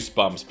on the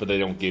Goosebumps, but they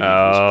don't give you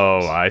Oh,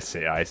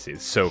 Goosebumps. I see.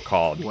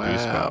 So-called Wow.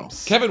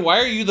 goosebumps. Kevin, why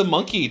are you the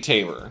monkey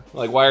tamer?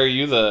 Like, why are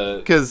you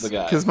the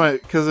guy?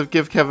 Because of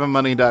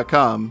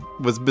GiveKevinMoney.com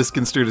was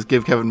misconstrued as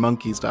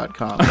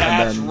GiveKevinMonkeys.com.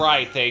 That's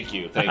right. Thank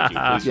you.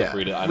 Please feel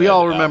free to. We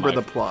all remember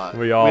the plot.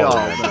 We all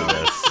remember know.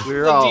 this.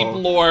 We're the all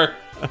deep lore.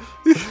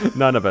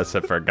 None of us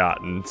have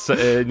forgotten.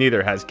 So,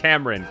 neither has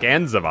Cameron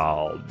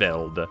Ganzaval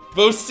Veld.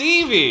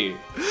 Vosivi.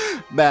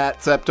 Matt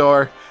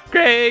Septor.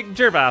 Greg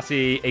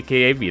Gervasi,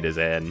 a.k.a.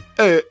 Vitazen.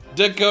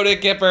 Dakota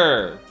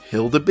Kipper.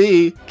 Hilda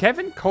B.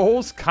 Kevin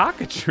Cole's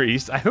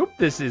Cockatrice. I hope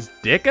this is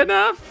dick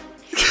enough.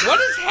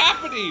 What is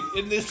happening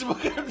in this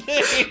book of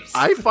names?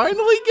 I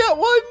finally get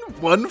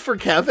one. One for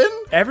Kevin.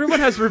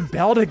 Everyone has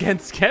rebelled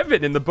against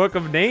Kevin in the Book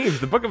of Names.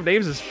 The Book of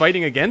Names is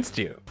fighting against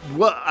you.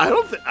 Well, I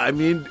don't. I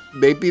mean,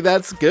 maybe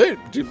that's good.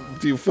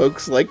 Do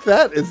folks like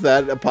that? Is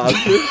that a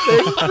positive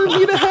thing for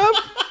me to have?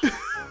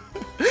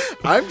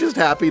 I'm just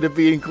happy to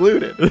be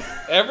included.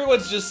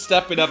 Everyone's just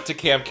stepping up to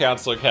Camp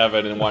Counselor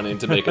Kevin and wanting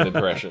to make an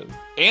impression.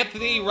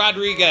 Anthony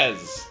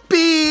Rodriguez.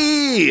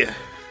 B.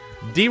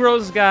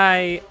 D-Rose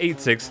Guy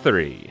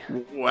 863.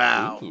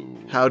 Wow. Ooh.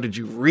 How did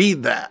you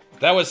read that?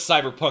 That was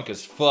cyberpunk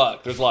as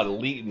fuck. There's a lot of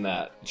elite in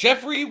that.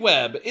 Jeffrey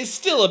Webb is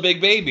still a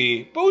big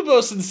baby, but we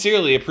both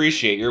sincerely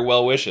appreciate your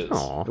well wishes.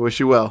 Aw. I wish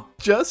you well.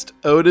 Just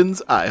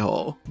Odin's eye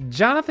hole.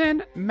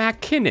 Jonathan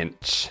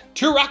McKinninch.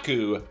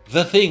 Turaku,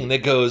 the thing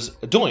that goes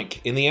doink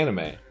in the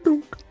anime.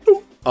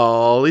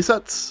 Ollie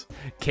Sutz.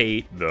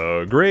 Kate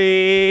the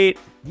Great.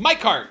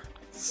 Mike Hart.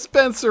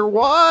 Spencer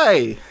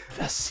Y.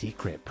 The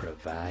Secret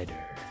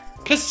Provider.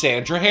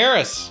 Cassandra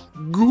Harris.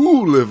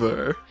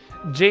 Gulliver.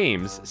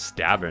 James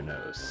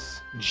Stavernos.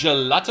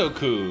 Gelato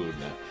Kun.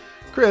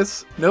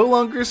 Chris no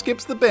longer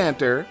skips the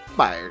banter.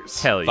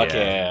 Fires. Hell Fuck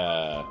yeah.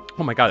 yeah.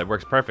 Oh my god, it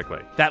works perfectly.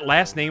 That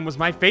last name was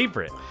my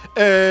favorite.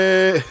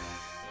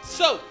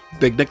 So,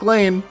 Big Nick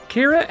Lane.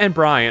 Kira and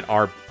Brian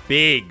are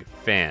big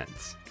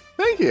fans.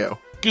 Thank you.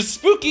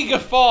 Spooky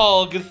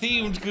Gafall,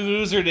 themed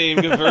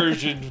username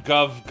version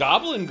of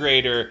Goblin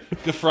Grader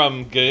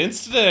from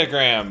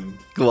Instagram.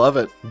 Glove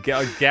it.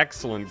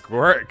 Excellent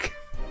work.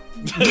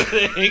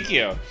 Thank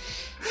you.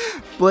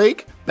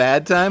 Blake,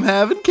 bad time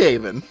having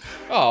Caven.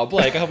 Oh,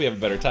 Blake, I hope you have a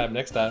better time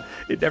next time.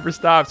 It never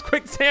stops.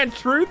 Quicksand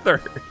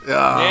Truther.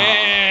 Ah,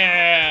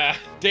 Yeah!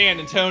 Dan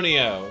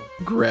Antonio.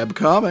 Grab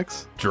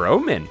Comics.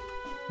 Droman.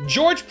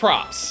 George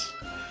Props.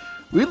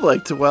 We'd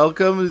like to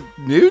welcome,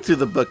 new to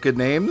the Book of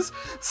Names,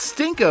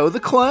 Stinko the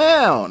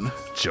Clown.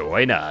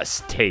 Join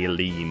us,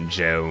 Taylene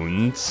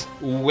Jones.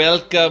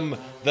 Welcome,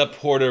 the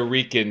Puerto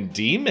Rican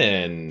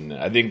Demon.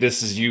 I think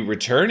this is you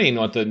returning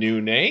with a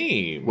new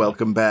name.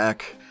 Welcome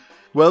back.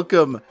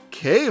 Welcome,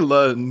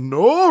 Kayla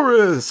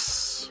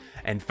Norris.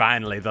 And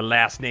finally, the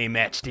last name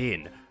etched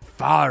in,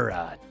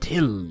 Farah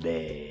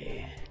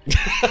Tilde.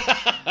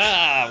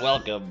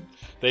 Welcome.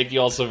 Thank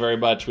you all so very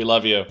much. We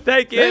love you.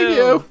 Thank you. Thank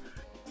you.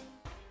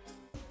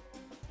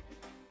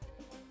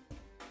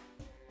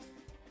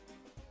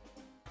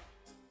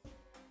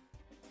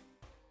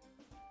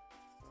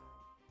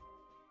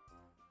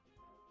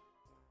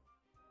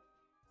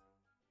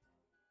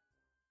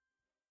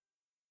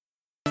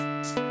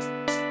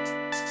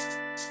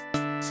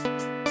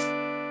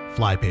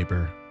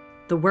 Flypaper.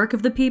 The work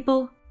of the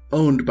people.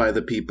 Owned by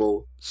the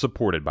people.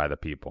 Supported by the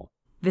people.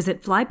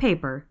 Visit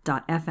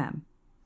flypaper.fm.